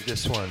aspect, massive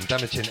this one.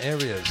 Damaging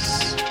areas.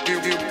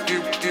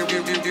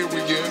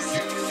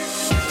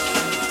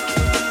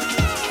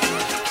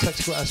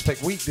 Tactical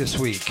aspect week this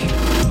week.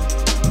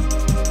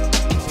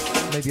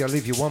 Maybe I'll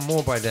leave you one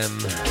more by them.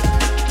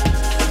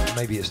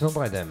 Maybe it's not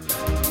by them.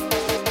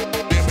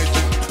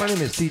 My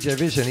name is DJ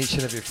Vision, each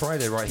and every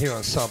Friday right here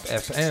on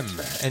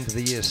Subfm. End of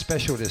the year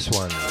special this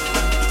one.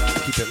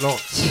 Keep it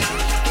locked.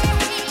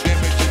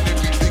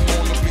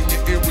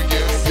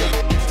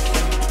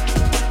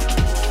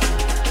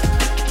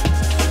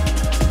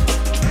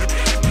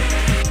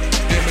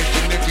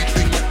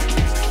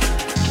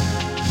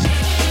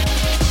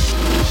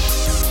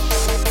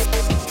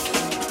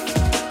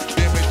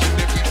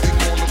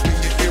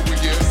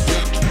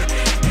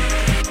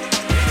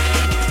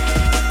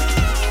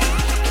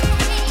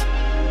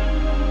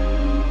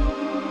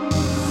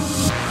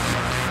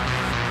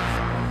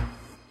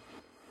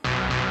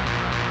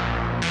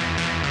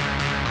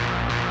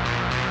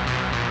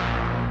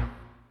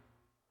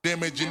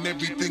 Damaging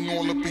everything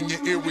all up in your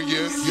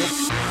areas. Yep.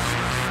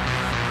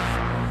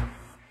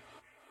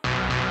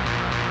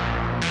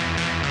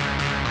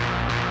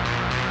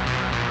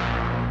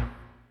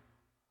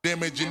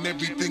 Damaging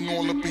everything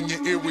all up in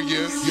your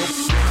areas. Yep.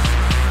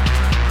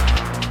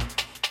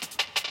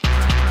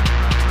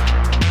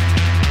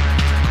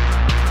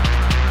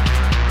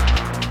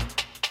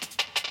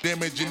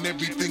 Damaging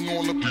everything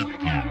all up.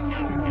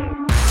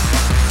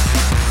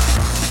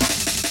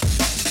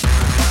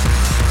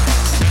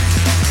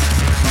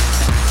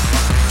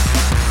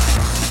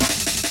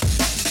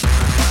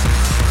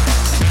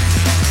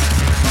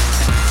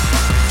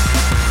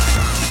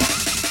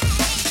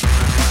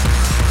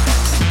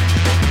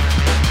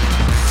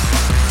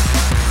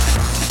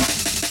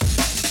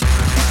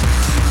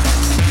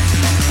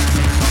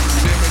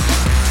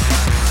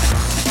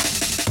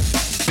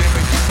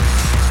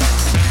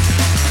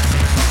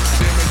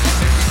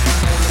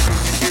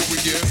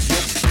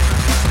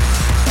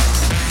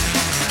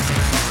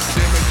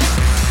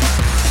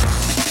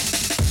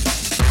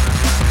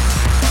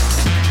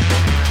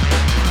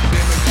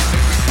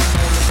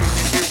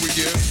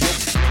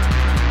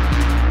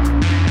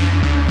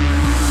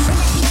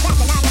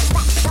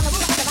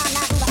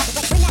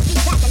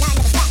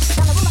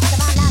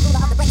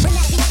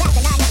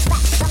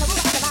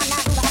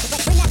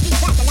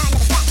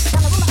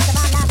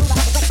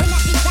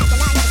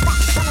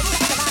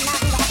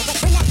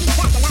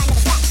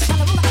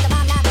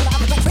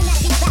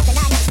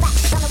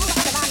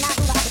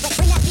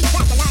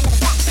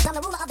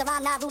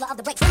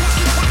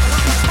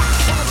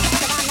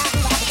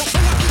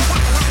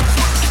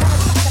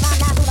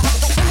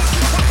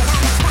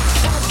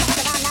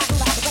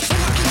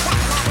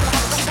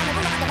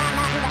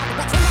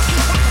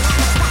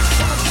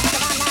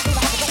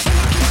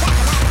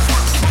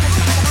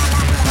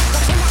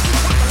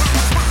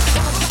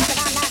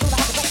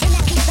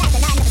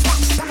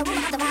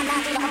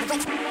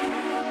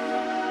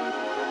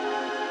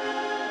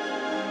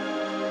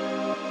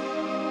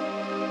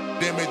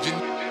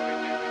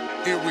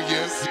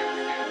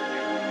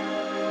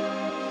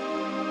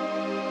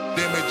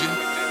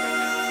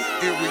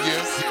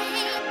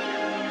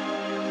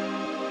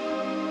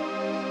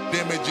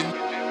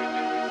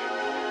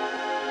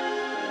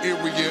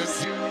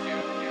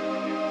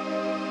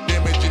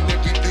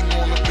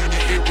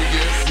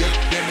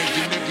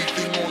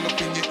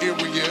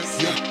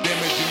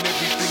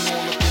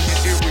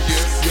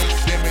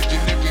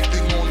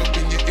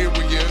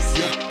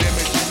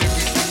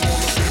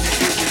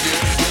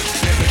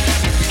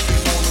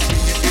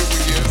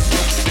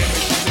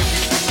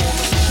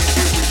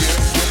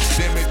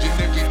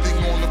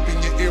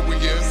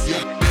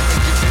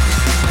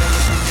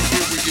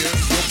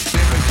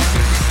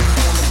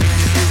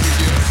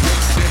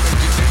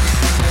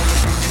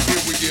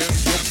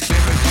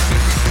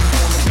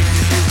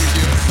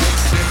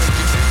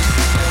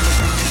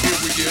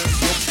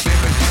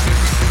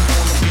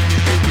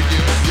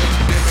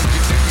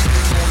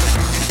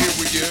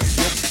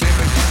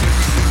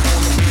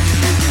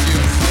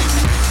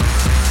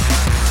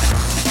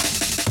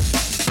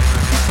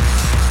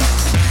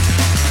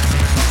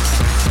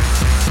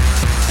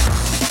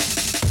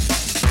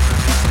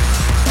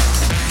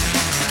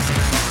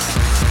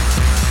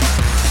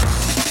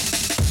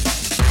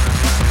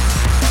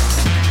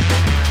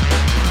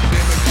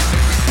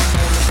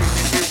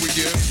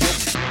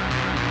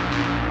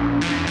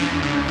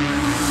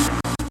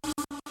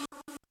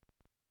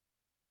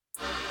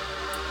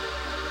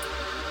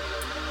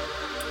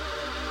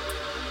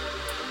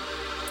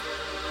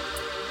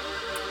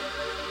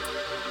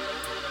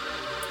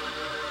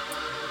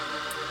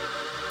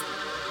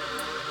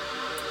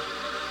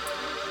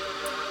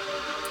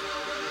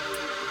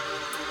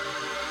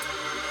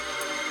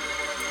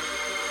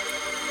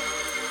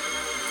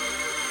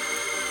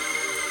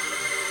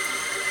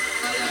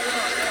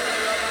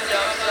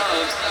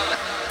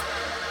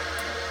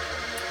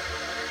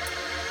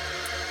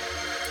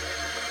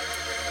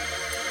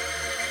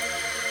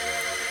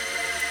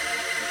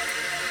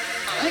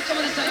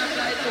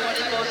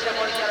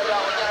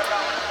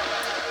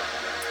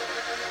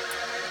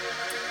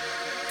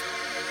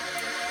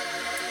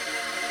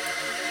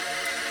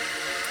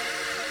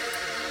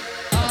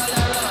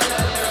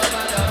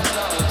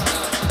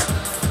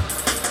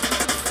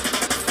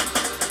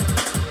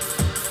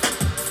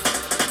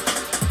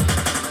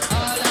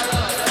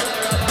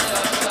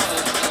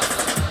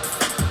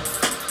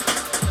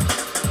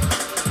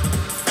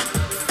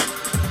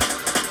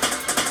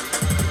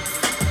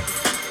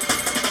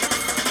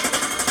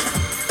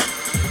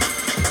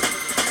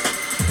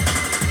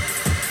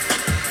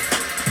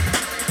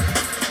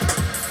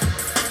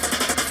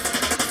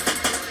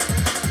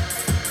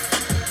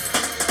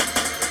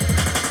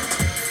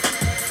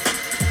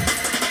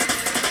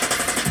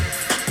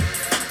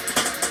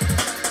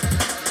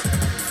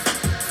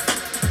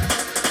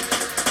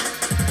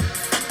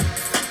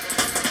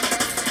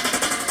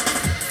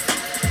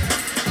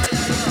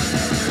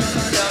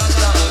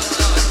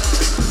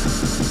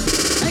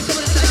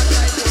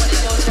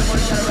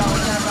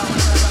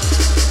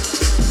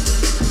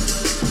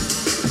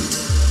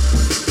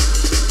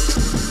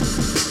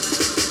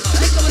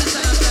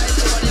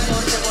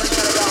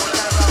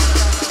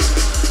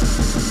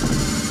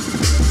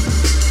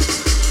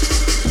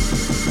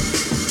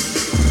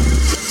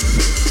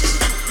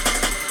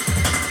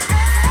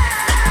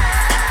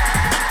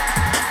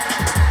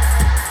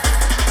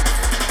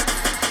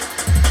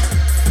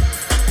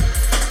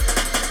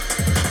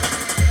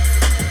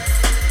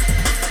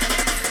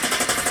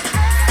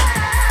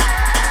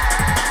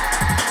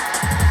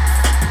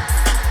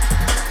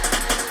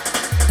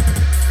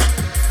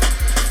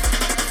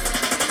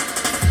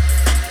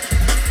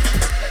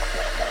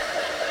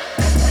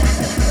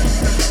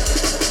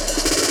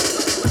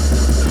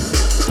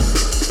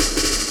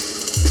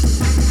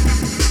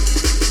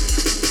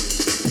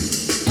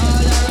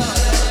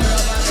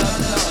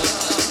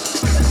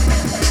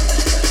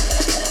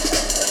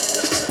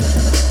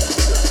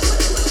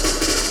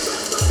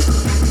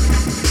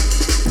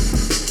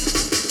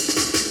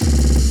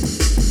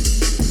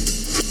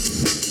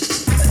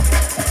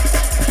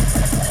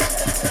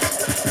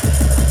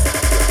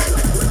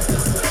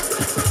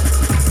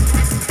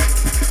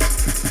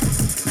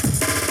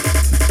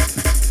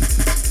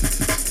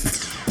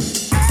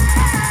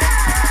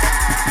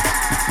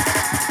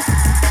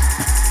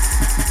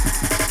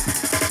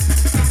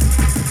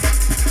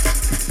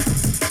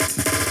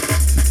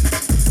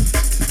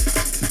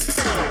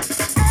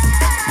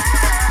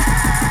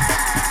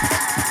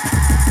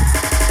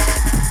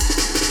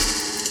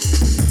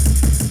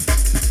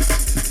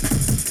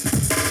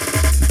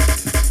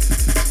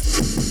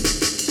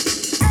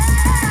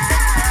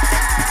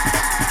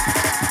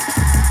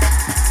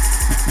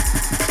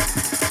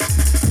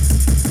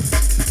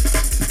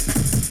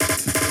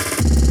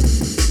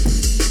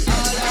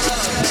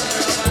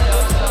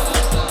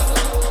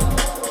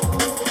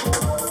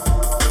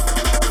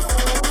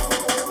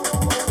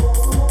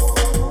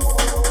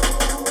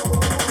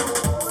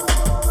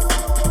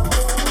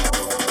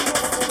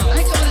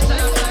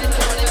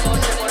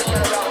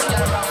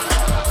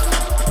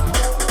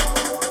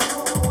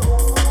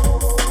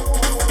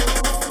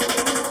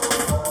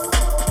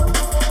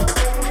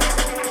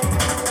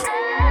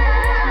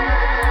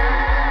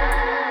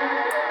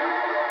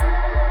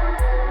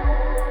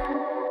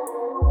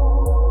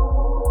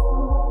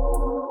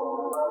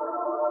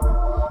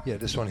 Yeah,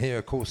 this one here,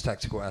 of course,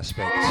 Tactical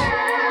Aspect.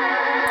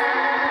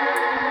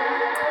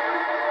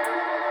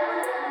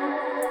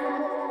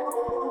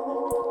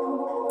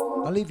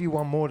 I'll leave you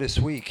one more this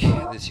week,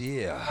 this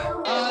year.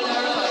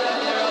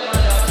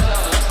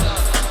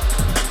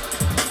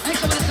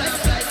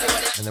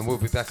 And then we'll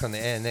be back on the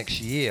air next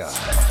year.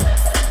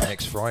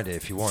 Next Friday,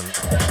 if you want.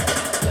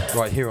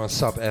 Right here on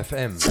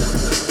Subfm.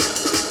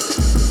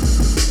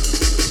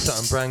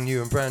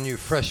 Something brand new,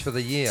 fresh for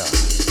the year.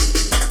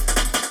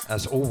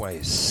 As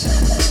always.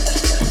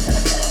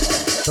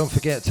 Don't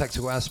forget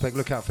Tactical Aspect,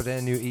 look out for their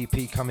new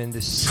EP coming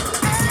this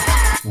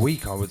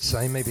week, I would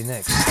say, maybe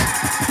next.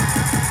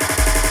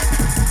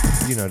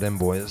 You know them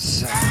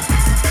boys.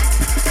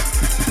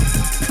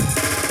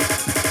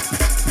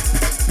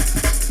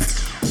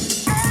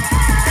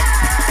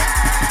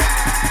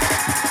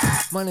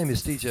 My name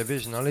is DJ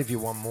Vision, I'll leave you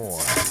one more.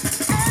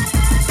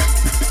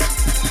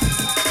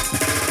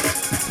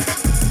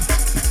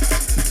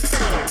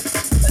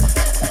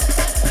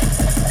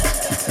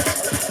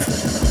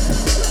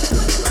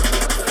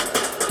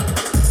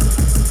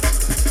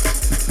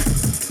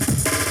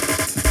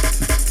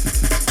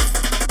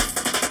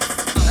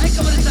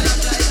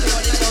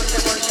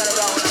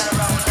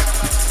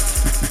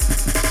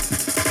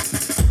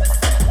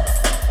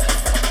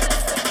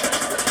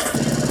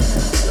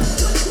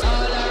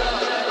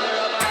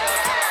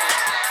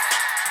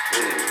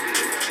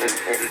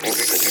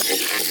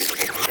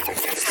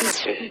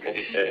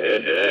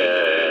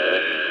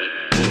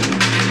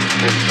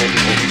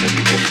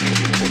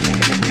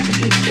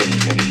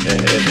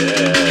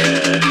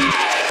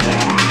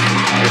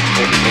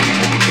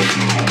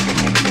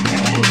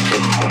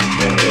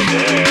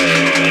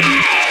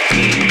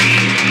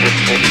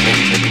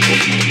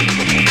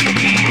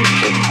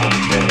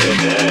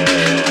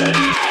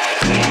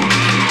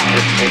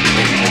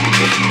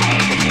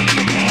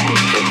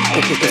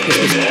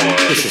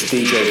 This is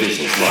DJ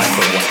Vision's Life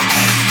on Wax.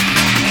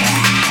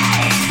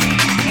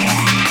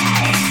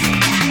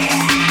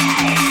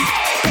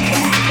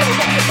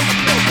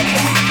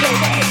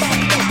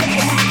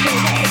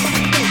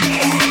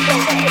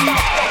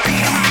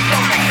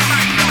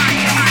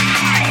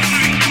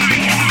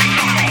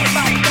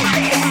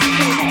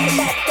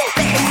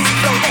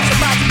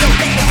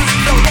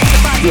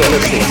 You are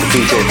listening to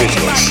DJ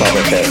Vision on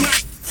Subfm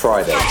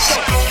Fridays.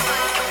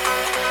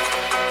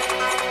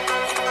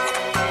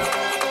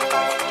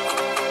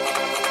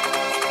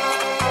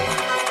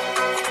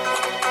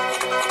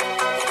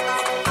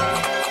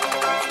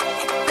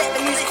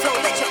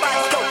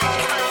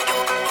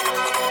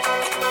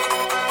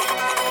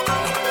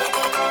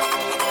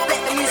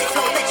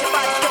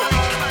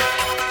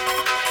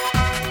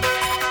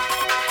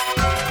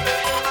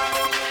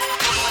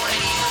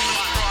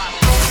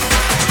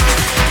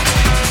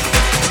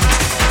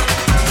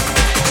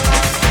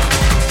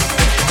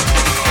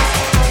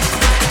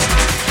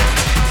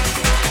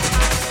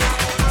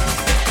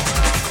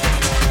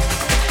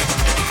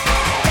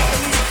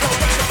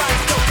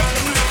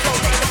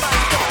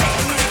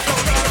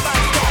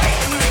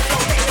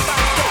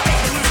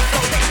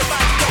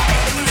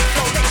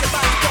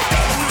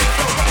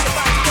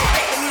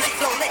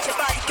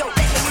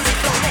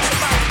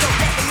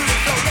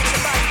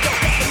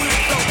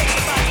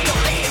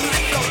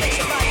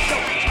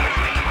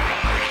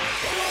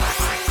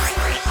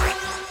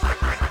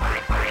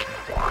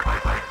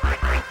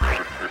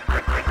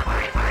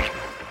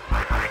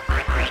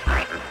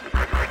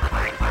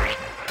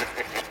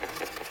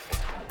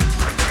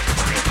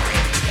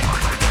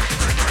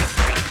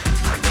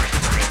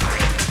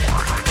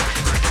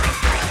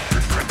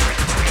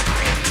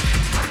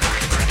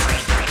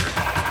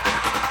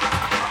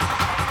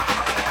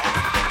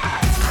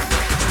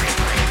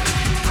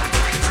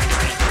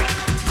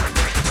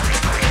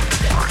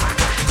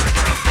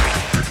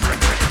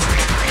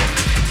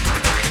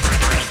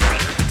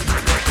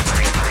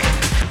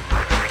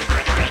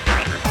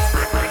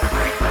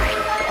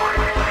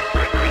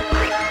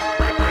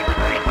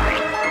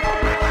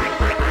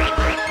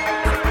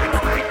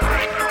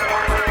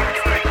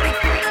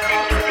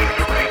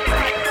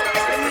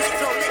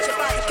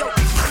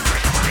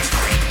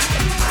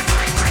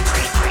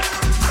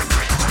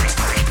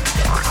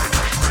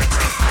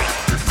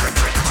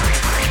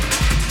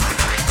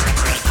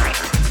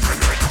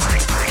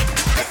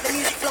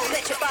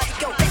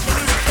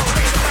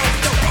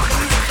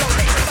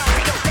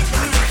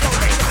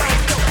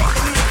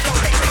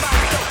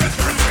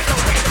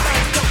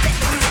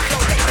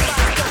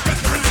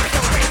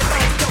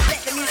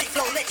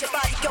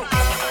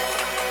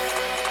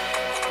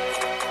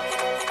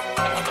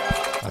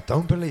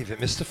 Don't believe it,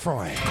 Mr.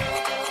 Fry.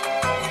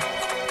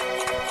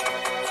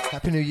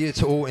 Happy New Year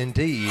to all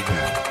indeed.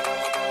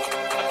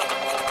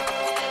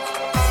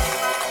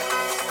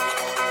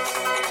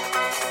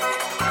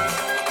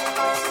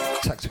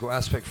 Tactical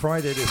Aspect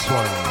Friday this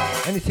one.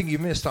 Anything you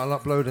missed, I'll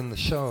upload in the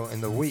show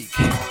in the week,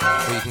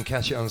 or you can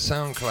catch it on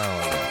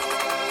SoundCloud.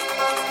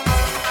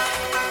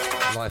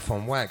 Life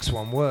on Wax,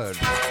 one word,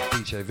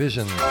 DJ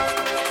Vision.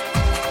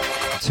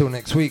 Until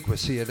next week, we'll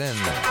see you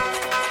then.